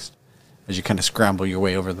the next. As you kind of scramble your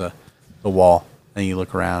way over the wall, and you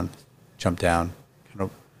look around, jump down, kind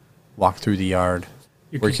of walk through the yard,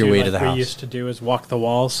 work could your do way like to the we house. used to do is walk the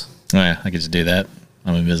walls. Oh, yeah. I could just do that.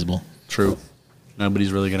 I'm invisible. True.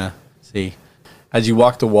 Nobody's really gonna see. As you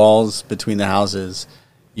walk the walls between the houses,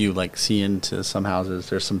 you like see into some houses.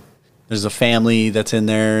 There's a family that's in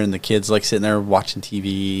there, and the kids like sitting there watching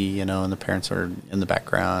TV, and the parents are in the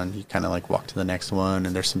background. You kind of like walk to the next one,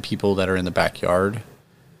 and there's some people that are in the backyard,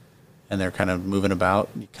 and they're kind of moving about.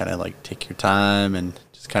 You kind of like take your time and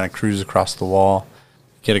just kind of cruise across the wall,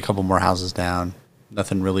 get a couple more houses down.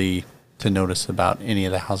 Nothing really to notice about any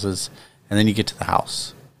of the houses, and then you get to the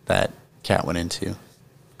house that Cat went into.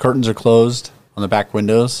 Curtains are closed on the back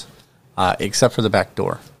windows, except for the back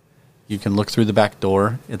door. You can look through the back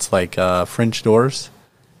door. It's like French doors,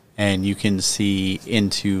 and you can see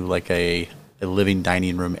into like a living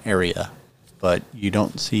dining room area, but you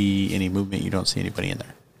don't see any movement. You don't see anybody in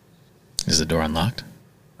there. Is the door unlocked?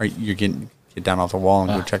 Are you get down off the wall and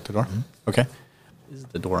go Ah. check the door? Okay. Is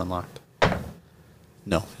the door unlocked?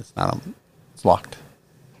 No, it's not. It's locked.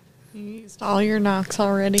 You used all your knocks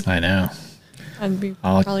already. I know. I'd be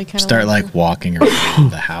I'll probably kind of start like walking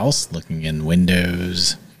around the house, looking in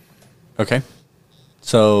windows. Okay.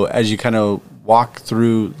 So as you kind of walk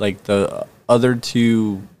through like the other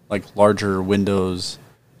two like larger windows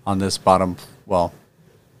on this bottom, well,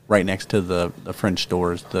 right next to the French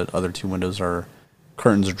doors, the other two windows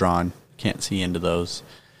curtains are drawn. Can't see into those.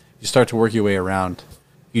 You start to work your way around.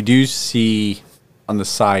 You do see on the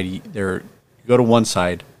side there. You go to one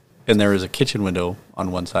side, and there is a kitchen window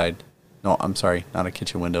on one side. No, I'm sorry, not a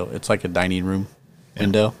kitchen window. It's like a dining room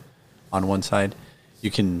window on one side.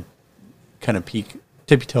 You can kind of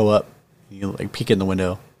tippy toe up. You like peek in the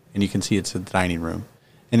window, and you can see it's a dining room,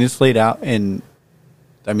 and it's laid out. And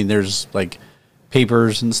I mean, there's like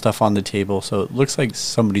papers and stuff on the table, so it looks like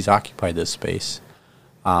somebody's occupied this space.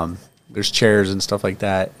 There's chairs and stuff like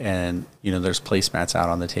that, and there's placemats out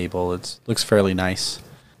on the table. It looks fairly nice,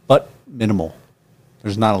 but minimal.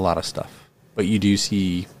 There's not a lot of stuff, but you do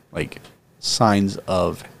see like signs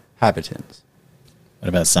of habitants. What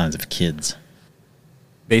about signs of kids?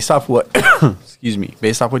 Based off what,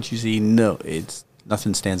 based off what you see, no, it's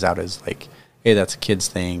nothing stands out as like, hey, that's a kid's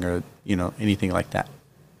thing or anything like that.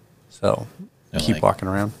 So No, keep like- walking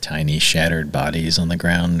around. Tiny shattered bodies on the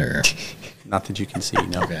ground, or Not that you can see.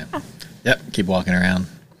 No. okay. Yep. Keep walking around.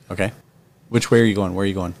 Okay. Which way are you going? Where are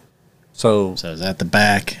you going? So So I was at the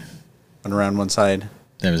back. run around one side.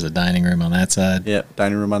 There was a dining room on that side. Yep.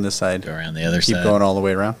 Dining room on this side. Go around the other Keep side. going all the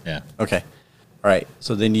way around. Yeah. Okay. All right.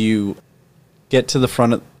 So then you get to the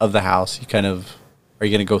front of the house. You kind of are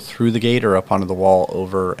you going to go through the gate or up onto the wall,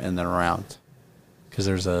 over and then around? Because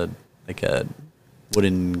there's a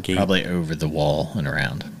wooden gate. Probably over the wall and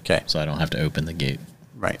around. Okay. So I don't have to open the gate.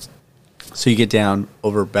 Right. So you get down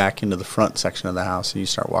over back into the front section of the house and you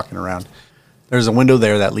start walking around. There's a window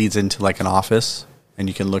there that leads into like an office, and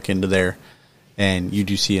you can look into there, and you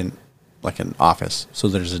do see like an office. So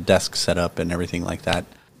there's a desk set up and everything like that.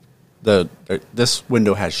 This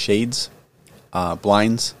window has shades,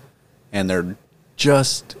 blinds, and they're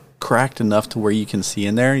just cracked enough to where you can see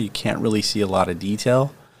in there. You can't really see a lot of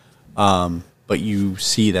detail, but you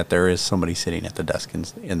see that there is somebody sitting at the desk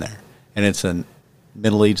in there. And it's a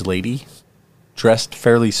middle-aged lady, dressed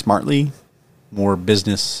fairly smartly, more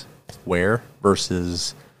business wear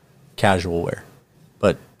versus casual wear.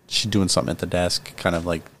 But she's doing something at the desk, kind of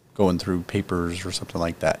like going through papers or something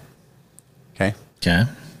like that. Okay? Okay.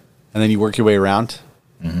 And then you work your way around.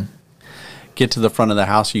 Get to the front of the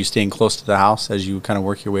house. Are you staying close to the house as you kind of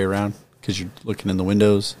work your way around? Because you're looking in the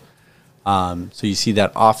windows. So you see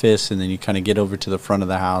that office, and then you kind of get over to the front of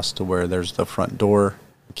the house to where there's the front door.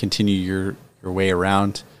 Continue your way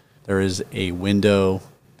around. There is a window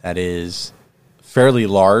that is fairly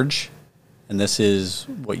large, and this is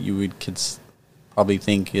what you would probably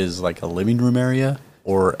think is like a living room area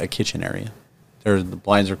or a kitchen area. The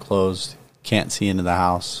blinds are closed. Can't see into the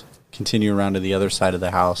house. Continue around to the other side of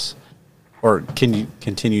the house, or can you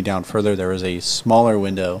continue down further? There is a smaller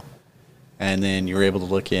window, and then you're able to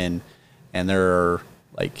look in, and there are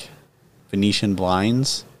like Venetian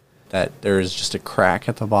blinds that there is just a crack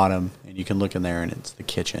at the bottom, and you can look in there, and it's the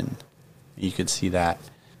kitchen. You could see that.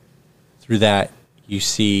 Through that, you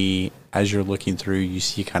see, as you're looking through, you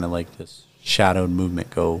see kind of like this shadowed movement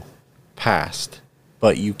go past,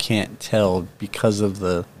 but you can't tell because of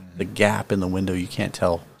the gap in the window. You can't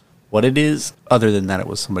tell what it is, other than that it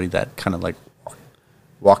was somebody that kind of like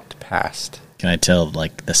walked past. Can I tell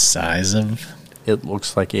like the size of? It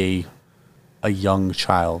looks like a young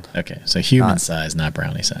child. Okay, so human size, not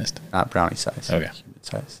brownie sized. Not brownie size. Okay. Human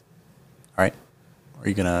size. All right. Are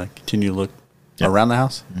you going to continue to look around the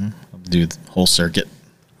house? I'll do the whole circuit.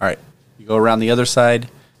 All right. You go around the other side.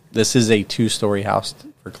 This is a 2-story house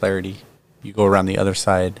for clarity. You go around the other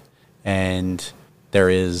side, and there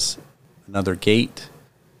is another gate.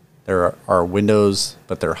 There are windows,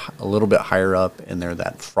 but they're a little bit higher up, and they're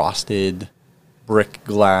that frosted brick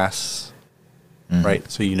glass, right?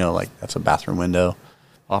 So you know, like, that's a bathroom window.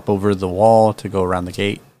 Hop over the wall to go around the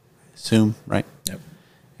gate, I assume, right? Yep.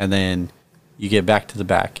 And then you get back to the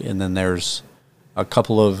back, and then there's a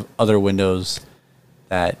couple of other windows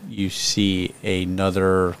that you see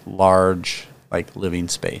another large, like, living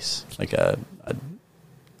space, like a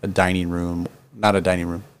dining room. Not a dining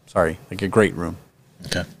room, sorry, like a great room.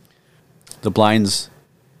 Okay. The blinds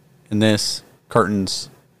in this, curtains,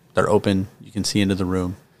 they're open. You can see into the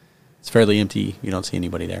room. It's fairly empty. You don't see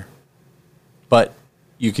anybody there. But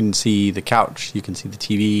you can see the couch. You can see the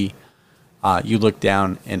TV. You look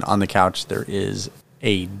down, and on the couch there is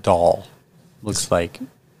a doll. Looks like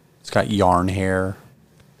it's got yarn hair.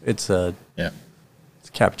 It's a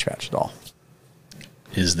Cabbage Patch doll.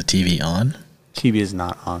 Is the TV on? TV is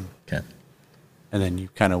not on. Okay. And then you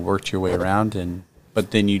kind of worked your way around,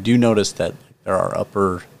 but then you do notice that there are the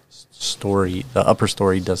upper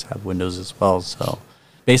story does have windows as well. So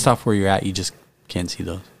based off where you're at, you just can't see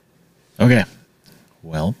those. Okay.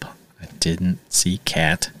 Welp, I didn't see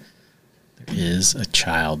Cat. There is a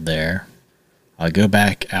child there. I'll go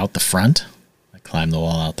back out the front. I climb the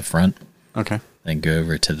wall out the front. Okay. Then go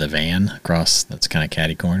over to the van across, that's kind of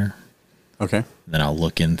catty corner. Okay. Then I'll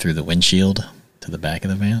look in through the windshield to the back of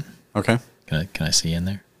the van. Okay. Can I see in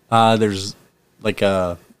there? There's like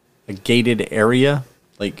a gated area,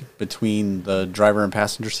 like between the driver and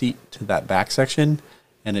passenger seat to that back section,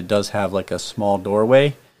 and it does have like a small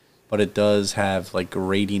doorway, but it does have like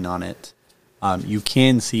grating on it. You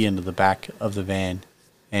can see into the back of the van,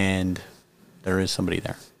 and there is somebody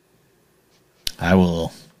there. I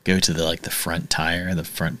will go to the front tire, the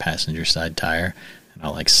front passenger side tire, and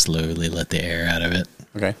I'll slowly let the air out of it.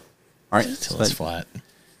 Okay. All right. Until it's flat.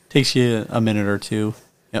 Takes you a minute or two.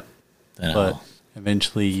 Yep. Then but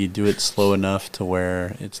eventually you do it slow enough to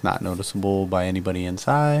where it's not noticeable by anybody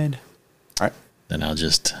inside. All right. Then I'll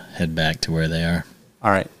just head back to where they are.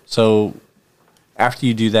 All right. So after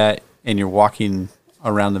you do that and you're walking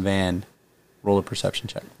around the van, roll a perception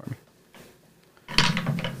check for me.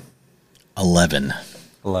 11.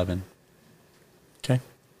 11. Okay.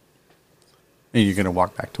 And you're going to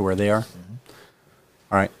walk back to where they are? Mm-hmm.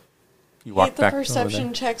 All right. You walk back the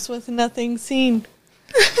perception checks with nothing seen.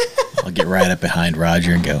 I'll get right up behind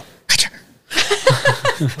Roger and go,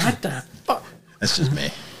 What the fuck? That's just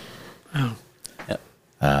me. Oh. Yep.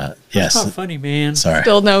 Yes. That's not funny, man. Sorry.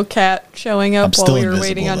 Still no Cat showing up I'm while still we were invisible,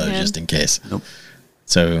 waiting on though, him. just in case. Nope.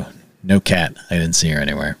 So, no Cat. I didn't see her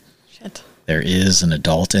anywhere. Shit. There is an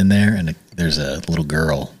adult in there, and there's a little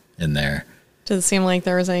girl in there. Does it seem like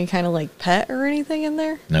there was any kind of pet or anything in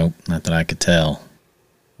there? Nope, not that I could tell.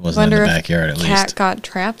 wasn't in Wonder the if backyard at cat least. got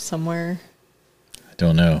trapped somewhere. I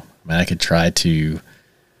don't know. I mean, I could try to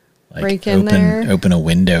like Break in there? open a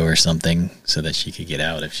window or something so that she could get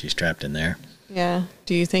out if she's trapped in there. Yeah.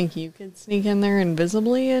 Do you think you could sneak in there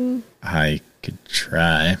invisibly and I could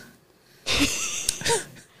try.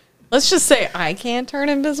 let's just say I can turn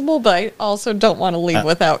invisible, but I also don't want to leave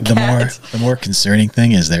without The cat. more concerning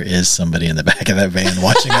thing is there is somebody in the back of that van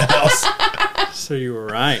watching the house. So you were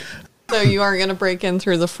right. So you aren't going to break in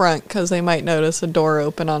through the front because they might notice a door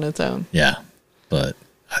open on its own Yeah, but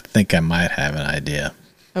I think I might have an idea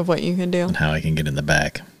of what you can do. on how I can get in the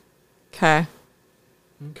back, Okay.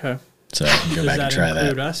 Okay. so I can go Does back that and try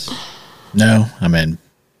include that. us? No, I mean,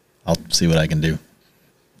 I'll see what I can do.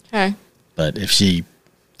 Okay. But if she, do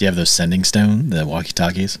you have those sending stone, the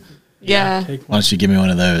walkie-talkies? Yeah. Take Why one. don't you give me one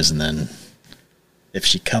of those, and then if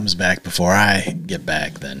she comes back before I get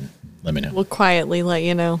back, then let me know. We'll quietly let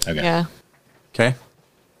you know. Okay. Yeah. Okay.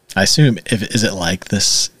 I assume is it like the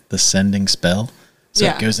sending spell? So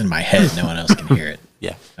Yeah. it goes in my head, no one else can hear it.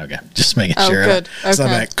 Yeah. Okay, just making Oh, sure. good. So I'm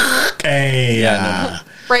Okay. like, hey,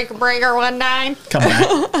 Breaker 19. come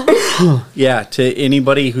back. Yeah, to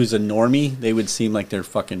anybody who's a normie, they would seem like they're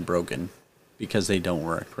fucking broken because they don't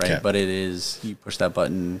work, right? Okay. But it is, you push that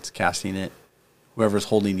button, it's casting it. Whoever's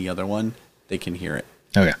holding the other one, they can hear it.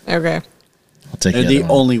 Okay, Okay. I'll take They're the the other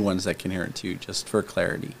one. only ones that can hear it too, just for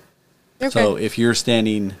clarity. Okay. So if you're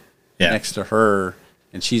standing Yeah. next to her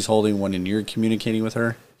and she's holding one and you're communicating with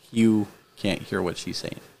her, you can't hear what she's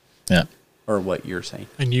saying Yeah. or what you're saying.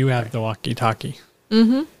 And you have the walkie-talkie.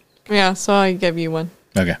 Yeah, so I give you one.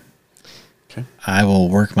 Okay. Okay. I will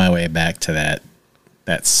work my way back to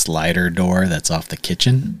that slider door that's off the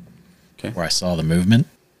kitchen Okay. where I saw the movement.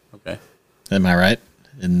 Okay. Am I right?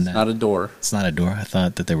 In Not a door. it's not a door. I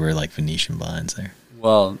thought that there were like Venetian blinds there.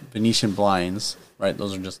 Well, Venetian blinds, right?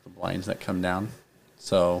 Those are just the blinds that come down.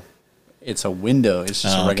 So it's a window. It's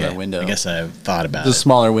just a regular okay. window. I guess I thought about It's a it.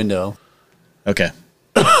 smaller window. Okay.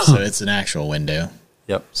 So it's an actual window.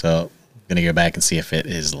 Yep. So I'm going to go back and see if it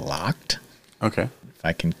is locked. Okay. If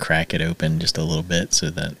I can crack it open just a little bit so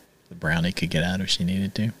that the brownie could get out if she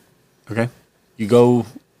needed to. Okay. You go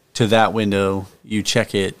to that window, you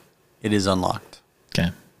check it, it is unlocked. Okay.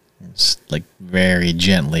 Just like very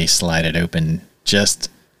gently slide it open. Just,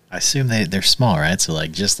 I assume they're small, right? So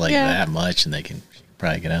like just like Yeah. that much and she can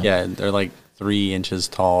probably get out. Yeah, they're like 3 inches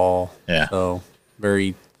tall. Yeah. So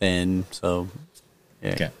very thin. So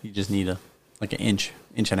yeah, Okay. you just need like an inch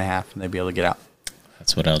and a half, and they'll be able to get out.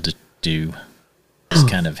 That's what I'll just do. Just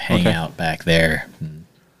kind of hang Okay. out back there and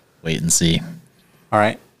wait and see. All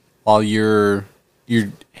right. While you're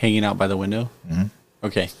hanging out by the window. Mm-hmm.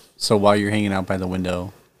 Okay. So while you're hanging out by the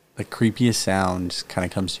window, the creepiest sound just kind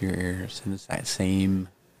of comes to your ears, and it's that same.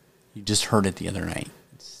 You just heard it the other night.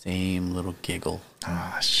 Same little giggle.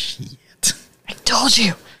 Oh, shit. I told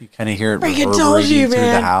you. You kind of hear it Freaking told reverberating you, through the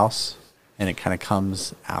man. house, and it kind of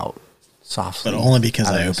comes out softly. But only because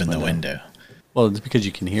out of I this opened the window. Well, it's because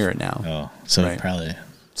you can hear it now. Oh, so Right. probably.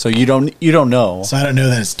 So you don't know. So I don't know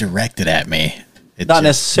that it's directed at me. It Not just may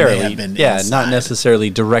necessarily. have been Yeah, not inside. necessarily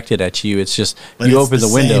directed at you. It's just But you it's open the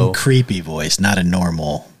same window, creepy voice, not a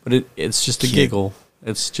normal. but it's just a Kid. giggle.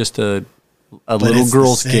 It's just a But little it's the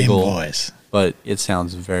girl's same giggle, voice. but it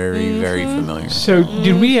sounds very, very familiar. So,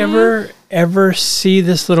 did we ever see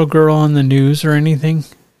this little girl on the news or anything I don't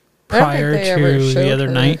think prior they ever to the showed other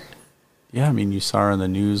her. night? Yeah, I mean, you saw her on the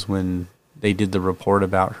news when they did the report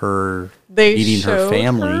about her They meeting her showed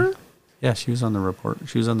family. her? Yeah, she was on the report.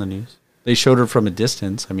 She was on the news. They showed her from a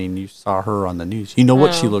distance. I mean, you saw her on the news. You know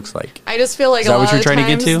what she Oh. looks like. I just feel like Is a that what lot you're of trying to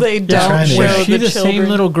get times to? they trying don't to- show Was she the the children. same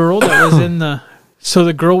little girl that was in the? So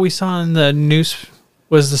the girl we saw in the news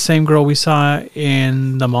was the same girl we saw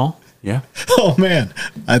in the mall. Yeah. Oh man,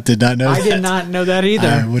 I did not know. I that. did not know that I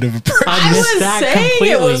either. would have. I missed was that saying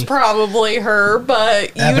it was completely. probably her,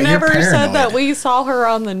 but Yeah, you but you're never said that paranoid. we saw her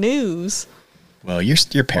on the news. Well,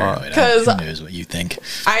 you're paranoid. 'Cause- Who knows what you think?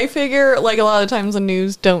 I figure like a lot of times the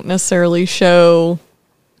news don't necessarily show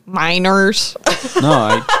minors. No,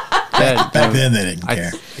 I Back then they didn't I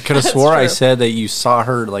care. could have swore I true. said that you saw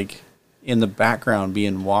her like in the background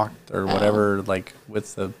being walked or whatever, like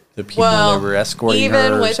with the people Well, that were escorting her.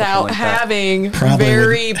 even or without something like that. having Probably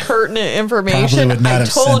very pertinent information, would not I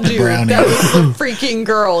have told sent the you brownie. that was the freaking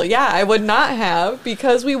girl. Yeah, I would not have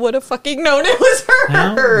because we would have fucking known it was her.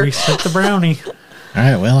 Well, we sent the brownie. All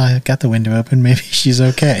right. Well, I got the window open. Maybe she's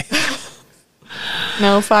okay.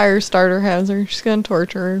 No fire starter has her. She's gonna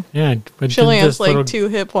torture her. Yeah, but She only didn't has this, like little, 2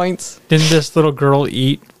 hit points. didn't this little girl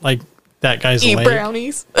eat like that guy's Eat leg?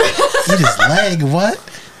 brownies. Eat his leg. What?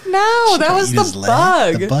 No, that was Eat his the leg?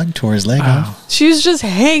 bug. The bug tore his leg off. She was just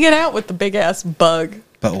hanging out with the big ass bug.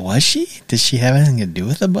 But was she? Did she have anything to do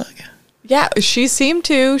with the bug? Yeah, she seemed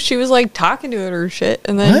to. She was like talking to it or shit,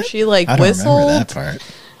 and then What? she like I don't whistled. remember that part.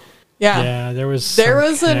 Yeah. Yeah, there was There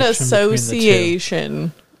some was an connection between the two.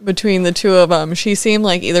 association between the two of them. She seemed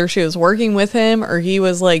like either she was working with him or he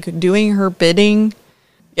was like doing her bidding.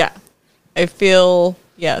 Yeah. I feel,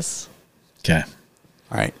 yes. Okay.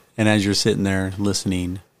 All right. And as you're sitting there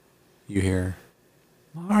listening, you hear,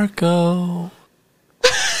 Marco.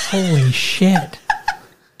 Holy shit.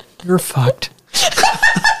 You're fucked.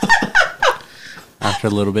 After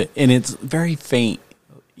a little bit. And it's very faint.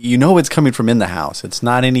 You know it's coming from in the house. It's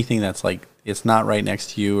not anything that's like, it's not right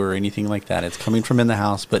next to you or anything like that. It's coming from in the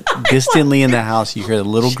house. But distantly in the house, you hear the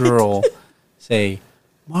little girl say,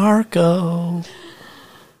 Marco.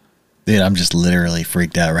 Dude, I'm just literally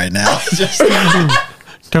freaked out right now.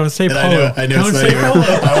 Don't say polo. I know Don't it's say not polo.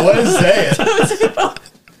 even, I want to say it.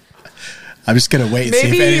 I'm just going to wait and see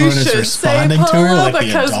if Maybe anyone you is should responding say to her Polo like the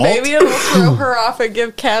because adult. maybe it'll throw her off and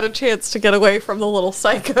give Kat a chance to get away from the little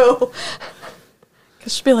psycho.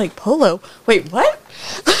 Because she'll be like, Polo? Wait, what?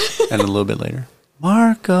 And a little bit later,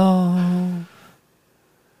 Marco.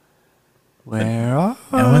 Where are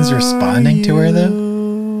No one's responding to her, though?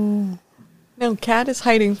 you? No, Kat is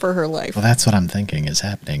hiding for her life. Well, that's what I'm thinking is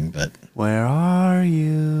happening, but Where are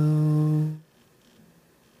you?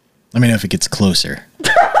 let me know if it gets closer.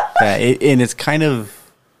 Yeah, and it's kind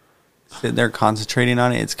of sitting there concentrating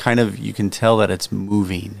on it. It's kind of, you can tell that it's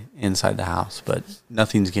moving inside the house, but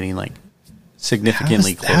nothing's getting like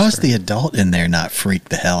significantly closer. How is the adult in there not freaked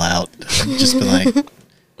the hell out? Just be like,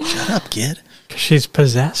 shut up, kid. She's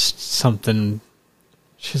possessed something.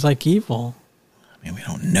 She's like evil. I mean, we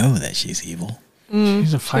don't know that she's evil.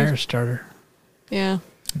 She's a fire starter. Yeah.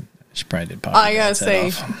 She probably did pop. I gotta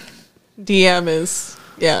say, DM is,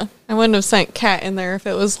 yeah. I wouldn't have sent Kat in there if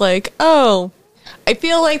it was like, oh, I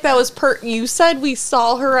feel like that was you said we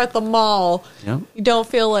saw her at the mall. Yep. You don't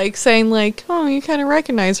feel like saying like, oh, you kind of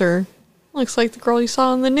recognize her. Looks like the girl you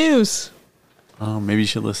saw on the news. Oh, maybe you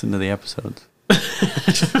should listen to the episodes.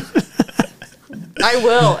 I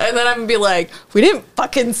will. And then I'm going to be like, we didn't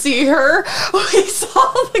fucking see her. We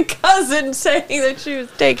saw the cousin saying that she was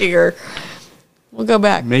taking her. We'll go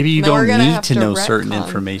back. Maybe you Now we're don't gonna need have to know certain retcon.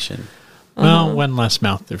 information. Well, one less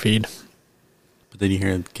mouth to feed. But then you hear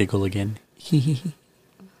it giggle again.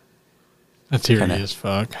 That's eerie Kinda. as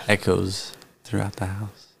fuck. Echoes throughout the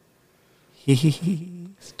house.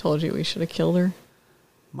 Told you we should have killed her.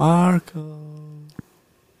 Marco.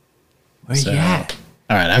 Where So, you at?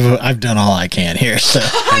 all right, I've done all I can here. So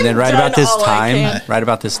And then right about done this all I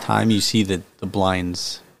can. time, you see that the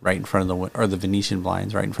blinds right in front of or the Venetian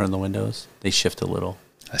blinds right in front of the windows, they shift a little.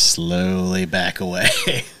 I slowly back away.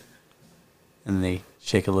 And they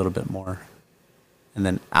shake a little bit more. And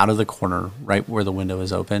then out of the corner, right where the window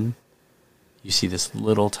is open, you see this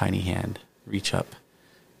little tiny hand reach up.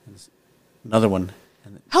 And another one.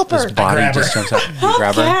 And Help this her. body grab just her. jumps out. You Help,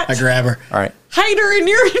 grab her? Kat. I grab her. All right. Hide her in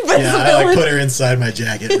your invisibility. Yeah, I like put her inside my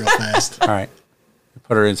jacket real fast. All right.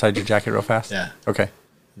 Put her inside your jacket real fast? Yeah. Okay.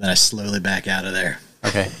 Then I slowly back out of there.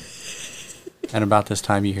 Okay. And about this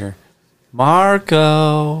time you hear,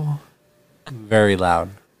 Marco. Very loud.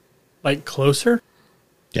 Like closer?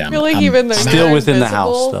 Yeah, I feel like even though Still you're within the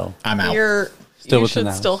invisible, house, though. I'm out. Still you within should the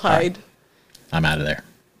house. still All right. hide. I'm out of there.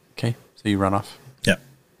 Okay. So you run off. Yep.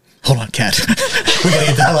 Hold on, Kat. We gotta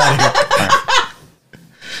get the hell out of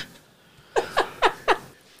here.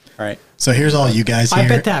 All right. So here's all you guys hear. I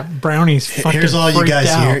bet that brownie's fucking Here's all you freaked guys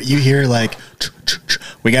out. hear. You hear like,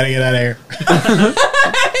 we gotta get out of here.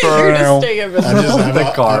 You're just staying invisible.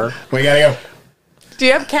 The car. We gotta go. Do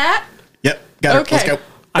you have Cat? Yep. Got it. Okay. Let's go.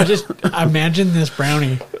 I just imagine this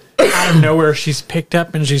brownie out of nowhere. She's picked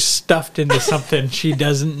up and she's stuffed into something. She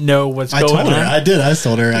doesn't know what's I going told her. on. I did. I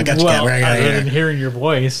told her. I got you, Kat. Well, We're out of other than here. hearing your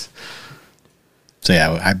voice. So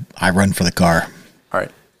yeah, I run for the car. All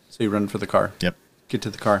right. So you run for the car. Yep. Get to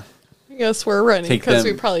the car. I guess we're running Take because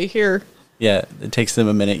them. we probably hear. Yeah, it takes them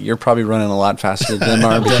a minute. You're probably running a lot faster than them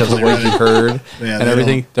are because of what you heard Yeah, and they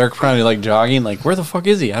everything. They're probably like jogging, like, where the fuck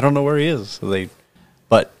is he? I don't know where he is. So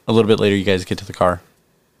but a little bit later, you guys get to the car.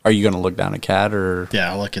 Are you going to look down at Kat or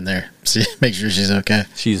Yeah, I'll look in there. See, make sure she's okay.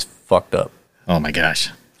 she's fucked up Oh my gosh.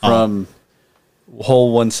 from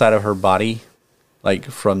whole one side of her body, like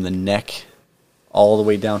from the neck all the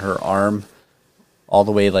way down her arm, all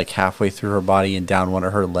the way like halfway through her body and down one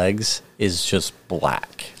of her legs is just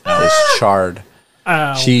black. It's charred.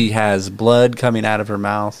 Ow. She has blood coming out of her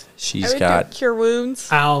mouth. I She's would got do cure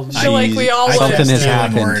wounds. I'll, I feel like we all I would. something has text you one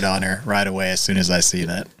happened. word on her right away as soon as I see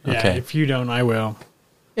that. yeah, okay. if you don't, I will.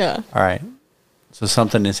 Yeah. all right. So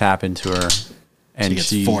something has happened to her, and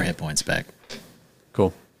She gets 4 hit points back.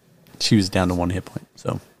 cool. she was down to 1 hit point.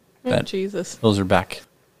 So Oh, that Jesus. those are back.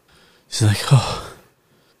 She's like, oh,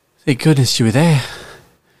 thank goodness you were there.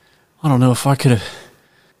 I don't know if I could have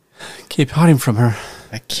kept hiding from her.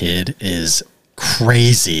 That kid is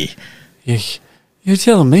crazy. You're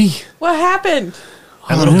telling me? What happened?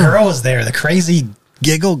 That little girl was there, the crazy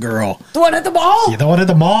giggle girl. The one at the mall? Yeah, the one at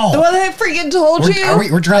the mall. The one that I freaking told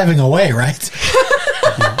you? We're driving away, right?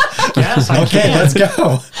 Yes, I Okay, can. let's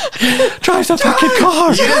go. Drive the fucking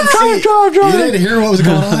car! You didn't hear what was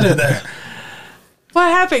going on in there. What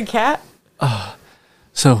happened, Kat?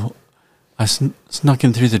 So, I snuck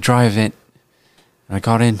in through the dry vent. And I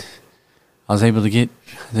got in. I was able to get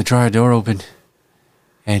the dryer door open.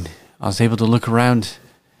 And I was able to look around.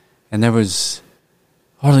 And there was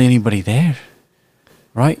hardly anybody there.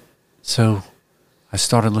 Right? So, I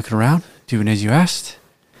started looking around, doing as you asked.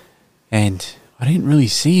 And I didn't really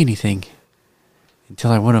see anything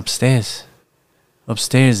until I went upstairs.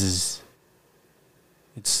 Upstairs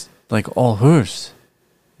it's like all hers.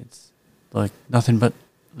 It's like nothing but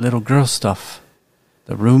little girl stuff.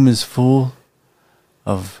 The room is full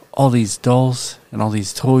of all these dolls and all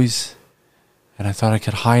these toys. And I thought I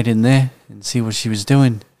could hide in there and see what she was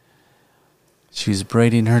doing. She was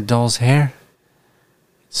braiding her doll's hair.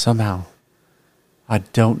 Somehow, I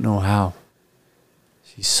don't know how,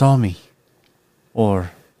 she saw me.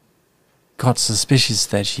 Or got suspicious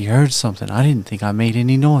that she heard something. I didn't think I made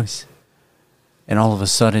any noise. And all of a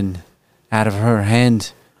sudden, out of her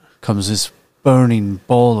hand comes this burning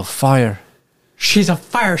ball of fire. She's a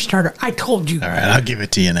fire starter. I told you. All right, I'll give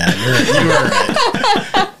it to you now. You're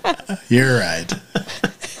right. You're right.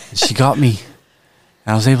 And she got me.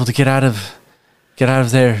 I was able to get out of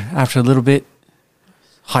there after a little bit,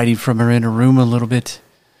 hiding from her in her room a little bit.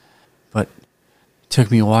 But it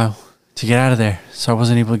took me a while to get out of there, so I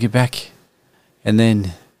wasn't able to get back. And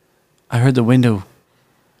then I heard the window.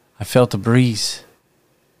 I felt the breeze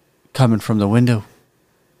coming from the window,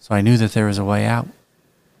 so I knew that there was a way out.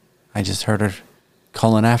 I just heard her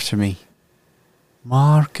calling after me.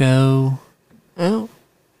 Marco. Oh.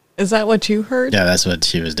 Is that what you heard? Yeah, that's what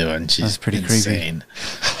she was doing. She's That's pretty creepy. insane.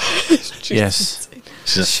 Yes.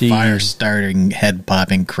 She's a fire-starting,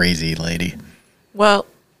 head-popping, crazy lady. Well,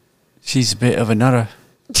 She's a bit of a nutter.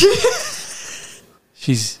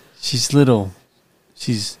 She's little.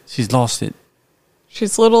 She's lost it.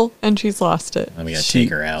 she's little and she's lost it. And we gotta take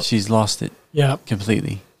her out. She's lost it Yep.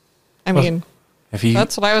 completely. I mean, If you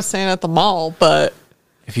that's what I was saying at the mall, but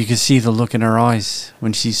if you could see the look in her eyes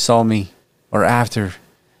when she saw me, or after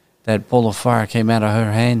that ball of fire came out of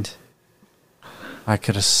her hand, I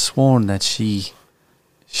could have sworn that she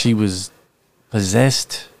was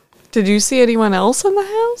possessed. did you see anyone else in the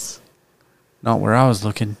house? Not where I was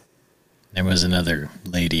looking. There was another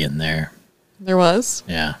lady in there. There was.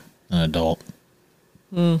 Yeah, an adult.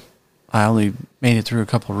 I only made it through a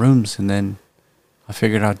couple rooms, and then I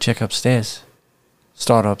figured I'd check upstairs.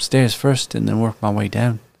 Start upstairs first, and then work my way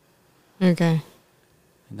down. Okay.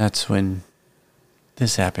 And that's when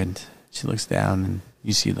this happened. She looks down, and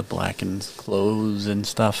you see the blackened clothes and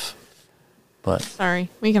stuff. But Sorry.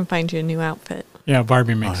 We can find you a new outfit. Yeah,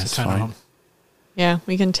 Barbie makes that's a ton fine. of them. Yeah,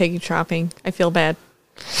 we can take you shopping. I feel bad.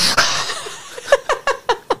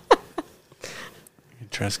 you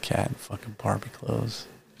dress cat in fucking Barbie clothes.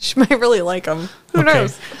 She might really like them. Who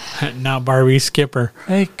knows? Now Barbie Skipper.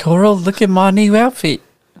 Hey, Coral, look at my new outfit.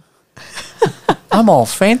 I'm all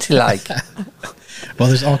fancy like. Well,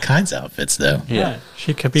 there's all kinds of outfits, though. Yeah.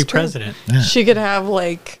 She could be president. She could have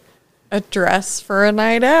like a dress for a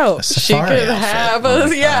night out. A She safari could outfit. have Oh a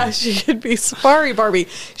my yeah, God. she could be safari Barbie.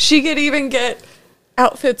 She could even get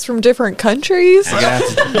outfits from different countries.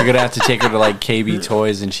 You're gonna have to take her to like KB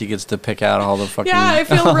Toys, and she gets to pick out all the fucking. Yeah, I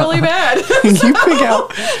feel really bad. you pick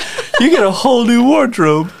out. You get a whole new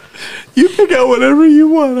wardrobe. You pick out whatever you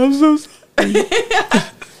want. I'm so sorry.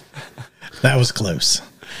 That was close.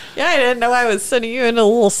 Yeah, I didn't know I was sending you into a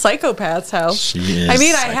little psychopath's house. She is I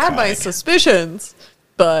mean, I had my psychotic. suspicions,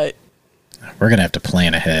 but We're going to have to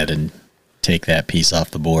plan ahead and take that piece off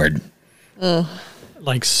the board.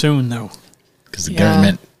 Like soon, though. Because the Yeah.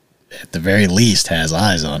 government, at the very least, has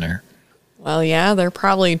eyes on her. well, yeah, they're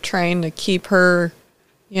probably trying to keep her,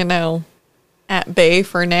 at bay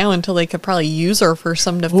for now until they could probably use her for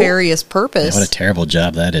some nefarious Yeah, purpose. what a terrible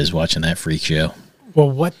job that is, watching that freak show. Well,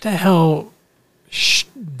 what the hell?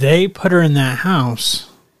 They put her in that house,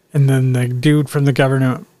 and then the dude from the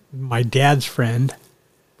government, my dad's friend,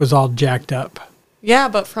 was all jacked up. Yeah,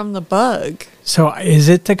 but from the bug. So is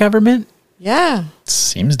it the government? Yeah.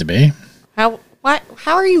 Seems to be. How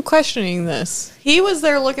are you questioning this? He was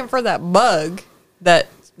there looking for that bug that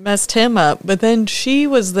messed him up, but then she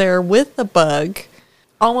was there with the bug.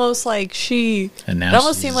 almost like she. And It now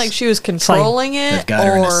almost seemed like she was controlling they've it, got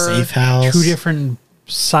her in a or safe house. Two different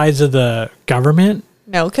sides of the government.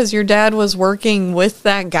 no, because your dad was working with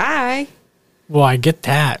that guy. Well, I get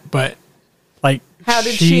that, but like, How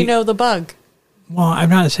did she know the bug? Well, I'm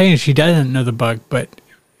not saying she doesn't know the bug, but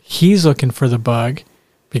he's looking for the bug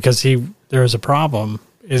because there was a problem.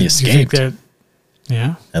 He do you think escaped. that-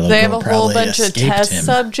 yeah. That little They have girl a whole probably bunch of escaped test him.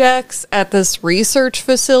 subjects at this research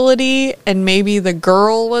facility, and maybe the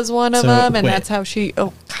girl was one of So, them, and wait. that's how she.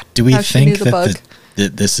 Oh, God, Do we how she knew think the that, bug?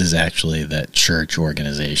 that this is actually that church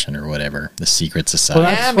organization or whatever, the secret society?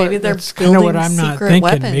 that's- Yeah, maybe they're that's kinda what building I'm not secret thinking.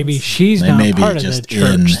 weapons. Maybe she's They not may be part of the just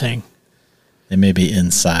church in- thing. They may be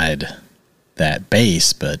inside that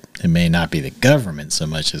base, but it may not be the government so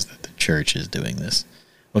much as that the church is doing this.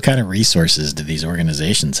 What kind of resources do these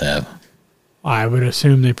organizations have? I would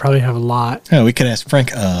assume they probably have a lot. Oh, we could ask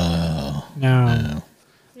Frank. Oh, No.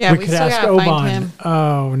 Yeah, we we could still ask gotta find Oban. him.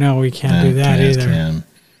 Oh, no, we can't no, do that can't ask either. him.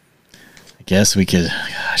 I guess we could.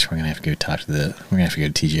 Gosh, we're gonna have to go talk to the. We're gonna have to go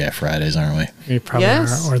to TGI Fridays, aren't we? We probably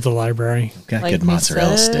Yes. are, or the library. We've got Like good we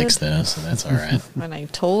mozzarella said. sticks though, so that's all right. When I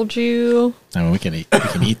told you I mean, we can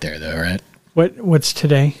eat there though, right? What's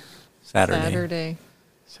today? Saturday.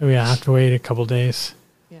 So we have to wait a couple days.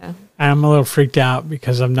 Yeah. I'm a little freaked out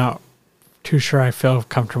because I'm not too sure I feel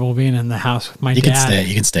comfortable being in the house with my You dad. can stay.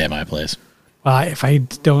 You can stay at my place. Well, if I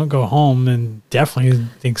don't go home, then definitely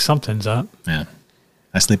think something's up. Yeah,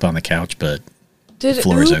 I sleep on the couch, but Did the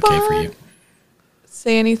floor is okay for Ubar you.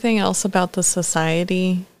 say anything else about the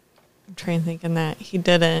society? I'm trying to think in that. He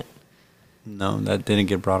didn't. No, that didn't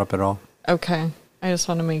get brought up at all. Okay. I just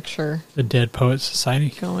want to make sure. The Dead Poets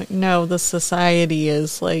Society. No, the society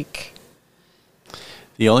is like.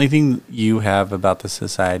 The only thing you have about the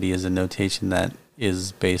society is a notation that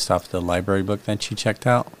is based off the library book that you checked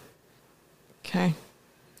out. Okay.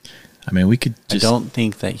 I mean, we could just. I don't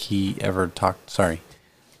think that he ever talked. Sorry,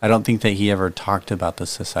 I don't think that he ever talked about the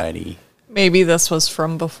society. Maybe this was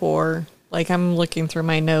from before. Like, I'm looking through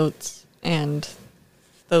my notes, and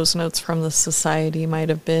those notes from the society might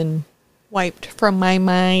have been wiped from my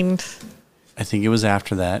mind. I think it was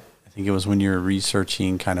after that. I think it was when you were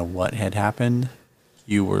researching kind of what had happened.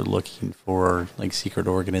 You were looking for like secret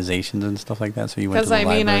organizations and stuff like that. So you went to Because, the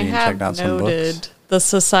I mean, I library and checked out have some noted books. the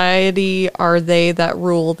society are they that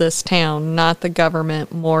rule this town, not the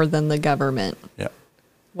government more than the government. Yeah.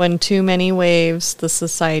 When too many waves, the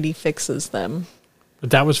society fixes them. But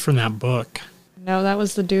that was from that book. No, that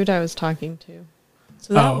was the dude I was talking to.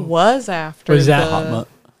 So that Oh. was after Was that Bahamut?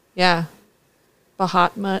 Yeah.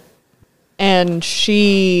 Bahamut. And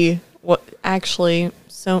she, actually,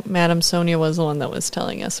 so Madam Sonia was the one that was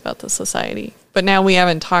telling us about the society. But now we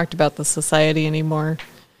haven't talked about the society anymore.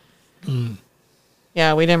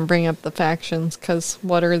 Yeah, we didn't bring up the factions because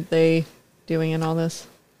what are they doing in all this?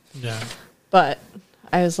 Yeah. But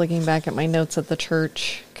I was looking back at my notes at the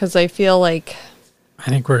church because I feel like I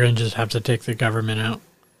think we're going to just have to take the government out.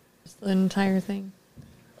 it's the entire thing.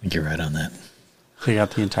 I think you're right on that. Take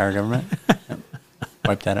out the entire government. Yep.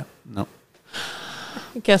 Wipe that up. No.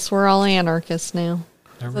 I guess we're all anarchists now.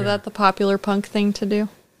 There Is we that are. the popular punk thing to do?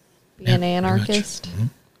 Be Yeah, an pretty much. anarchist?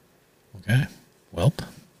 Okay. Welp,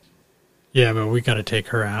 Yeah, but we got to take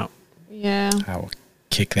her out. Yeah. I will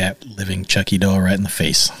kick that living Chucky doll right in the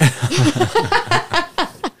face.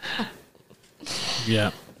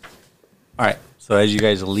 Yeah. All right. So as you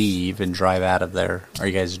guys leave and drive out of there, are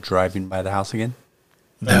you guys driving by the house again?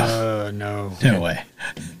 No, No. no way.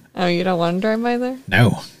 Oh, you don't want to drive by there?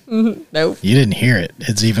 No, Nope. you didn't hear it.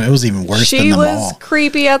 It was even worse than She the was mall.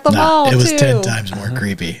 creepy at the Nah, mall, it was too. 10 times more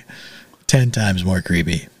creepy. 10 times more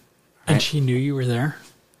creepy. And she knew you were there?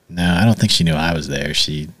 No, I don't think she knew I was there.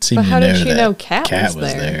 She seemed But to how know did she that know Kat was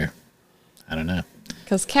was there? there. I don't know.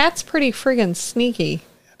 Because Kat's pretty friggin' sneaky.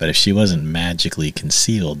 But if she wasn't magically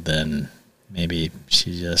concealed, then maybe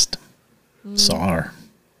she just saw her.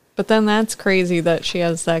 But then that's crazy that she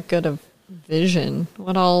has that good of vision.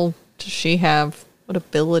 What all does she have? What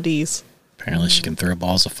abilities? Apparently, she can throw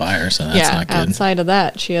balls of fire, so that's yeah, not good. outside of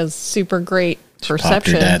that, she has super great She popped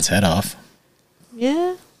perception. her dad's head off.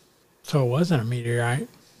 Yeah. So it wasn't a meteorite.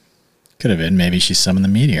 Could have been. Maybe she summoned the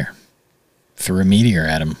meteor. Threw a meteor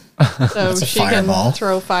at him. So a she fireball. can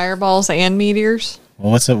throw fireballs and meteors.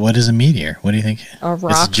 Well, what is a meteor? What do you think? A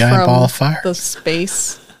rock It's a giant from ball of fire. the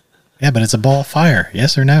space. Yeah, but it's a ball of fire.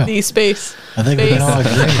 Yes or no? The space. I think we can all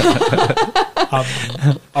agree.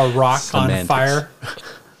 A rock on Semantics. fire.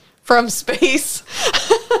 From space.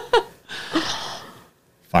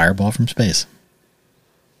 Fireball from space.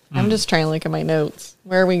 I'm just trying to look at my notes.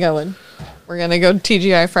 Where are we going? We're going to go to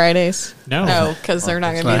TGI Fridays? No. No, because they're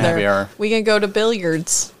not It's going to be not happy there. hour. We can go to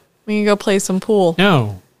billiards. We can go play some pool.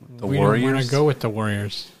 No. The we don't want Warriors? to go with the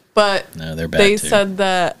Warriors. But No, they're bad they too. said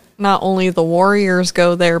that not only the Warriors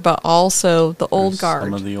go there, but also the old There's guard.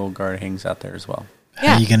 Some of the old guard hangs out there as well. How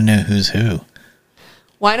Yeah. are you going to know who's who?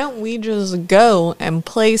 Why don't we just go and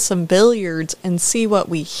play some billiards and see what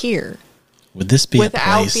we hear Would this be a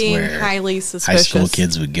without place being where highly high suspicious? school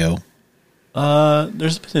kids would go?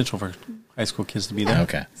 There's a potential for high school kids to be there.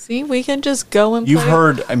 Okay. See, we can just go and You've play,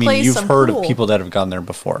 heard, I mean, play you've some heard pool. of people that have gone there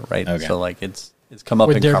before, right? Okay. So, like, it's come up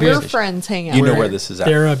Would in there be a- Your conversation. friends hang out You know there. where this is at.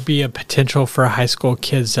 There be a potential for high school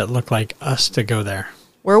kids that look like us to go there.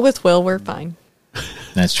 We're with Will. We're fine.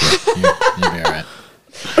 That's true. You'll be all right.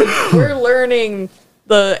 We're learning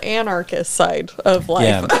the anarchist side of life.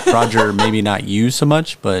 Yeah, Roger, maybe not you so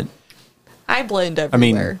much, but I blend I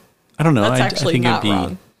mean, everywhere. I don't know. That's I actually think not it'd be,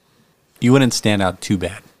 wrong. you wouldn't stand out too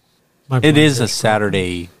bad. My It point is a is-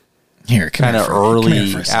 Saturday, Here, come kind here of come here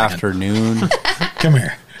early for a second. afternoon. Come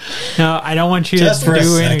here. No, I don't want you Just to for a do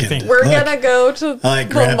second. anything. We're Look, gonna go to I like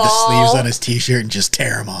the grab the mall. sleeves on his t-shirt and just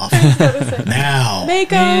tear them off. Now.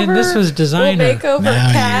 Makeover. Man, this was designer. We'll make over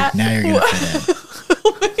Cat. Now you're going to fit in.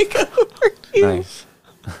 We'll make over you. Nice.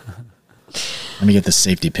 Let me get the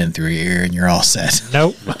safety pin through your ear and you're all set.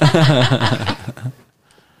 Nope.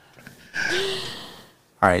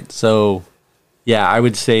 All right, so yeah, I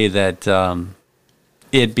would say that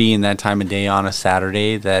it being that time of day on a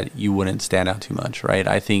Saturday, that you wouldn't stand out too much, right?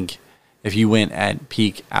 I think if you went at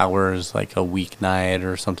peak hours, like a weeknight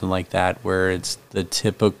or something like that, where it's the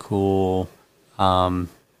typical, I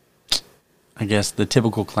guess the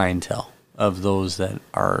typical clientele of those that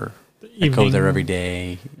are that go there Evening. every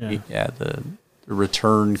day, Yeah. the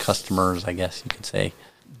return customers, I guess you could say,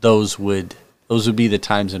 those would be the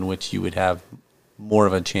times in which you would have more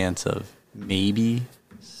of a chance of maybe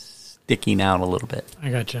sticking out a little bit. I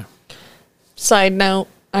got you. Side note,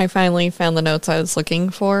 I finally found the notes I was looking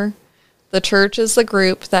for. The church is the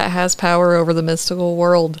group that has power over the mystical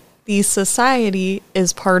world. The society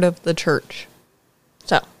is part of the church.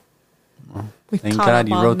 So, we Thank caught God up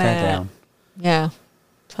you on wrote that down. Yeah.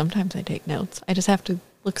 Sometimes I take notes. I just have to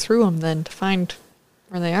look through them then to find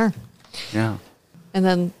where they are. Yeah. And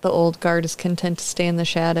then the old guard is content to stay in the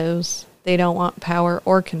shadows. They don't want power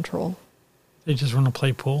or control. They just want to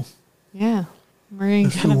play pool. Yeah. We're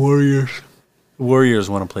gonna Warriors. The Warriors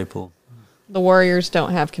want to play pool. The Warriors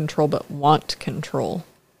don't have control but want control.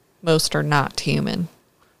 Most are not human.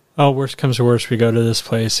 Oh, worst comes to worst, we go to this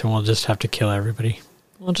place and we'll just have to kill everybody.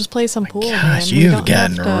 We'll just play some pool. Gosh, man. We you've don't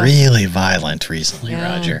gotten have to- really violent recently,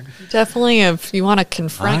 Yeah. Roger. Definitely, if you want to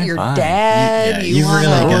confront your Fine. dad, Yeah, you you've want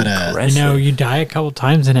really to. gotta- Aggressive. You know, you die a couple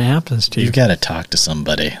times and it happens to you. You've got to talk to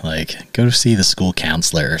somebody. Like, go see the school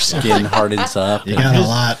counselor or something. Getting hardens up. You got a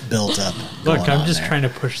lot built up. Look, going I'm on just there. trying to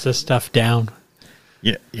push this stuff down.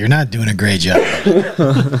 You're not doing a great job.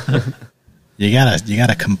 You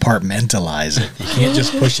gotta compartmentalize it. You can't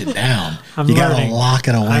just push it down. I'm You gotta learning. lock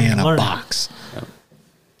it away I'm in a learning. box.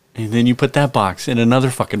 And then you put that box in another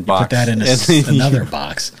fucking box. Put that in And then you- another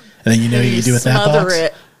box, and then you know what you do with that smother box.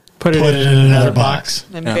 it Put Put it in another box,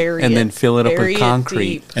 and Yeah. bury And it. then fill it up with Bury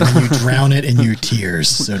concrete. deep. and then you drown it in your tears,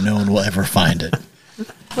 so no one will ever find it.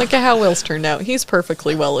 Look at how Will's turned out. He's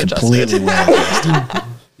perfectly well adjusted. Completely well adjusted.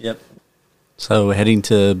 Yep. So heading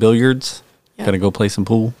to billiards. Yep. Gotta go play some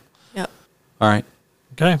pool. Yep. All right.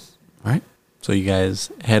 Okay. All right. So you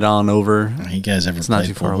guys head on over. You guys ever It's not played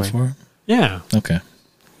too far pool away. before? Yeah. Okay.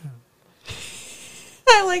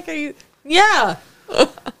 I like how you. Yeah.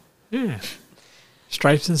 Yeah.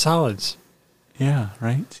 Stripes and solids. Yeah.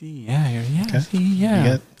 Right. See. Yeah. Yeah. Okay. See.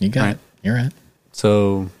 Yeah. You got Right. it. You're right.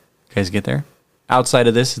 So, you guys get there. Outside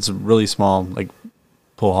of this, it's a really small, like,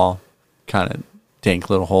 pool hall, kind of dank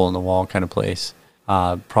little hole in the wall kind of place.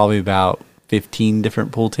 Probably about 15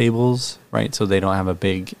 different pool tables, right? So they don't have a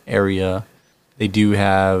big area. They do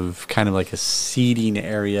have kind of like a seating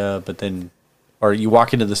area, but then, or you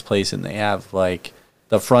walk into this place and they have like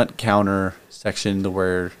the front counter section to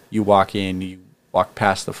where you walk in, you walk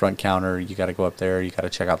past the front counter, you got to go up there, you got to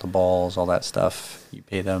check out the balls, all that stuff. You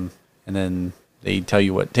pay them, and then they tell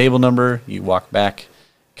you what table number. You walk back,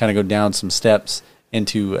 kind of go down some steps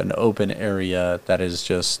into an open area that is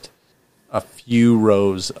just a few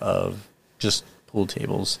rows of just pool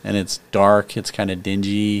tables, and it's dark. It's kind of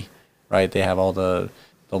dingy, right? They have all the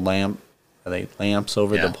lamps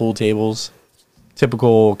over Yeah. the pool tables.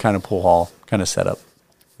 Typical kind of pool hall kind of setup.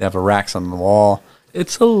 They have racks on the wall.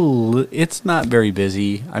 It's not very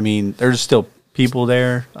busy. I mean, there's still people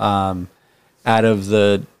there. Out of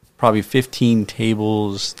the probably 15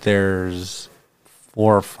 tables, there's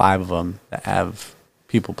 4 or 5 of them that have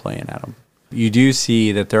people playing at them. You do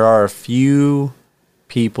see that there are a few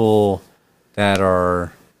people that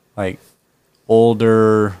are like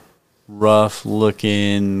older, rough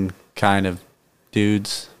looking kind of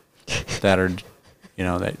dudes that are,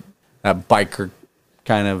 that biker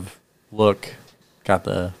kind of look, got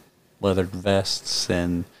the leather vests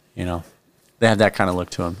and, they have that kind of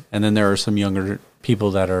look to them. And then there are some younger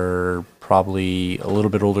people that are probably a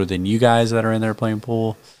little bit older than you guys that are in there playing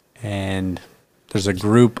pool. And there's a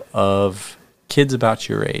group of kids about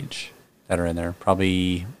your age that are in there,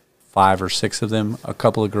 probably 5 or 6 of them, a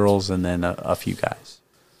couple of girls, and then a few guys.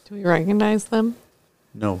 Do we recognize them?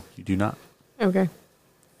 No, you do not. Okay.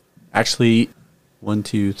 Actually, 1,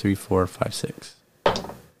 2, 3, 4, 5, 6.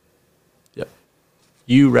 Yep.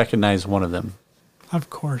 You recognize one of them.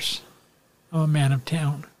 Of course. I'm a man of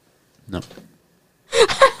town. No.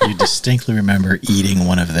 You distinctly remember eating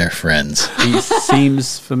one of their friends. He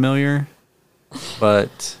seems familiar,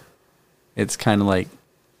 but it's kind of like,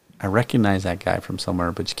 I recognize that guy from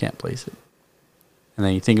somewhere, but you can't place it. And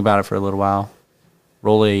then you think about it for a little while.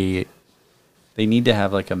 They need to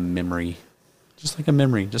have like a memory. Just like a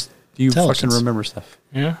memory. Just, do you fucking remember stuff?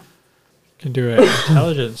 Yeah. Can do an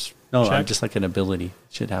intelligence No, check. just like an ability. You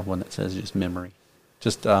should have one that says just memory.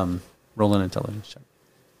 Just roll an intelligence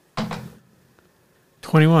check.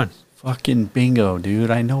 21. Fucking bingo, dude.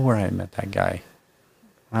 I know where I met that guy.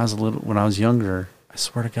 When I was younger, I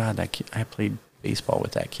swear to God, that kid, I played baseball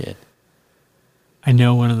with that kid. I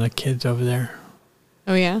know one of the kids over there.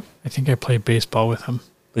 Oh, yeah? I think I played baseball with him,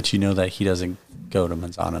 But you know that he doesn't go to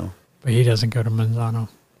Manzano. but he doesn't go to Manzano.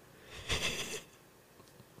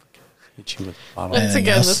 Hit you with a bottle. Once Anything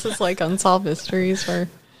again, else? this is like Unsolved Mysteries where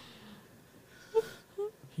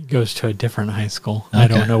He goes to a different high school. I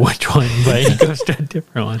Okay. don't know which one, but he goes to a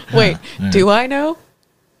different one. wait, Yeah. do I know?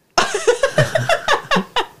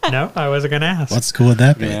 No, I wasn't going to ask. What school would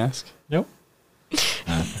that Can be? I ask? Nope,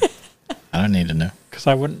 I don't need to know. because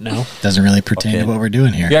I wouldn't know. Doesn't really pertain Okay. to what we're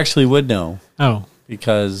doing here. You actually would know Oh,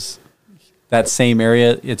 because that same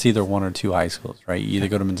area, it's either 1 or 2 high schools, right? You either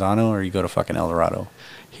go to Manzano or you go to fucking El Dorado.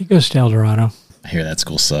 he goes to El Dorado. I hear that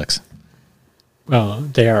school sucks. Well,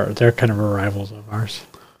 they're kind of rivals of ours.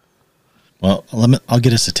 Well, I'll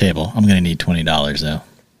get us a table. I'm going to need $20 though.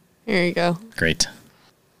 Here you go. Great.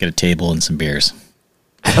 Get a table and some beers.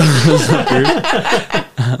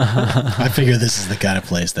 I figure this is the kind of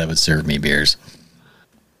place that would serve me beers.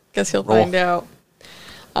 Guess you'll Roll. find out.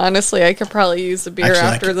 Honestly, I could probably use a beer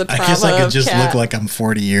after the trauma I guess I could of just Cat. look like I'm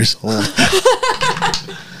 40 years old.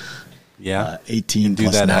 Yeah. 18 do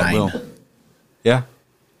plus that 9. at will. Yeah.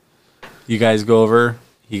 You guys go over.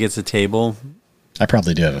 He gets a table. I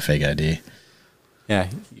probably do have a fake ID. Yeah.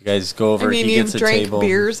 You guys go over. I mean, he you've gets a drank table.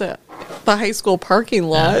 beers at the high school parking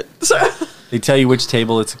lot. So. They tell you which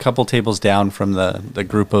table. It's a couple tables down from the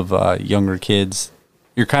group of younger kids.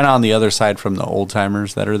 You're kind of on the other side from the old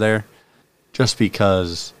timers that are there, just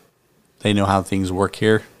because they know how things work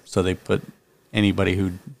here. So they put anybody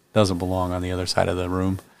who doesn't belong on the other side of the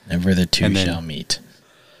room. Never the two And then- shall meet.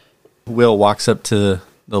 Will walks up to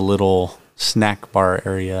the little snack bar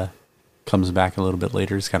area, comes back a little bit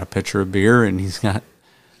later. He's got a pitcher of beer and he's got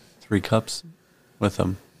 3 cups with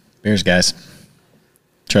him. Beers, guys.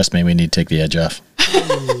 Trust me, we need to take the edge off.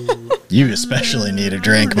 You especially need a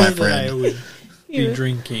drink, my friend. would Yeah. be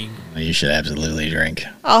drinking. You should absolutely drink.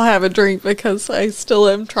 I'll have a drink because I still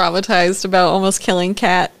am traumatized about almost killing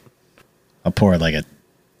Cat. I'll pour like a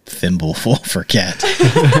thimbleful for Cat.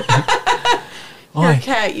 Here,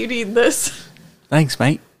 Cat, you need this. Thanks,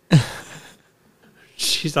 mate.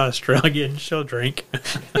 She's Australian. She'll drink.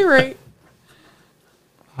 You're right.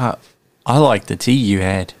 I like the tea you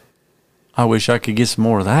had. I wish I could get some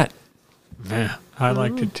more of that. Yeah, I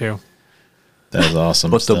liked it too. That was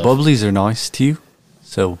awesome. But stuff. the bubblies are nice too.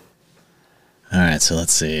 So All right, so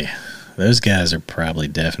let's see. Those guys are probably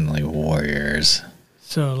definitely warriors.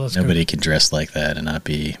 So let's Nobody go. can dress like that and not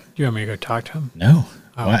be. Do you want me to go talk to him? No.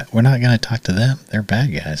 Oh. Why? We're not going to talk to them. They're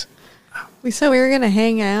bad guys. We said we were going to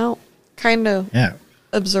hang out, kind of Yeah.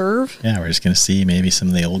 observe. Yeah, we're just going to see maybe some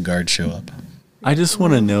of the old guard show up. I just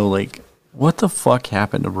want to know, like, what the fuck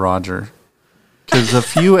happened to Roger? Because a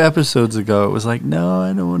few episodes ago, it was like, no,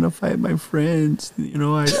 I don't want to fight my friends. You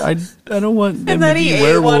know, I don't want them And then to be he ate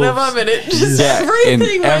werewolves. one of them, and it just Yeah, everything and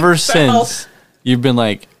went ever south. since, you've been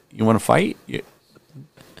like, you want to fight? Yeah.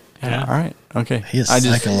 All right, okay. He is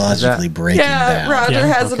psychologically breaking Yeah, down. Roger Yeah,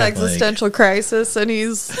 has an okay. existential crisis, and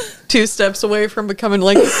he's 2 steps away from becoming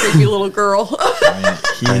like a creepy little girl. I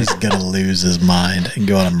mean, he's going to lose his mind and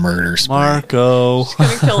go on a murder spree. Marco.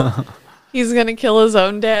 He's gonna kill his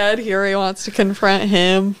own dad. Here he wants to confront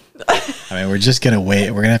him. I mean, we're just going to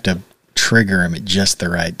wait. We're going to have to trigger him at just the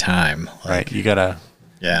right time. Right, you gotta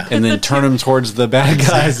Yeah. and then turn them towards the bad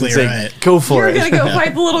guys Exactly and say, right. "Go for You're it." gonna go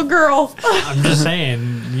fight the little girl. I'm just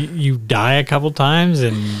saying, you die a couple times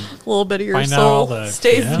and A little bit of your Find out all soul the-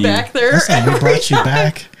 stays yeah. back there. Listen, we brought you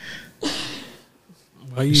back.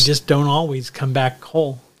 well, you just don't always come back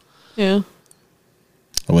whole. Yeah,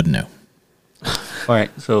 I wouldn't know. All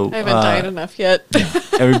right, so I haven't died enough yet.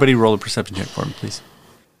 everybody roll a perception check for me, please.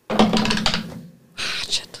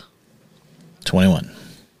 Shit. 21.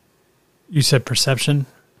 You said perception,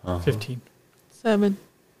 15. 7.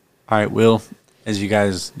 All right, Will, as you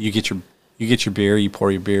guys, you get your beer, you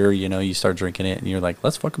pour your beer, you start drinking it, and you're like,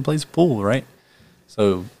 let's fucking play some pool, right?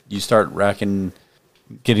 So you start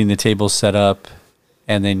getting the table set up,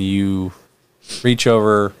 and then you reach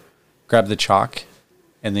over, grab the chalk,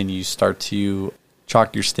 and then you start to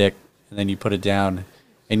chalk your stick, and then you put it down.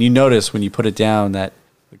 And you notice when you put it down that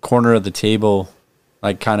the corner of the table,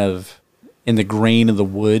 like kind of in the grain of the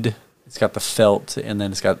wood, it's got the felt, and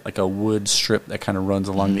then it's got like a wood strip that kind of runs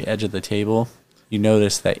along the edge of the table. You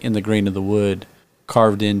notice that in the grain of the wood,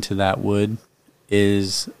 carved into that wood,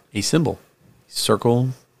 is a symbol. Circle,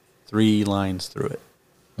 3 lines through it.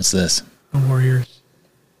 What's this? The warriors,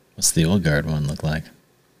 What's the old guard one look like?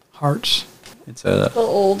 hearts. It's a The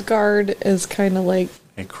old guard is kind of like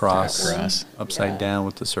cross, Cross. upside down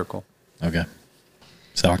with the circle. Okay.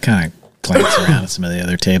 So I'll kind of glance around at some of the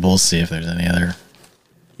other tables, see if there's any other.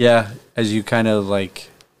 Yeah, as you kind of like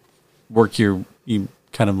you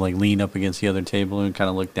kind of like lean up against the other table and kind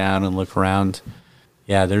of look down and look around.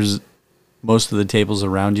 Yeah, there's most of the tables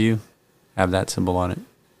around you have that symbol on it,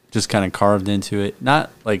 just kind of carved into it.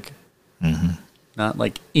 Not like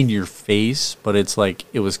in your face, but it's like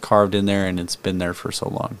it was carved in there and it's been there for so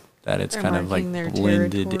long that it's They're kind of like marking their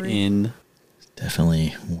blended territory. in.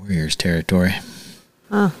 Definitely Warriors territory.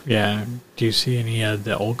 Yeah. Do you see any of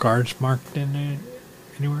the old guards marked in it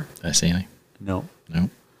anywhere? Did I see any? No, Nope.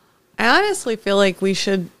 I honestly feel like we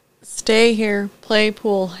should stay here, play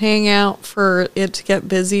pool, hang out for it to get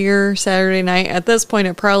busier Saturday night. At this point,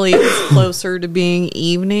 it probably is closer to being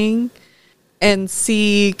evening. And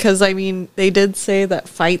see, because I mean, they did say that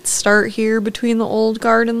fights start here between the old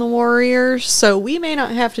guard and the warriors. So we may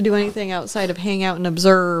not have to do anything outside of hang out and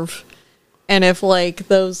observe. And if like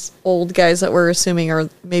those old guys that we're assuming are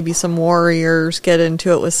maybe some warriors get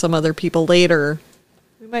into it with some other people later,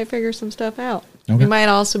 we might figure some stuff out. Okay. We might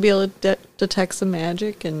also be able to detect some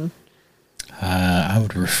magic and I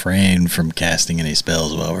would refrain from casting any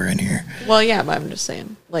spells while we're in here. well, yeah, but I'm just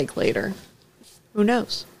saying, like later. Who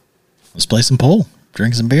knows? Let's play some pool,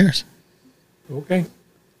 drink some beers. Okay.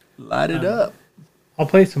 light it up. I'll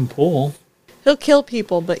play some pool. He'll kill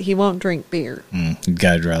people, but he won't drink beer. You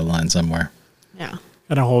gotta draw the line somewhere. Yeah.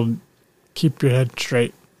 Gotta keep your head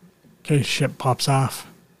straight in case shit pops off.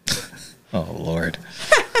 Oh, Lord.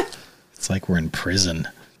 It's like we're in prison.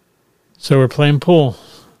 So we're playing pool.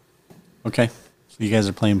 Okay, so you guys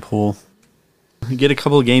are playing pool. You get a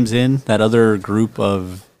couple of games in. That other group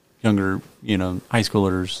of younger, high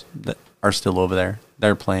schoolers that are still over there,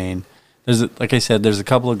 they're playing. Like I said, there's a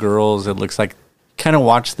couple of girls. It looks like kind of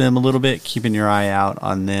watch them a little bit, keeping your eye out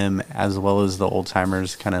on them as well as the old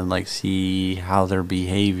timers. Kind of like see how they're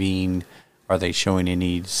behaving. Are they showing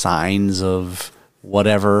any signs of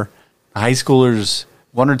whatever? High schoolers,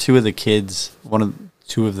 one or two of the kids,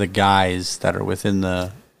 two of the guys that are within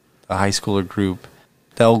the high schooler group,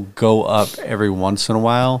 they'll go up every once in a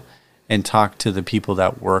while and talk to the people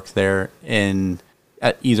that work there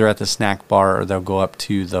either at the snack bar, or they'll go up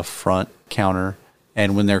to the front counter.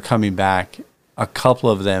 And when they're coming back, a couple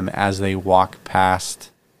of them, as they walk past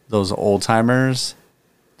those old timers,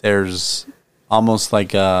 there's almost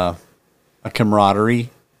like a camaraderie,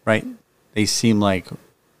 right? They seem like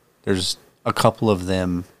there's a couple of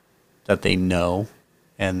them that they know,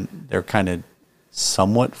 and they're kind of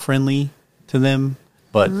somewhat friendly to them,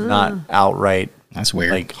 but not outright That's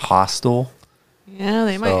weird. like hostile. Yeah,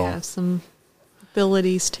 they might So- have some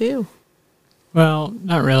abilities too. Well,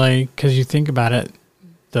 not really, because you think about it,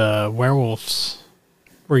 the werewolves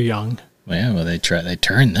were young. Well, they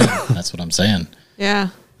turn them. That's what I'm saying. Yeah.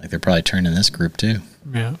 Like they're probably turning this group too.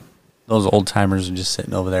 Yeah. Those old timers are just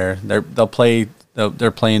sitting over there. They're playing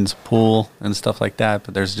some pool and stuff like that,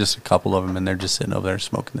 but there's just a couple of them, and they're just sitting over there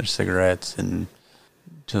smoking their cigarettes and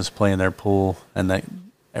just playing their pool. And that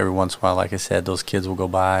every once in a while, like I said, those kids will go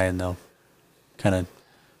by and they'll kind of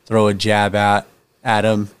throw a jab at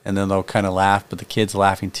them, and then they'll kind of laugh, but the kid's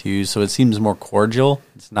laughing too. So it seems more cordial.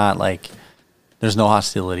 It's not like there's no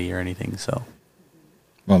hostility or anything. So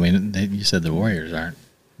Well, I mean, you said the Warriors aren't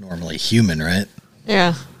normally human, right?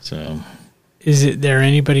 Yeah. So Is there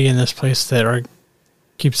anybody in this place that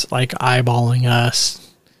keeps like eyeballing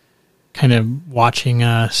us, kind of watching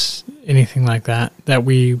us, anything like that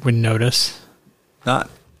we would notice? Not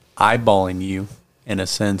eyeballing you in a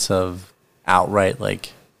sense of outright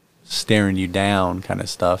like staring you down kind of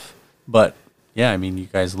stuff. But yeah, I mean, you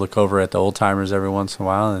guys look over at the old timers every once in a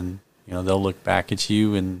while, and you know they'll look back at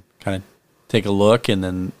you and kind of take a look and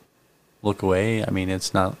then look away. I mean,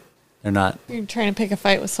 it's not, they're not. You're trying to pick a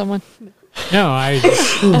fight with someone. No, I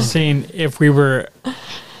was saying if we were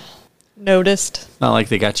Noticed. Not like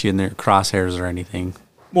they got you in their crosshairs or anything.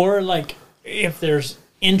 more like if there's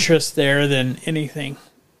interest there than anything.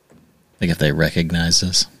 Like if they recognize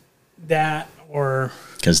us. That or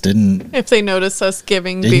Because didn't If they notice us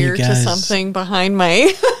giving Didn't you beer to guys- something behind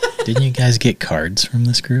my... you guys get cards from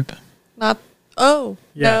this group? Not... Oh,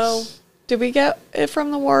 no. Yes. Did we get it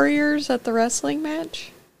from the Warriors at the wrestling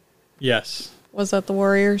match? yes. Was that the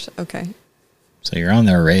Warriors? Okay. So you're on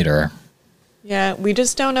their radar. Yeah, we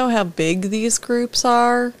just don't know how big these groups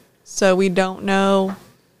are. So we don't know,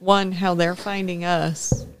 one, how they're finding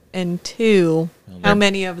us, and two, how they're-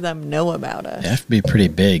 many of them know about us. They have to be pretty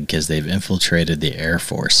big because they've infiltrated the Air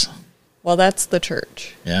Force. Well, that's the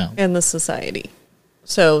church Yeah. and the society.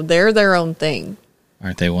 So they're their own thing.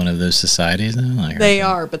 Aren't they one of those societies now? Like, They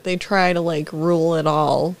are, but they try to like rule it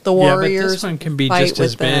all. The Yeah, but Warriors this one can be fight just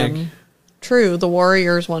as with them. big. True, the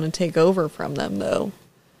Warriors want to take over from them though.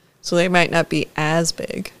 So they might not be as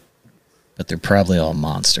big. But they're probably all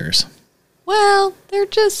monsters. Well, they're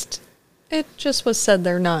just it just was said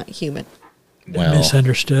they're not human. Well,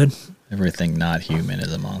 Misunderstood. everything not human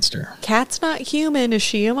is a monster. Cat's not human. Is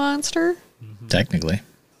she a monster? Technically.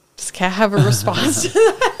 Does Cat have a response to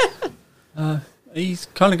that? He's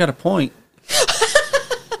kind of got a point.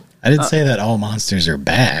 I didn't say that all monsters are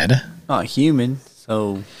bad. Not human,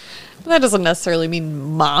 so... That doesn't necessarily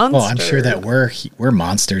mean monster. Well, I'm sure that we're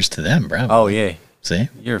monsters to them, bro. Oh, yeah. See?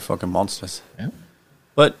 You're fucking monsters. Yeah.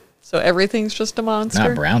 But So everything's just a monster?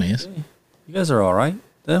 Not brownies. you guys are all right,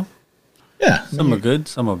 though. Yeah. Some are good,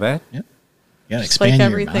 some are bad. You gotta Just expand like your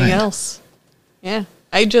everything mind. else. Yeah.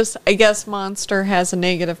 I guess monster has a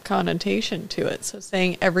negative connotation to it. So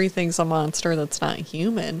saying everything's a monster that's not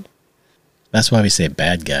human. That's why we say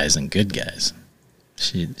bad guys and good guys.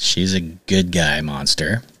 She's a good guy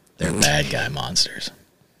monster. They're bad guy monsters.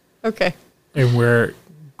 Okay. And we're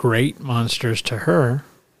great monsters to her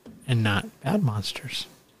and not bad monsters.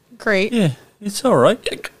 Great. Yeah, it's all right.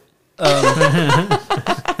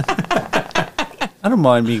 I don't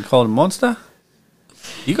mind being called a monster.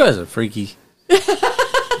 You guys are freaky.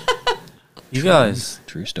 You guys,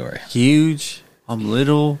 True story. huge. I'm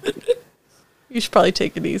little. You should probably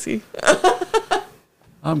take it easy.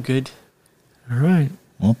 I'm good. All right.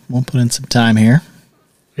 We'll put in some time here.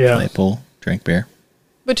 Yeah. Play pool, drink beer.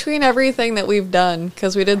 Between everything that we've done,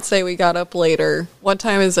 because we did say we got up later. What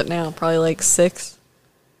time is it now? Probably like 6.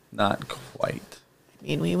 Not quite. I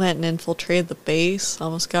mean, we went and infiltrated the base,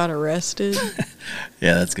 almost got arrested,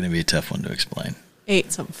 Yeah, that's going to be a tough one to explain.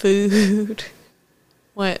 ate some food,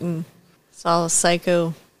 went and saw a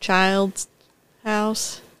psycho child's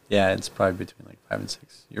house. Yeah, it's probably between like 5 and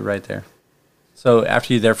 6. You're right there. So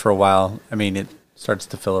after you're there for a while, I mean, it starts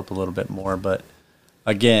to fill up a little bit more. But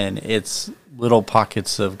again, it's little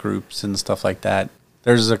pockets of groups and stuff like that.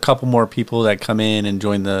 There's a couple more people that come in and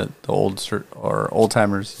join the old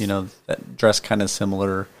timers, you know, that dress kind of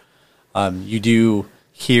similar. You do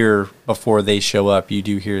hear before they show up, you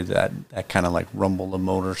do hear that kind of like rumble of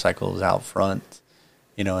motorcycles out front,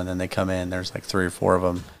 you know, and then they come in. There's like 3 or 4 of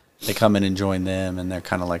them. They come in and join them, and they're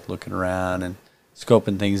kind of like looking around and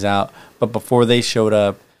scoping things out. But before they showed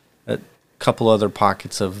up, a couple other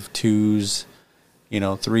pockets of 2s, you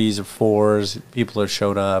know, 3s or 4s, people have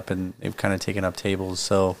showed up and they've kind of taken up tables.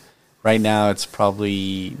 So right now it's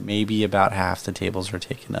probably maybe about half the tables are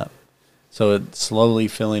taken up. So it's slowly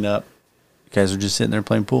filling up. You guys are just sitting there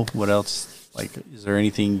playing pool. What else? Like, is there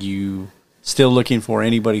anything you still looking for?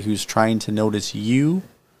 Anybody who's trying to notice you,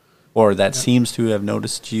 or that seems to have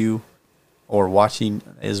noticed you, or watching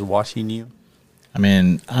you? I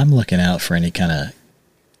mean, I'm looking out for any kind of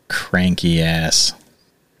cranky ass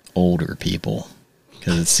older people.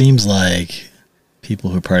 Because it seems like people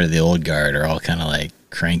who are part of the old guard are all kind of like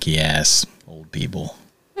cranky ass old people.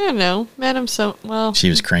 I don't know. Well, She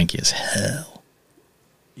was cranky as hell.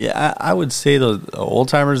 Yeah, I would say the old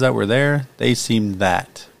timers that were there, they seemed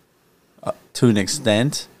that to an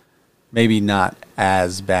extent. Maybe not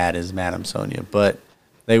as bad as Madame Sonia, but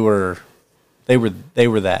they were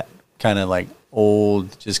that kind of like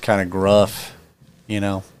old, just kind of gruff, you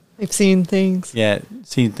know. I've seen things. Yeah,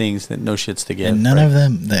 seen things that no shits to give. And none of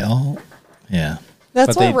them, they all, yeah.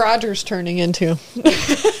 That's But what they- Roger's turning into.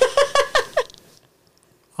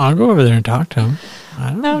 I'll go over there and talk to him. I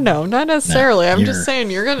don't know. No, not necessarily. I'm just you're-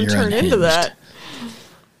 saying you're going to you're turn into unhinged. that.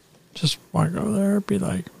 Just walk over there and be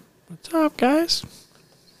like, "What's up, guys?"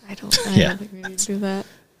 I don't Yeah. think we need to do that.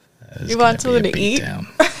 That is You gonna want be something a to eat?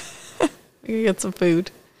 beatdown. We can get some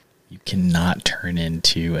food. You cannot turn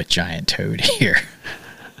into a giant toad here.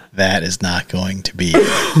 That is not going to be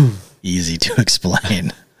easy to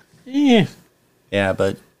explain. Yeah. Yeah,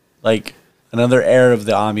 but like another air of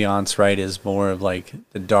the ambiance, right, is more of like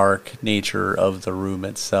the dark nature of the room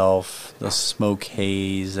itself, the smoke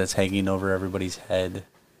haze that's hanging over everybody's head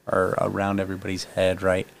or around everybody's head,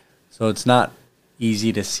 right? So it's not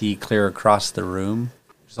easy to see clear across the room.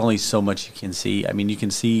 There's only so much you can see. I mean, you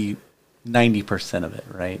can see 90% of it,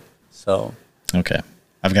 right? So, Okay,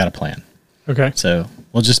 I've got a plan. Okay. So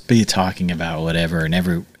we'll just be talking about whatever, and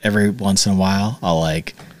every once in a while, I'll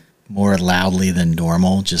like more loudly than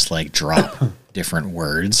normal, just like drop different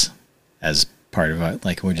words as part of it.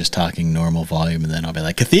 Like we're just talking normal volume, and then I'll be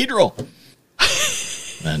like cathedral,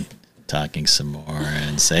 then talking some more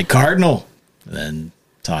and say cardinal, and then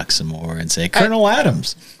talk some more and say Colonel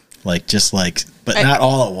Adams, like just like, but not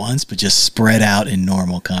all at once, but just spread out in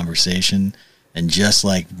normal conversation. And just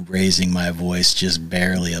like raising my voice just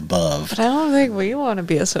barely above. But I don't think we want to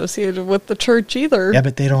be associated with the church either. Yeah,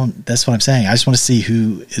 but they don't. That's what I'm saying. I just want to see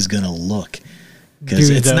who is going to look. Because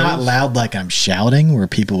Do it's not those- loud like I'm shouting where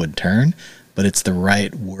people would turn, but it's the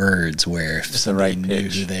right words where if the somebody right knew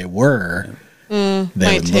pitch. who they were, they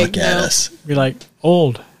might would take look at note. us. Be like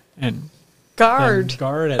old and Guard. then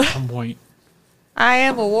guard at some point. I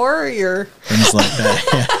am a warrior. Things like that.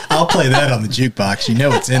 Yeah. I'll play that on the jukebox. You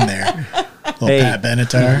know it's in there. Little Hey. Pat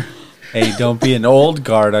Benatar. hey, don't be an old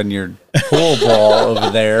guard on your pool ball over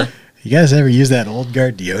there. You guys ever use that old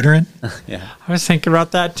guard deodorant? Yeah. I was thinking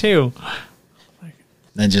about that too.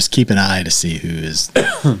 Then just keep an eye to see who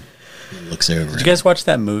looks over. Did you guys watch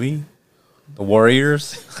that movie? The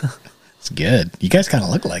Warriors? It's good. You guys kind of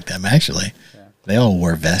look like them, actually. They all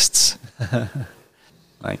wore vests.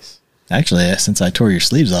 Nice. Actually, since I tore your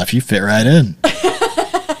sleeves off, you fit right in.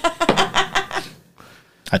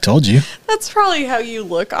 I told you. That's probably how you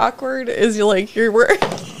look awkward. Is you're wearing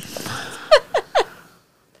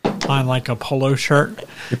On like a polo shirt.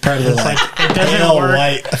 You're probably like It doesn't pale work.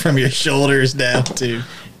 white from your shoulders down to.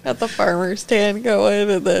 got the farmer's tan going,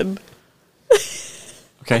 and then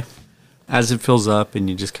Okay. As it fills up and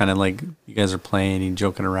you just kind of like, you guys are playing and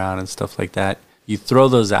joking around and stuff like that, you throw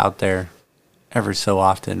those out there every so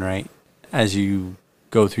often, right? As you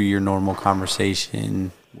go through your normal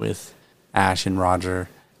conversation with Ash and Roger,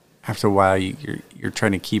 after a while you're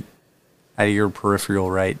trying to keep out of your peripheral,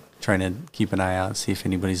 right? Trying to keep an eye out, see if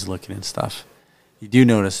anybody's looking and stuff. You do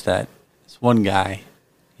notice that this one guy,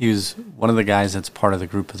 he was one of the guys that's part of the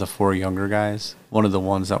group of the four younger guys, one of the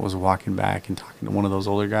ones that was walking back and talking to one of those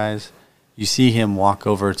older guys. You see him walk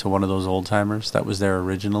over to one of those old timers that was there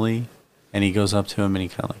originally, and he goes up to him and he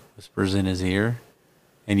kind of like whispers in his ear,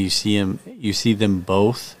 and you see them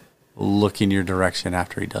both look in your direction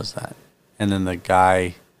after he does that. And then the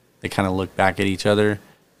guy, they kind of look back at each other,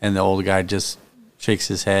 and the old guy just shakes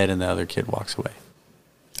his head and the other kid walks away.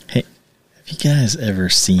 Hey, have you guys ever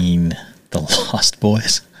seen The Lost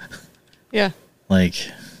Boys? yeah,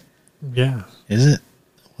 Yeah. Is it?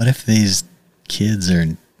 What if these kids are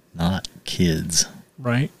not kids?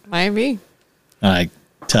 Right. might be. I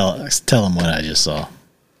tell them what I just saw.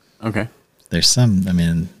 Okay. There's some. I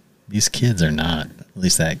mean, these kids are not. At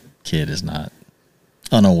least that kid is not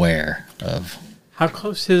unaware of. How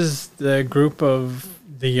close is the group of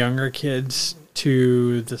the younger kids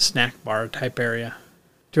to the snack bar type area?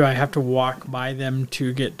 Do I have to walk by them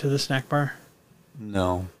to get to the snack bar?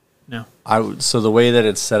 No. No. So the way that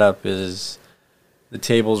it's set up is the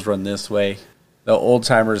tables run this way. The old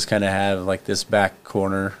timers kind of have like this back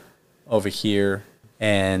corner over here,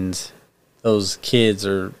 and those kids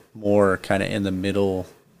are more kind of in the middle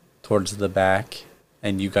towards the back,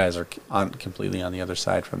 and you guys are completely on the other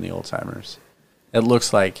side from the old timers. It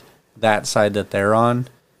looks like that side that they're on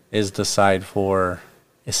is the side for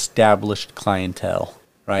established clientele,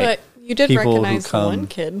 right? But you did People who recognize the come one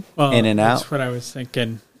kid. Well, in and that's out. what I was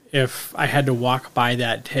thinking. If I had to walk by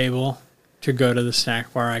that table to go to the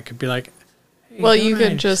snack bar, I could be like, hey, Well, don't you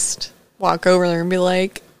could I- just walk over there and be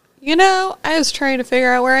like, I was trying to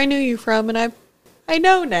figure out where I knew you from, and I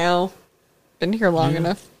know now. Been here long Yeah,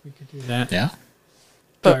 enough. We could do that. Yeah. Do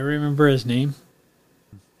But- I remember his name?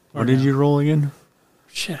 What did you roll again?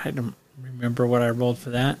 Shit, I don't remember what I rolled for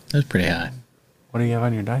that. That's pretty high. What do you have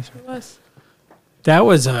on your dice? It was. That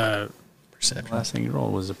was a The Perception. last thing you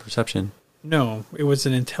rolled was a perception. no. It was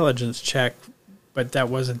an intelligence check, but that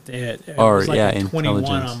wasn't it. It Or, was like yeah, a 21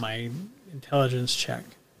 intelligence. on my intelligence check.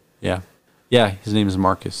 Yeah. Yeah, his name is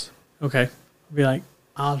Marcus. Okay. I'll be like,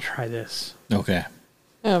 I'll try this. Okay.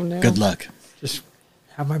 Oh no. Good luck. Just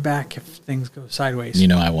have my back if things go sideways. You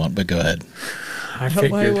know I won't, but go ahead. I I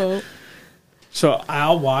figured. won't. So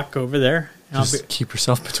I'll walk over there. And I'll, Just keep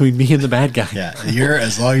yourself between me and the bad guy. Yeah,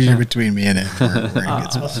 as long as you're between me and him, we're in good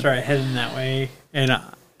I'll spot. start heading that way. And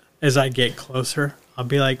as I get closer, I'll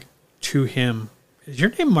be like to him, is your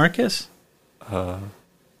name Marcus?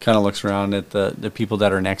 Kind of looks around at the people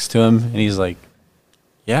that are next to him, and he's like,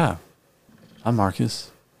 yeah, I'm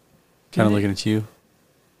Marcus. Kind of Yeah. looking at you.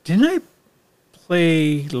 Didn't I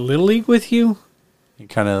play Little League with you? He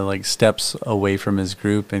kind of like steps away from his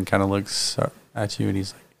group and kind of looks at you, and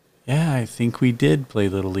he's like, yeah, I think we did play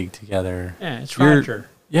Little League together. Yeah, it's You're- Roger.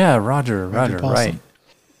 Yeah, Roger, Paulson. right.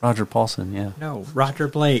 Roger Paulson, yeah. No, Roger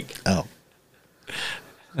Blake.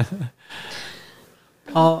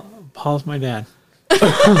 Oh, Paul's my dad. I'm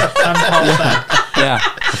Paul's dad. Yeah,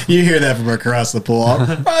 you hear that from across the pool.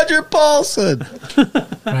 Roger Paulson.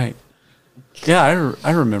 right. Yeah,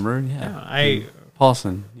 I remember. Yeah. I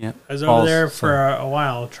Paulson, yeah. was over there for a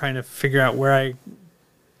while trying to figure out where I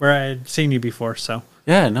had seen you before. So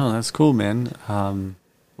Yeah, no, that's cool, man.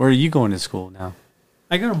 Where are you going to school now?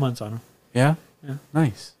 I go to Monsanto. Yeah? Yeah.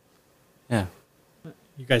 Nice. Yeah.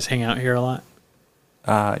 You guys hang out here a lot.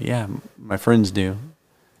 Yeah, my friends do.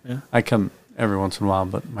 Yeah. I come every once in a while,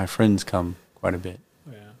 but my friends come quite a bit.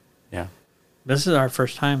 Yeah. Yeah. This is our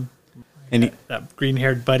first time. And That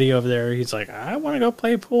green-haired buddy over there, he's like, I want to go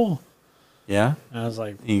play pool. yeah, And I was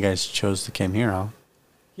like, you guys chose to come here, huh?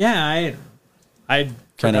 yeah, I Kind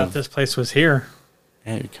forgot of. this place was here.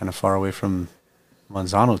 Yeah, you're kind of far away from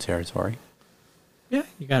Monsanto territory. Yeah,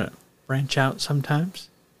 you got to branch out sometimes.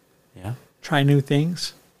 Yeah. Try new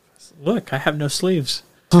things. Look, I have no sleeves.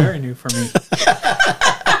 It's very new for me.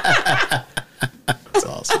 That's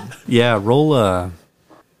awesome. Yeah, roll a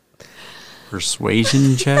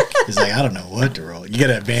persuasion check. He's like, I don't know what to roll. You get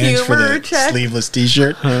an advantage for Humor the check. sleeveless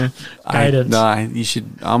T-shirt. Guidance. You should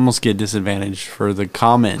almost get disadvantage for the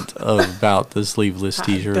comment about the sleeveless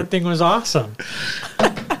t-shirt. That thing was awesome.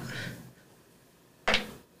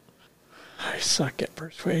 I suck at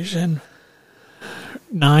persuasion.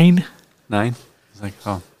 9. 9? It's like,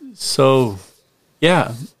 oh. So,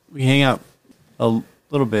 yeah, we hang out a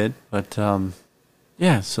little bit, but,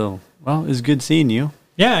 yeah, so, well, it's good seeing you.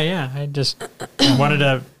 Yeah. I just wanted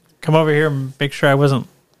to come over here and make sure I wasn't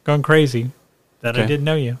going crazy, that I Okay. didn't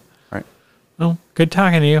know you. All right. Well, good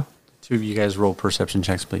talking to you. Two of you guys roll perception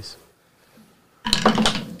checks, please.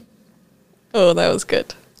 Oh, that was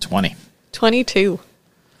good. 20. 22.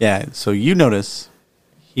 Yeah, so you notice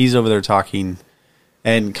he's over there talking,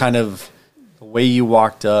 and kind of the way you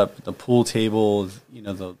walked up, the pool table, you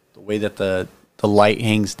know, the way that the light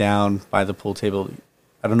hangs down by the pool table.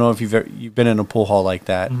 I don't know if you've been in a pool hall like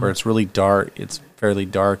that, where it's really dark. It's fairly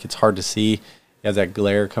dark. It's hard to see. You have that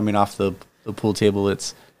glare coming off the pool table.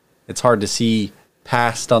 It's hard to see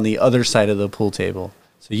past on the other side of the pool table.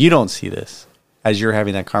 So you don't see this as you're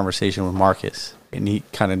having that conversation with Marcus, and he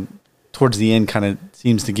kind of towards the end kind of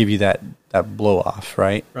seems to give you that blow off,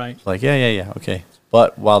 right? Right. Like, yeah, okay.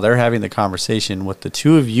 But while they're having the conversation, what the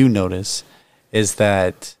two of you notice is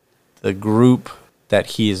that the group that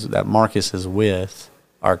Marcus is with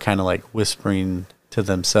are kind of like whispering to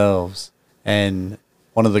themselves. And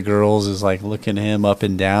one of the girls is like looking him up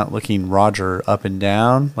and down, looking Roger up and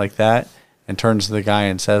down like that, and turns to the guy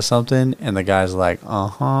and says something. And the guy's like,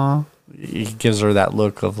 uh-huh. He gives her that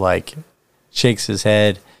look of like, shakes his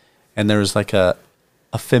head. And there's like a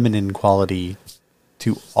feminine quality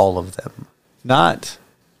to all of them. Not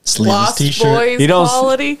Sleeveless Lost T-shirt. Boys You don't s-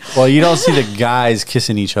 quality. well, you don't see the guys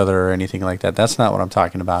kissing each other or anything like that. That's not what I'm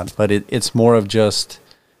talking about. But it's more of just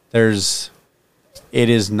it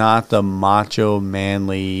is not the macho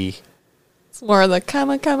manly. It's more of the come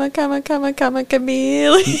a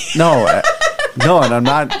chameleon. No, and I'm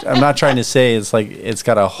not trying to say it's like it's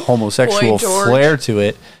got a homosexual Boy George. flair to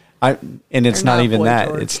it. It's Or not not even Boy that.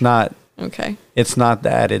 George. It's not. Okay. It's not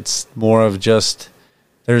that. It's more of just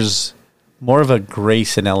there's more of a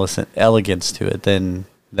grace and elegance to it than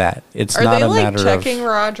that. It's Are not they a like matter checking of.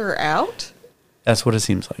 Roger out? That's what it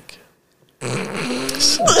seems like.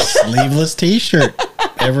 Sleeveless T-shirt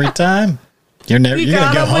every time. You're gonna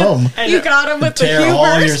go him with- home. You got him with the Tear all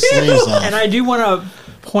humor. your sleeves off. And I do want to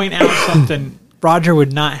point out something. Roger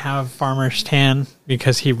would not have farmer's tan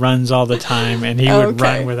because he runs all the time and he would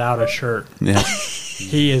Okay. run without a shirt. Yeah.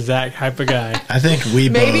 He is that type of guy. I think we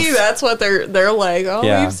Maybe both. that's what they're like. Oh,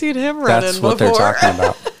 Yeah. we've seen him running That's what before. they're talking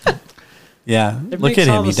about. Yeah. It Look makes at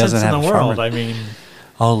all him. the He doesn't sense have in a the world. farmer. I mean,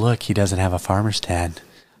 Oh, look, he doesn't have a farmer's tan.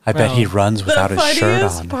 I bet he runs without The his shirt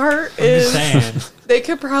funniest on. part I'm is saying. they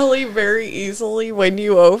could probably very easily win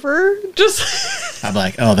you over. Just I'm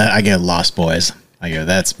like, oh, that I go Lost Boys. I go,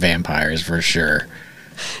 that's vampires for sure.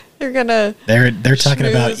 you're gonna. They're talking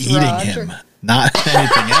about Schmooze eating Roger. him, not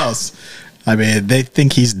anything else. I mean, they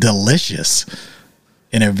think he's delicious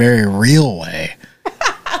in a very real way.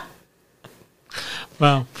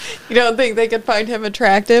 Well, You don't think they could find him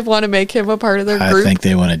attractive? Want to make him a part of their I group? think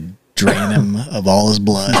they want to drain him of all his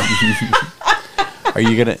blood. Are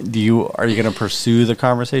you gonna pursue the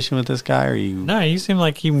conversation with this guy? Or are you? no, you seem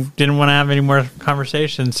like he didn't want to have any more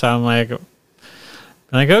conversations. So I'm like,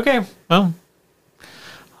 okay, well,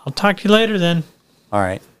 I'll talk to you later then. All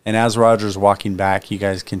right. And as Roger's walking back, you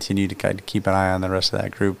guys continue to kind of keep an eye on the rest of that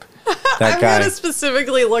group. That I'm guy. gonna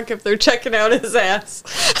specifically look if they're checking out his ass.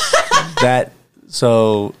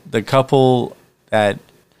 So the couple that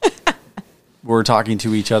were talking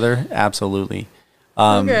to each other, absolutely.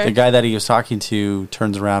 Okay. The guy that he was talking to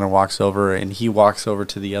turns around and walks over, and he walks over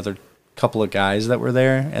to the other couple of guys that were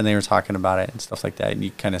there, and they were talking about it and stuff like that. And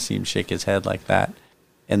you kind of see him shake his head like that,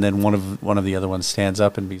 and then one of the other ones stands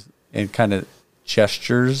up and kind of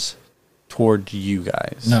gestures toward you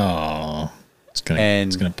guys. No, it's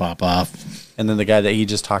gonna pop off. And then the guy that he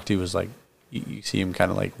just talked to was like, you see him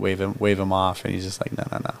kind of like wave him off, and he's just like, no.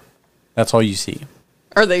 That's all you see.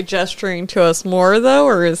 Are they gesturing to us more though,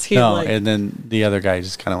 or is he No, like? and then the other guy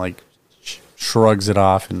just kind of like shrugs it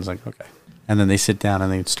off and is like, okay. And then they sit down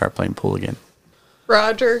and they start playing pool again.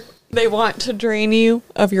 Roger, they want to drain you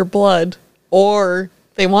of your blood, or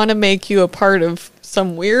they want to make you a part of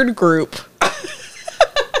some weird group.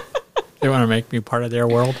 They want to make me part of their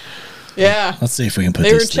world. Yeah, Let's see if we can put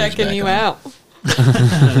they were these sleeves checking back you on.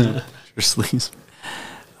 out. Your sleeves.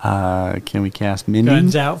 Can we cast mending?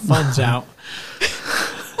 Guns out, fun's out.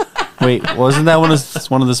 Wait, wasn't that one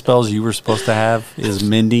of the spells you were supposed to have? Is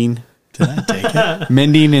mending? Did I take it?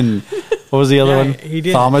 Mending and what was the other Yeah, one? he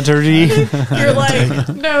did. Thaumaturgy. You're like,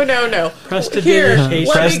 no. Here, Prestidigitation.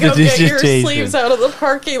 let me go get your Prestidigitation. sleeves out of the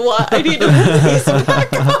parking lot. I need to put these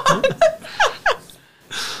back on.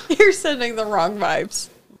 You're sending the wrong vibes.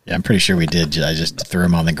 Yeah, I'm pretty sure we did. I just threw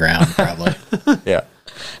them on the ground, probably. Yeah.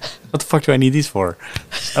 What the fuck do I need these for?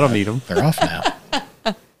 I don't need them. They're off now.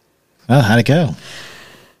 Well, how'd it go?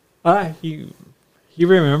 He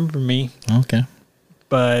remembered me, Okay.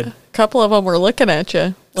 but A couple of them were looking at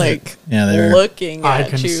you, like Yeah, they're- looking I at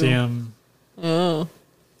can you. see him. Oh.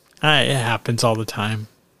 It happens all the time.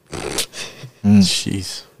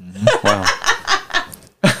 Jeez. Wow.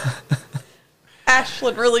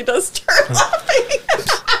 Ashlyn really does turn laughing.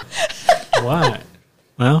 What?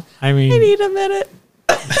 Well, I I mean, need a minute.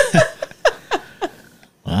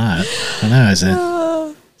 I don't know. Is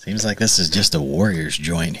it? Seems like this is just a warrior's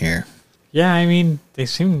joint here. yeah, I mean, they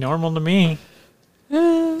seem normal to me.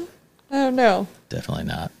 I don't know. Definitely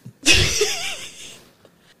not.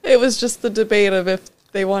 It was just the debate of if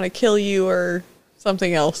they want to kill you or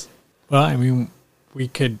something else. Well, I mean, we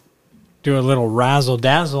could do a little razzle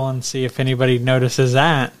dazzle and see if anybody notices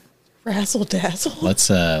that. Razzle dazzle. Let's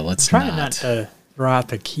Try not to throw out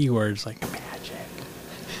the keywords like magic.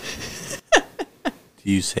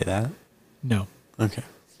 Do you say that? No. Okay.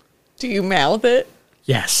 Do you mouth it?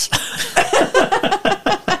 Yes.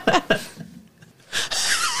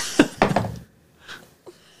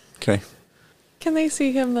 Okay. Can they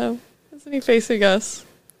see him though? Isn't he facing us?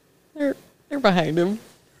 They're behind him.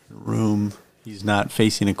 Room. He's not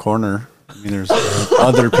facing a corner. I mean, there's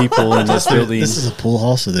other people in this building, This is a pool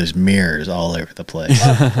hall, so there's mirrors all over the place.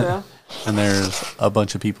 Yeah. and there's a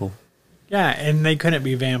bunch of people. Yeah, and they couldn't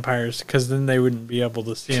be vampires because then they wouldn't be able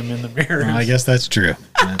to see him in the mirror. Well, I guess that's true.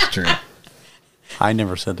 That's true. I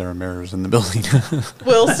never said there are mirrors in the building.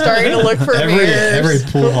 Will's starting to look for Every mirrors.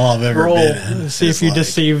 pool hall I've ever Roll. been in. See if is you like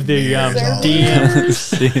deceive the mirrors all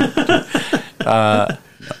DM.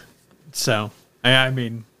 So, I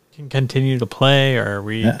mean, can continue to play, or are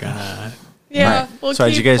we Yeah. gonna? Yeah. Right. We'll So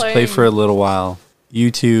as you keep guys play playing. for a little while,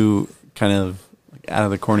 you two kind of like, out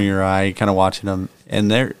of the corner of your eye, kind of watching them,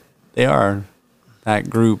 and they are.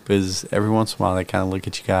 That group is every once in a while they kind of look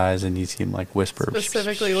at you guys, and you see them like whisper.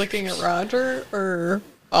 Specifically looking at Roger or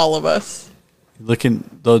all of us.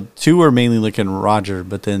 Looking, the two are mainly looking at Roger,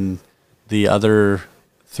 but then the other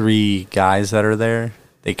three guys that are there,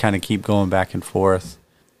 they kind of keep going back and forth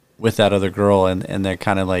with that other girl, and they're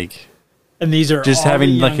kind of like, And these are Just all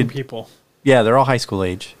having, young like, a- people. yeah, they're all high school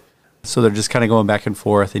age, so they're just kind of going back and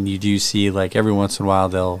forth, and you do see like every once in a while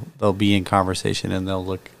they'll be in conversation, and they'll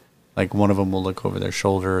look, like one of them will look over their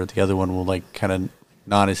shoulder, the other one will like kind of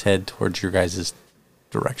nod his head towards your guys'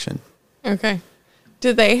 direction. Okay.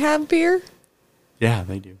 Do they have beer? Yeah,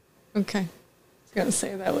 they do. Okay. was gonna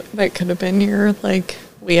say that could have been your like,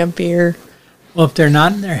 we have beer. Well, if they're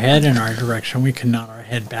nodding their head in our direction, we can nod our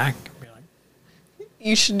head back and be like,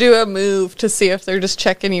 You should do a move to see if they're just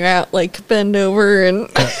checking you out, like bend over and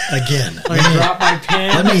Again, drop my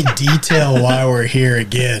pen. let me detail why we're here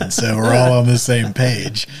again so we're all on the same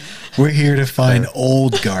page. We're here to find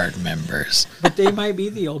old guard members. But they might be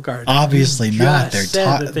the old guard. Obviously You not. just They're said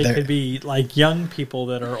taught. that they could be like young people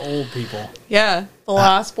that are old people. yeah, the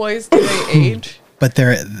Lost Boys, do they age? But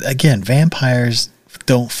they're, again, vampires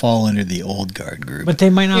don't fall under the old guard group. But they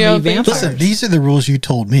might not You don't be think vampires. Listen, these are the rules you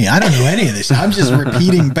told me. I don't know any of this. I'm just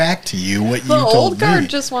repeating back to you what you The told old guard me.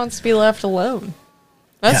 just wants to be left alone.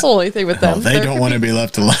 That's Yeah. the only thing with them. Oh, they There don't could want to be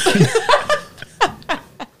left alone.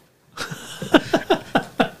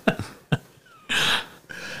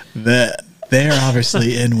 They're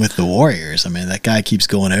obviously in with the Warriors. I mean, that guy keeps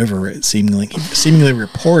going over it, seemingly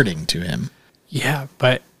reporting to him. Yeah,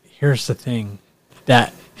 but here's the thing.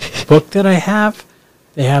 That book that I have,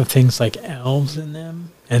 they have things like elves in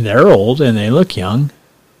them, and they're old and they look young.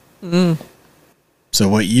 So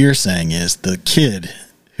what you're saying is the kid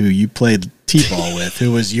who you played t-ball with,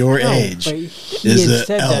 who was your age, but he is had an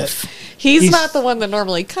said elf. He's not the one that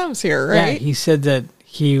normally comes here, Yeah, right? he said that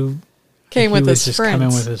he Came he with was his just friends. coming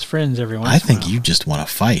with his friends every once I in a think while. you just want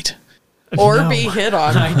to fight. or No. be hit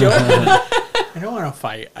on. I don't. I don't want to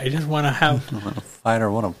fight. I just want to have. Want to fight or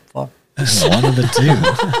want to fuck? One of the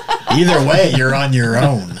two. Either way, you're on your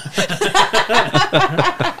own.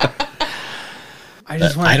 I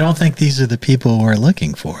just want. I don't think these are the people we're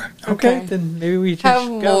looking for. Okay, Okay. then maybe we just Have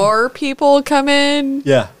go. more people come in.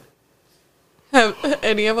 Yeah. Have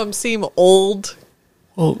any of them seem old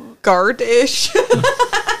Well, guard-ish?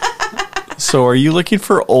 so are you looking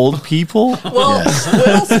for old people? Well, Yes.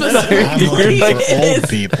 Will I'm specifically looking for is. old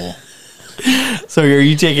people. So are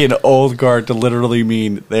you taking old guard to literally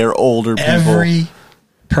mean they're older people? Every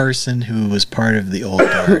person who was part of the old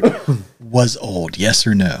guard was old, yes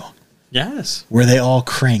or no? Yes. Were they all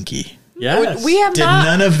cranky? Yes. We have Did not.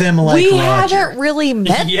 none of them like we Roger? haven't really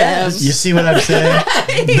met Yes. them. You see what I'm saying?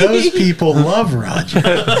 Those people love Roger.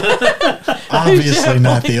 Obviously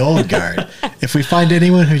not the old guard. If we find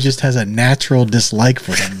anyone who just has a natural dislike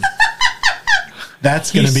for him,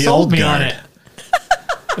 that's going to be sold old me guard. on it.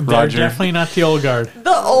 They're Roger. definitely not the old guard.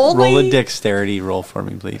 The only Roll a dexterity roll for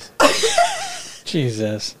me, please.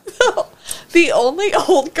 Jesus. the only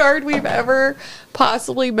old guard we've ever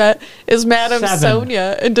possibly met is Madame 7.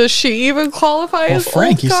 Sonia, and does she even qualify Well, as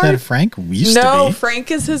Frank, old you guard? said Frank used to No, be.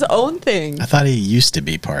 Frank is his own thing. I thought he used to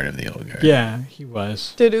be part of the old guard. Yeah, he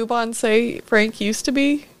was. Did Ubon say Frank used to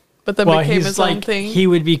be, but then became he's his like own thing? he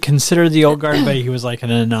would be considered the old guard, but he was like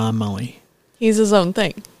an anomaly. He's his own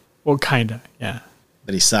thing. Well, kinda. Yeah.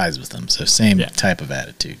 But he sides with them, so same Yeah. type of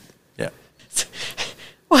attitude. Yeah.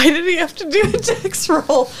 Why did he have to do a dex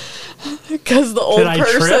roll? Because the old I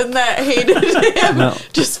person trip? that hated him No.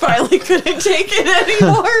 just finally couldn't take it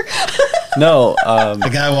anymore. No, The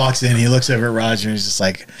guy walks in, he looks over at Roger, and he's just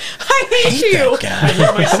like, I hate hate you. that guy.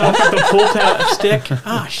 Hit myself with the pull-out stick.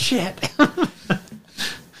 Ah, shit.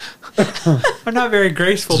 I'm not very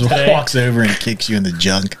graceful Just today. walks over and kicks you in the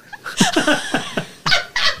junk.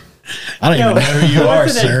 I don't even No, know who you it are,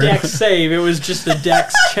 wasn't a sir. dex save. It was just a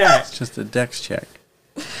dex check. just a dex check.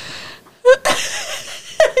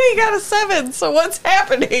 He got a 7, so what's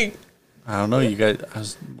happening? I don't know. You guys, I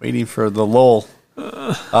was waiting for the lull.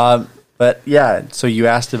 But yeah, so you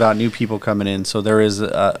asked about new people coming in. So there is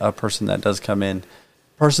a person that does come in.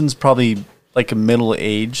 Person's probably like a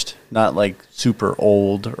middle-aged, not like super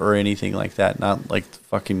old or anything like that. Not like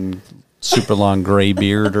fucking super long gray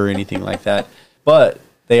beard or anything like that. But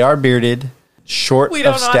they are bearded, short We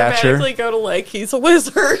don't of stature. automatically go to like he's a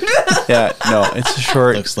wizard. Yeah, no, it's a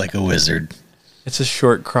short. Looks like a wizard. It's a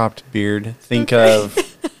short cropped beard. Think of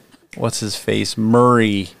what's his face,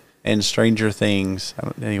 Murray and Stranger Things.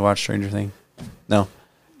 Did you watch Stranger Things? No,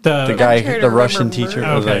 the guy, trying to the Russian remember teacher.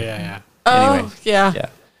 Murray. was Okay, a- yeah. Anyway, Oh, yeah. yeah,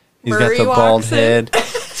 he's Murray got the bald walks in. head.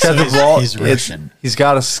 He's got the bald. he's Russian. He's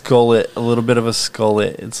got a skullet, a little bit of a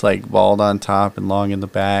skullet. It's like bald on top and long in the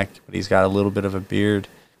back, but he's got a little bit of a beard.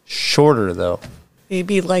 Shorter though,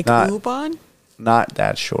 Maybe like Not- Ubon? not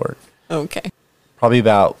that short. Okay. Probably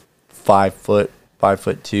about 5 foot,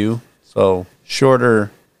 5'2". So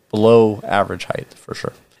shorter, below average height for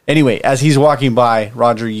sure. Anyway, as he's walking by,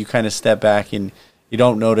 Roger, you kind of step back and you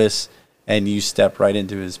don't notice, and you step right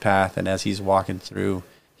into his path. And as he's walking through,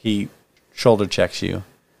 he shoulder checks you,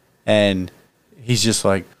 and he's just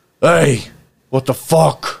like, "Hey, what the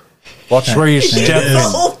fuck? Watch where you're stepping."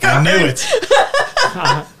 I knew it.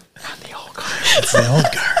 It's the old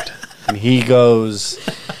guard. And he goes,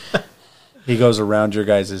 he goes around your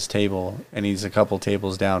guys' table, and he's a couple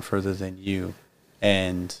tables down further than you,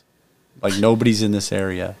 and like nobody's in this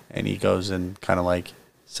area, and he goes and kind of like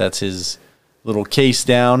sets his little case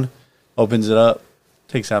down, opens it up,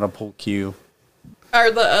 takes out a pool cue. Are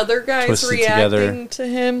the other guys Twisted reacting to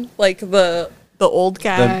him? Like the old The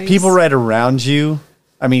guys? people right around you,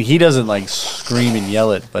 I mean, he doesn't like scream and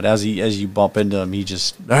yell it, but as you bump into him, he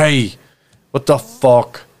just, hey, what the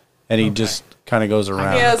fuck? And he just kind of goes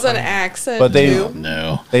around. He has an accent, But they- too.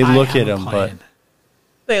 No. They I look have at a him, but plan.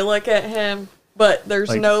 They look at him, but there's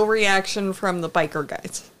Like- no reaction from the biker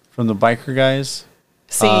guys from the biker guys,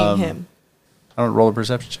 seeing him. I don't roll a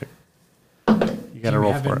perception check. You got to You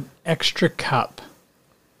roll have for it. an extra cup.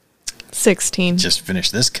 16. Just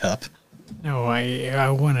finish this cup. No, I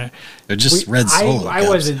want to. They're just red solo I cups.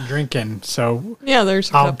 wasn't drinking, so Yeah,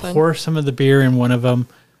 there's a I'll cup in. pour some of the beer in one of them,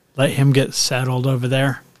 let him get settled over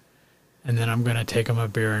there, and then I'm going to take him a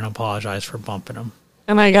beer and apologize for bumping him.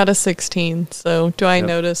 And I got a 16, so do I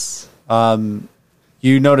notice?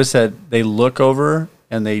 You notice that they look over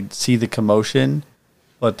and they see the commotion,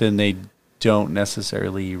 but then they don't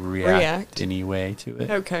necessarily react any way to it.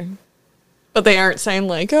 Okay. But they aren't saying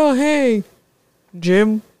like, oh, hey,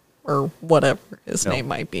 Jim, or whatever his No. name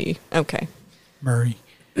might be. Okay. Murray.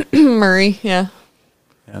 Murray, yeah.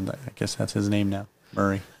 And I guess that's his name now,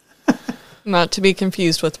 Murray. Not to be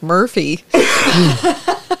confused with Murphy.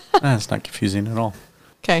 That's not confusing at all.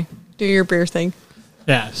 Okay. Do your beer thing.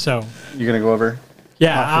 Yeah, so You're gonna go over.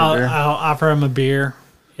 yeah, Offer a beer? I'll offer him a beer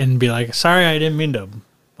and be like, sorry, I didn't mean to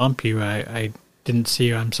bump you. I didn't see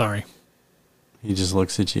you. I'm sorry. He just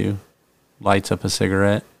looks at you, lights up a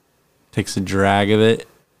cigarette, takes a drag of it,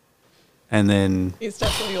 and then He's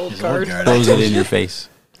definitely old Old guard. guard. throws it in your face.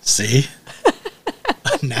 See?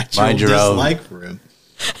 A natural Mind your own. dislike for him.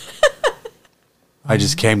 I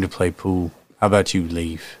just came to play pool. How about you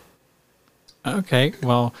leave? Okay,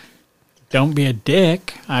 well, don't be a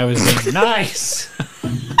dick. I was being nice.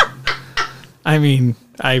 I mean,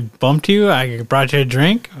 I bumped you. I brought you a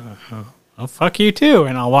drink. Well, fuck you too,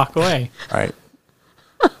 and I'll walk away. All right.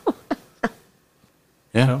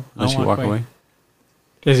 Yeah, No, unless I'll you walk walk away. away.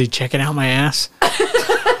 Is he checking out my ass?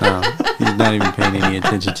 No, he's not even paying any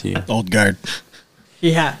attention to you. Old guard.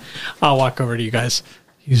 Yeah, I'll walk over to you guys.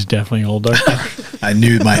 He's definitely older. I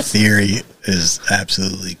knew my theory is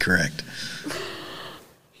absolutely correct.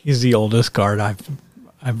 He's the oldest guard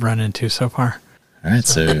I've run into so far. All right,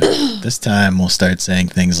 so this time we'll start saying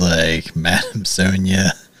things like Madame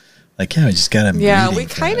Sonia. Like, yeah, we just got a Yeah, meeting we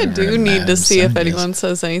for kind of her do and need to Madame see if Sonia's. anyone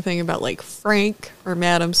says anything about like Frank or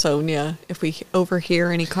Madame Sonia if we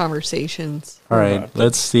overhear any conversations. All right,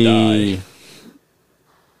 let's see.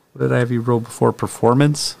 What did I have you roll before?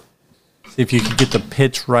 Performance? See if you can get the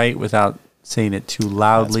pitch right without saying it too That's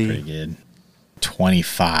loudly. pretty good.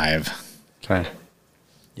 25. Okay.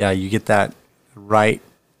 Yeah, you get that right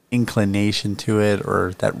inclination to it,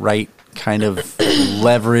 or that right kind of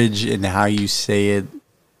leverage in how you say it,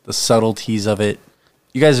 the subtleties of it.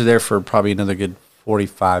 You guys are there for probably another good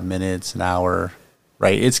 45 minutes, an hour,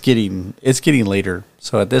 right? It's getting later.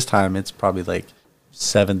 So at this time, it's probably like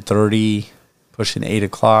 7:30, pushing 8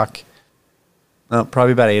 o'clock. No,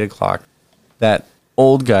 probably about 8 o'clock. That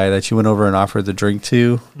old guy that you went over and offered the drink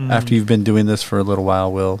to, after you've been doing this for a little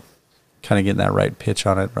while, will kind of getting that right pitch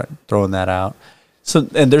on it, right, throwing that out. So,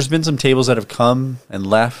 and there's been some tables that have come and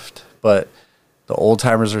left, but the old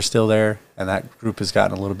timers are still there, and that group has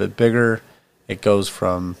gotten a little bit bigger. It goes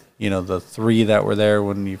from, the 3 that were there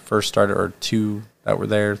when you first started, or 2 that were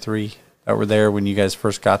there, 3 that were there when you guys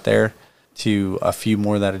first got there, to a few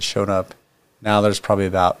more that had shown up. Now there's probably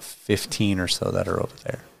about 15 or so that are over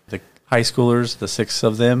there. The high schoolers, the 6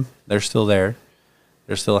 of them, they're still there.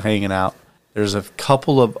 They're still hanging out. There's a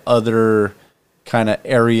couple of other kind of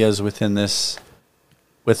areas within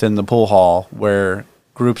the pool hall where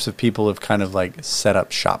groups of people have kind of like set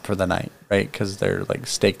up shop for the night, right? Because they're like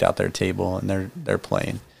staked out their table and they're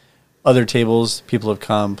playing. Other tables, people have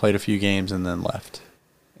come, played a few games, and then left,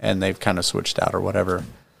 and they've kind of switched out or whatever.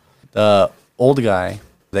 The old guy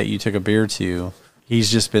that you took a beer to,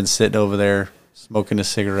 he's just been sitting over there smoking a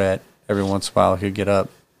cigarette. Every once in a while, he'll get up,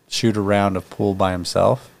 shoot a round of pool by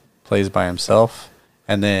himself, plays by himself,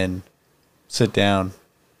 and then sit down,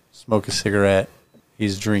 smoke a cigarette.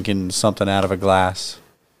 He's drinking something out of a glass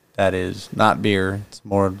that is not beer. It's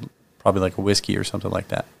more probably like a whiskey or something like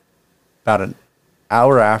that. About an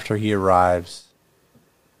hour after he arrives,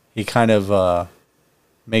 he kind of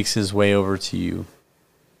makes his way over to you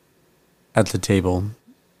at the table.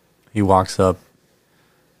 He walks up.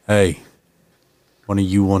 Hey, one of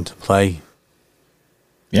you want to play?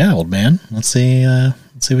 Yeah, old man. Let's see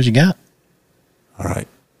what you got. All right,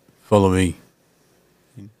 Follow me.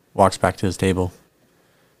 He walks back to his table.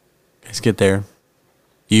 Guys, get there.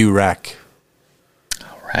 You rack.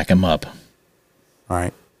 I'll rack him up. All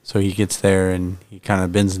right. So he gets there and he kind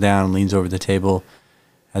of bends down and leans over the table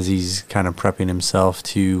as he's kind of prepping himself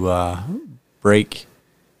to break.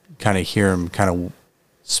 Kind of hear him kind of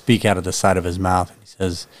speak out of the side of his mouth. And he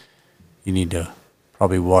says, you need to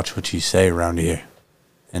probably watch what you say around here.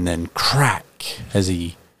 And then crack as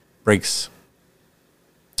he breaks.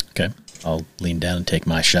 Okay. I'll lean down and take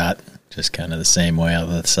my shot, just kind of the same way out of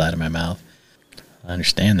the side of my mouth. I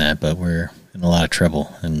understand that, but we're in a lot of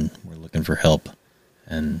trouble and we're looking for help.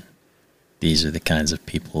 And these are the kinds of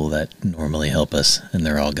people that normally help us, and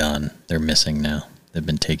they're all gone. They're missing now. They've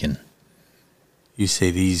been taken. You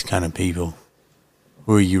say these kind of people.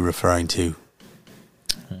 Who are you referring to?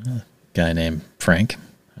 A guy named Frank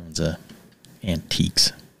owns a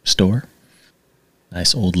antiques store.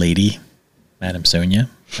 Nice old lady, Madame Sonia,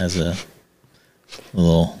 has a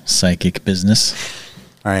little psychic business.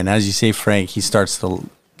 All right, and as you say Frank, he starts to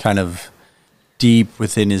kind of deep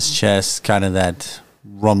within his chest, kind of that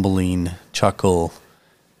rumbling chuckle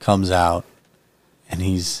comes out, and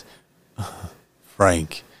he's,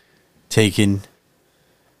 Frank, taken?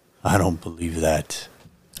 I don't believe that.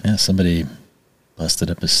 Yeah, somebody busted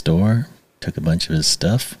up his store, took a bunch of his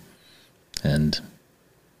stuff, and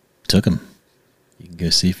took him. You can go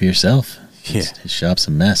see for yourself. Yeah. His shop's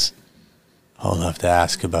a mess. I'll have to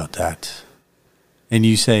ask about that. And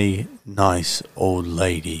you say, nice old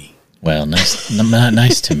lady. Well, nice, not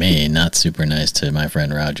nice to me, not super nice to my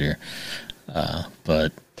friend Roger.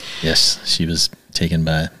 But yes, she was taken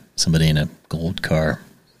by somebody in a gold car.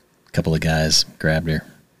 A couple of guys grabbed her.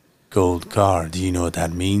 Gold car, do you know what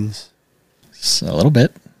that means? A little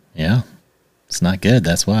bit, yeah. It's not good.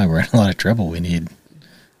 That's why we're in a lot of trouble. We need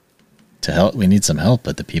to help. We need some help,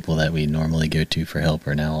 but the people that we normally go to for help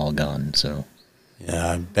are now all gone. So,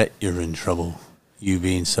 Yeah, I bet you're in trouble. You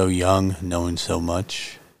being so young, knowing so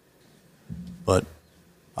much. But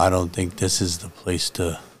I don't think this is the place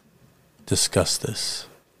to discuss this.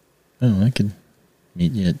 oh, I could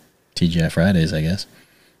meet you at TGI Fridays, I guess.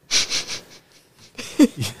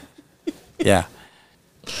 Yeah.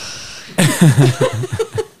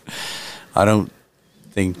 I don't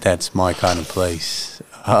think that's my kind of place.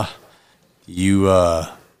 You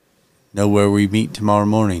know where we meet tomorrow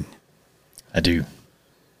morning? I do.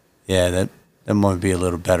 Yeah, that might be a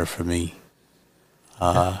little better for me.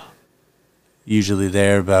 Usually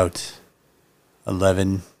there about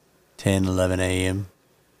 11 a.m.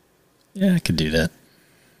 Yeah, I could do that.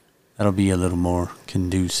 That'll be a little more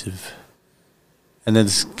conducive. And then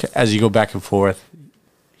as you go back and forth,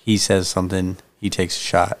 he says something, he takes a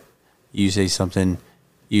shot. You say something,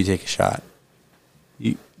 you take a shot.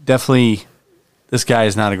 You definitely, this guy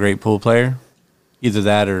is not a great pool player. Either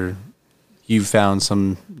that or you found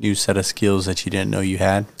some new set of skills that you didn't know you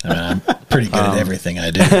had. I mean, I'm pretty good at everything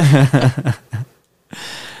I do.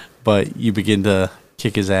 But you begin to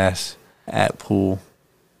kick his ass at pool.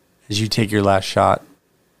 As you take your last shot,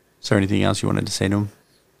 is there anything else you wanted to say to him?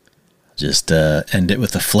 Just end it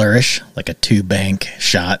with a flourish, like a 2-bank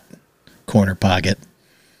shot, corner pocket.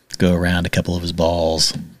 Go around a couple of his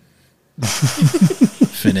balls.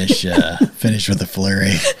 finish with a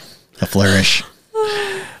flurry, a flourish.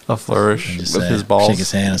 A flourish Just with say, his balls. Shake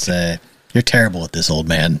his hand and say, "You're terrible at this, old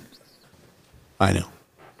man." I know.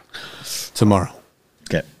 Tomorrow.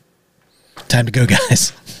 Okay, time to go,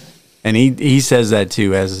 guys. And he says that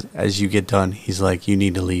too as you get done. He's like, you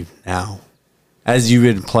need to leave now. As you've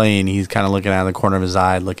been playing, he's kind of looking out of the corner of his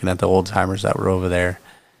eye, looking at the old timers that were over there.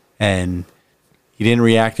 And he didn't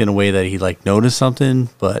react in a way that he like noticed something,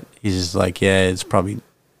 but he's just like, yeah, it's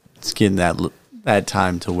getting that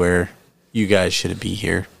time to where you guys shouldn't be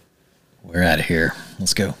here. We're out of here.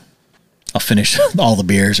 Let's go. I'll finish all the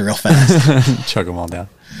beers real fast. Chug them all down.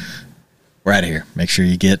 We're out of here. Make sure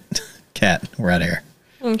you get Kat. We're out of here.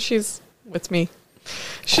 And she's with me.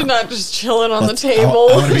 She's not just chilling on the table.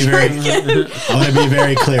 I want to be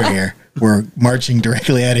very clear here. We're marching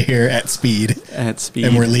directly out of here at speed. At speed.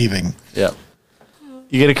 And we're leaving. Yep.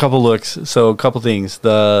 You get a couple looks. So a couple things.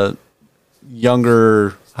 The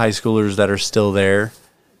younger high schoolers that are still there,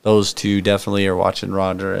 those two definitely are watching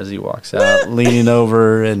Roger as he walks out, leaning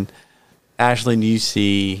over. And Ashlyn, you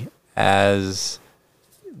see as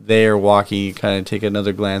they're walking, you kind of take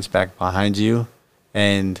another glance back behind you.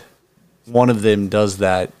 And one of them does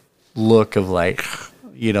that look of like,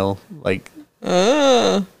 like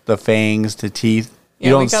the fangs, the teeth. Yeah,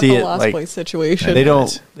 You don't we got see the it last like place situation. they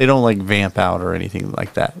don't like vamp out or anything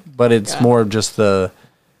like that. But it's more of just the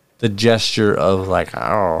gesture of like,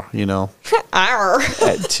 oh, Arr.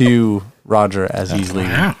 to Roger as he's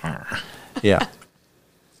leaving. Yeah.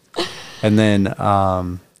 And then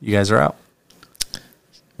you guys are out.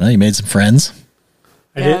 Well, you made some friends.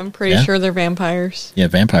 I Yeah, did. I'm pretty Yeah. sure they're vampires. Yeah,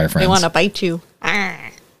 vampire friends. They want to bite you. Ah.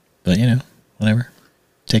 But, whatever.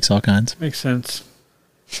 Takes all kinds. Makes sense.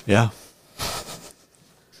 Yeah.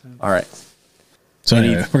 All right. So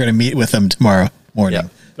anyway, we're going to meet with them tomorrow morning.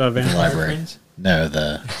 Yep. The vampire library. friends? No,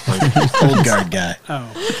 the old guard guy.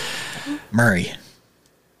 Oh, Murray.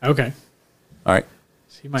 okay. All right.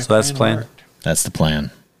 See, my So that's the plan. worked. That's the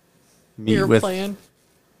plan. Meet Your with plan.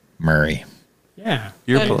 Murray. Yeah.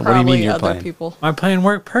 your And plan. What do you probably mean your other plan? people. My plan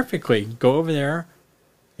worked perfectly. Go over there.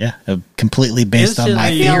 Yeah, completely based on my Instantly-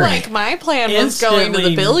 I feel theory. like my plan was going to the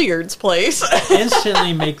Instantly- billiards place.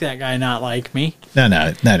 Instantly make that guy not like me. No.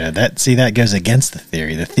 That goes against the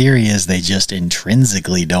theory. The theory is they just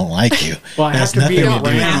intrinsically don't like you. Well, I It has have to be nothing do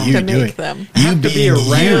with around. you to make doing. them. You have to be being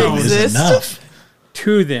you around. is Exist. enough.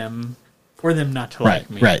 To them for them not to Right, like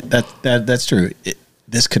me. right. That's true.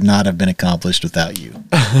 This could not have been accomplished without you,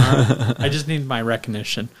 I just need my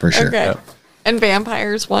recognition. for sure. Okay. Yep. And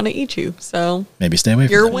vampires want to eat you, so Maybe stay away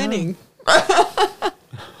from you're them. winning.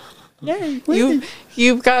 Yay.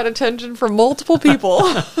 You've got attention from multiple people.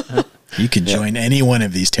 You could join any one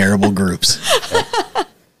of these terrible groups.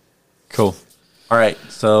 Cool. All right.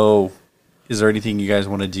 So, is there anything you guys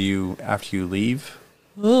want to do after you leave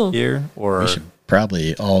here, or We should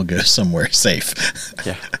probably all go somewhere safe.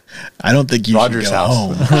 yeah, I don't think you Roger's should go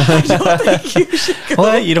house. home.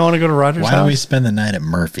 what? You don't want to go to Roger's Why house? don't we spend the night at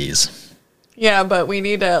Murphy's? Yeah, but we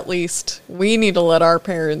need to let our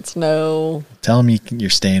parents know. Tell them you're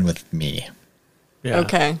staying with me. Yeah.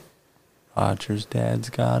 Okay. Roger's dad's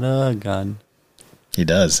got a gun. He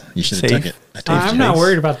does. You should have Safe. took it. I told I'm you. not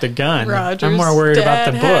worried about the gun. Roger's I'm more worried about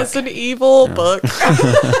the dad has book. an evil book.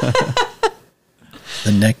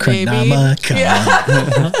 The Necronoma.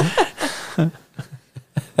 Yeah.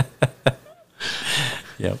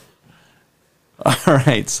 Yep. All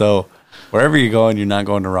right. So, wherever you're going, you're not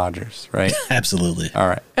going to Roger's, right? Absolutely. All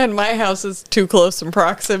right. And my house is too close in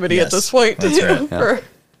proximity Yes, at this point that's right. for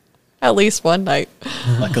at least one night.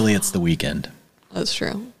 Luckily, it's the weekend. That's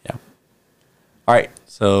true. Yeah. All right.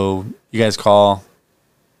 So you guys call.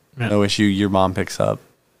 Yeah. No issue. Your mom picks up.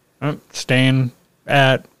 I'm staying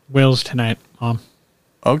at Will's tonight, Mom.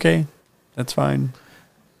 Okay. That's fine.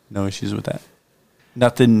 No issues with that.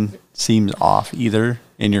 Nothing seems off either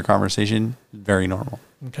in your conversation. Very normal.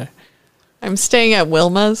 Okay. I'm staying at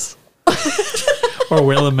Wilma's. Or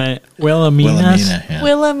Wilhelmina's. Wilhelmina. Yeah.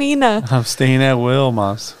 Wilhelmina. I'm staying at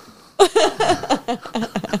Wilma's.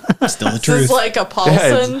 Still the This truth. is like a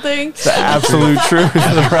Paulson thing. The absolute truth,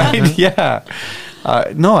 right? Yeah.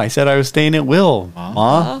 No, I said I was staying at Will.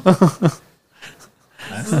 Ma. I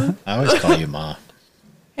always call you Ma.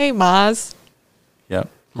 Hey, Maz. Yep.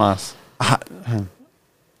 Mas.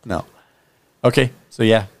 No. Okay. So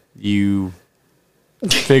yeah, you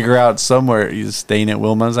figure out somewhere. You're staying at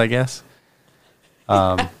Wilma's, I guess.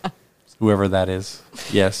 Whoever that is.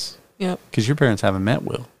 Yes. Yep. Because your parents haven't met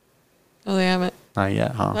Will. Oh, they haven't. Not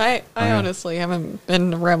yet, huh? I Okay. honestly haven't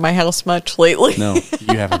been around my house much lately. No,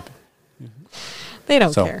 you haven't. They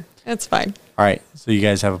don't So- care. It's fine. All right. So you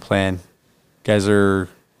guys have a plan. You guys are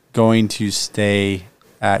going to stay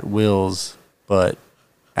at Will's, but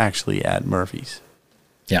actually at Murphy's.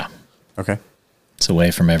 Yeah. Okay. It's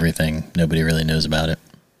away from everything. Nobody really knows about it.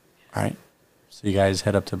 All right. So you guys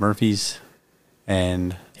head up to Murphy's,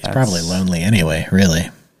 and He's probably lonely anyway, really.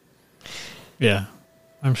 Yeah.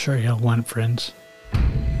 I'm sure he'll want friends.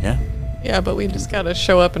 Yeah. Yeah, but we just gotta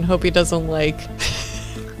show up and hope he doesn't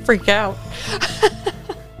freak out.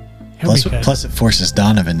 He'll be good. Plus, it forces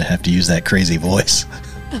Donovan to have to use that crazy voice.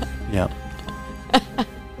 Yep.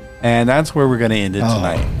 And that's where we're going to end it Oh.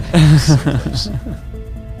 tonight.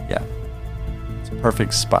 Yeah. It's a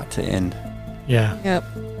perfect spot to end. Yeah. Yep.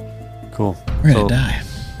 Cool. We're So, going to die.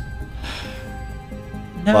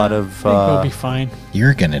 No, lot of, I think we'll be fine.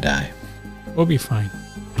 You're going to die. We'll be fine.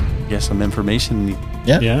 get some information,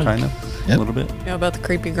 Yep. Yeah. kind of, Yep. a little bit. Yeah, about the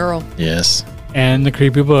creepy girl. Yes. And the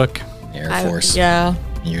creepy book. Air Force. Yeah.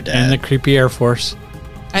 And your dad. And the creepy Air Force.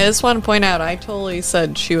 I just want to point out, I totally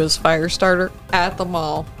said she was Firestarter at the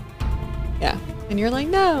mall. Yeah. And you're like,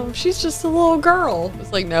 no, she's just a little girl.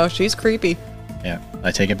 It's like, no, she's creepy. Yeah.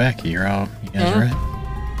 I take it back. You guys Yeah. are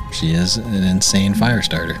right. She is an insane fire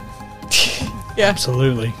starter. Yeah.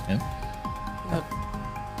 Absolutely.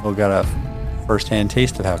 We got a first-hand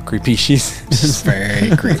taste of how creepy she's. It's very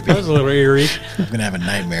That creepy. was a little eerie. I'm going to have a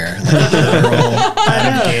nightmare. Like a literal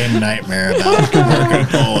out-of-game nightmare about Marco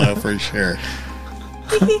Polo for sure.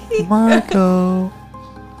 Marco.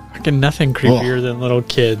 Fucking nothing creepier than little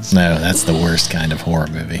kids. No, that's the worst kind of horror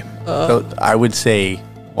movie. So I would say,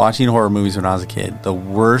 watching horror movies when I was a kid, the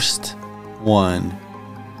worst one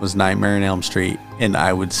was Nightmare on Elm Street. And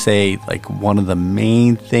I would say, like, one of the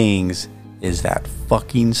main things is that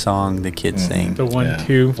fucking song the kids sing. The 1, Yeah.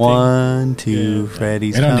 2 thing. 1, 2,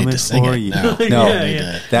 Freddy's We don't need coming to sing for it. you. No, No, Yeah, we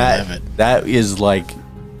yeah. love it. that is like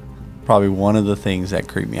probably one of the things that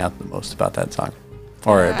creeped me out the most about that song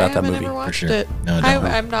or about that movie. Never watched sure. it. No, no.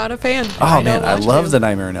 I'm not a fan. Oh man, I don't love watch the them.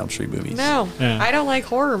 Nightmare on Elm Street movies. No, Yeah. I don't like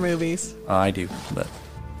horror movies. I do, but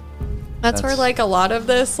That's where That's- like a lot of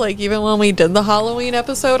this, like even when we did the Halloween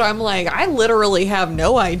episode, I'm like, I literally have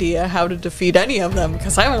no idea how to defeat any of them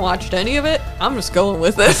because I haven't watched any of it. I'm just going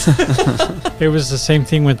with this. It was the same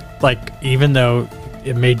thing with, like, even though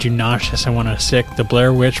it made you nauseous and want to sick, the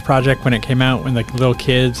Blair Witch Project, when it came out, when the little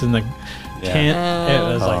kids and the Yeah. tent, it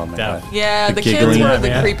was Oh, like my that. God. Yeah, The the kids giggling. were the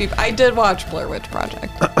Yeah. creepy. I did watch Blair Witch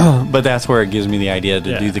Project. but that's where it gives me the idea to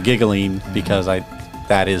Yeah. do the giggling because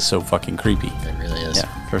that is so fucking creepy. It really is. Yeah,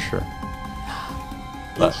 for sure.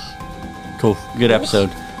 But cool, good episode.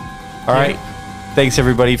 All right, thanks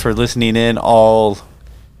everybody for listening in. All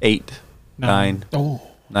 8, 9 Oh,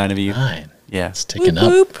 of you. 9. Yeah, It's ticking Whoop,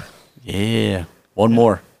 up. whoop. yeah. One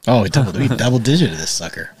more. Oh, we double digited this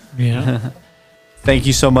sucker. Yeah. Thank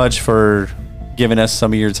you so much for giving us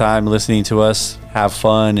some of your time, listening to us, have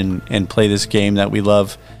fun, and play this game that we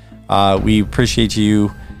love. We appreciate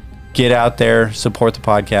you. Get out there, support the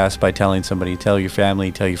podcast by telling somebody, tell your family,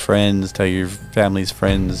 tell your friends, tell your family's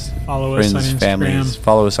friends, Follow us on Instagram.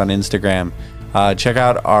 Follow us on Instagram. Check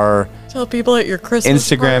out our Tell people at your Christmas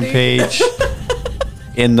Instagram party. page.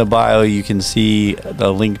 In the bio, you can see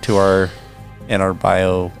the link to our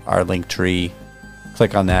bio, our link tree.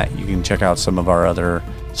 Click on that. You can check out some of our other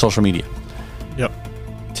social media. Yep.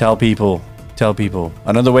 Tell people.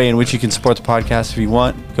 Another way in which you can support the podcast if you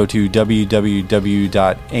want, go to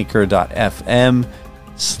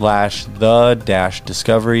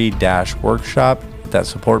www.anchor.fm/the-discovery-workshop. Hit that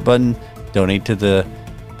support button. Donate to the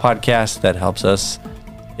podcast. That helps us.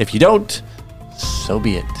 If you don't, so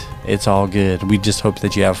be it. It's all good. We just hope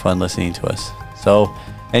that you have fun listening to us. So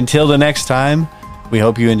until the next time, we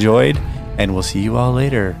hope you enjoyed, and we'll see you all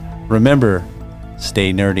later. Remember,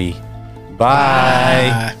 stay nerdy. Bye.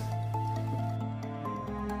 Bye.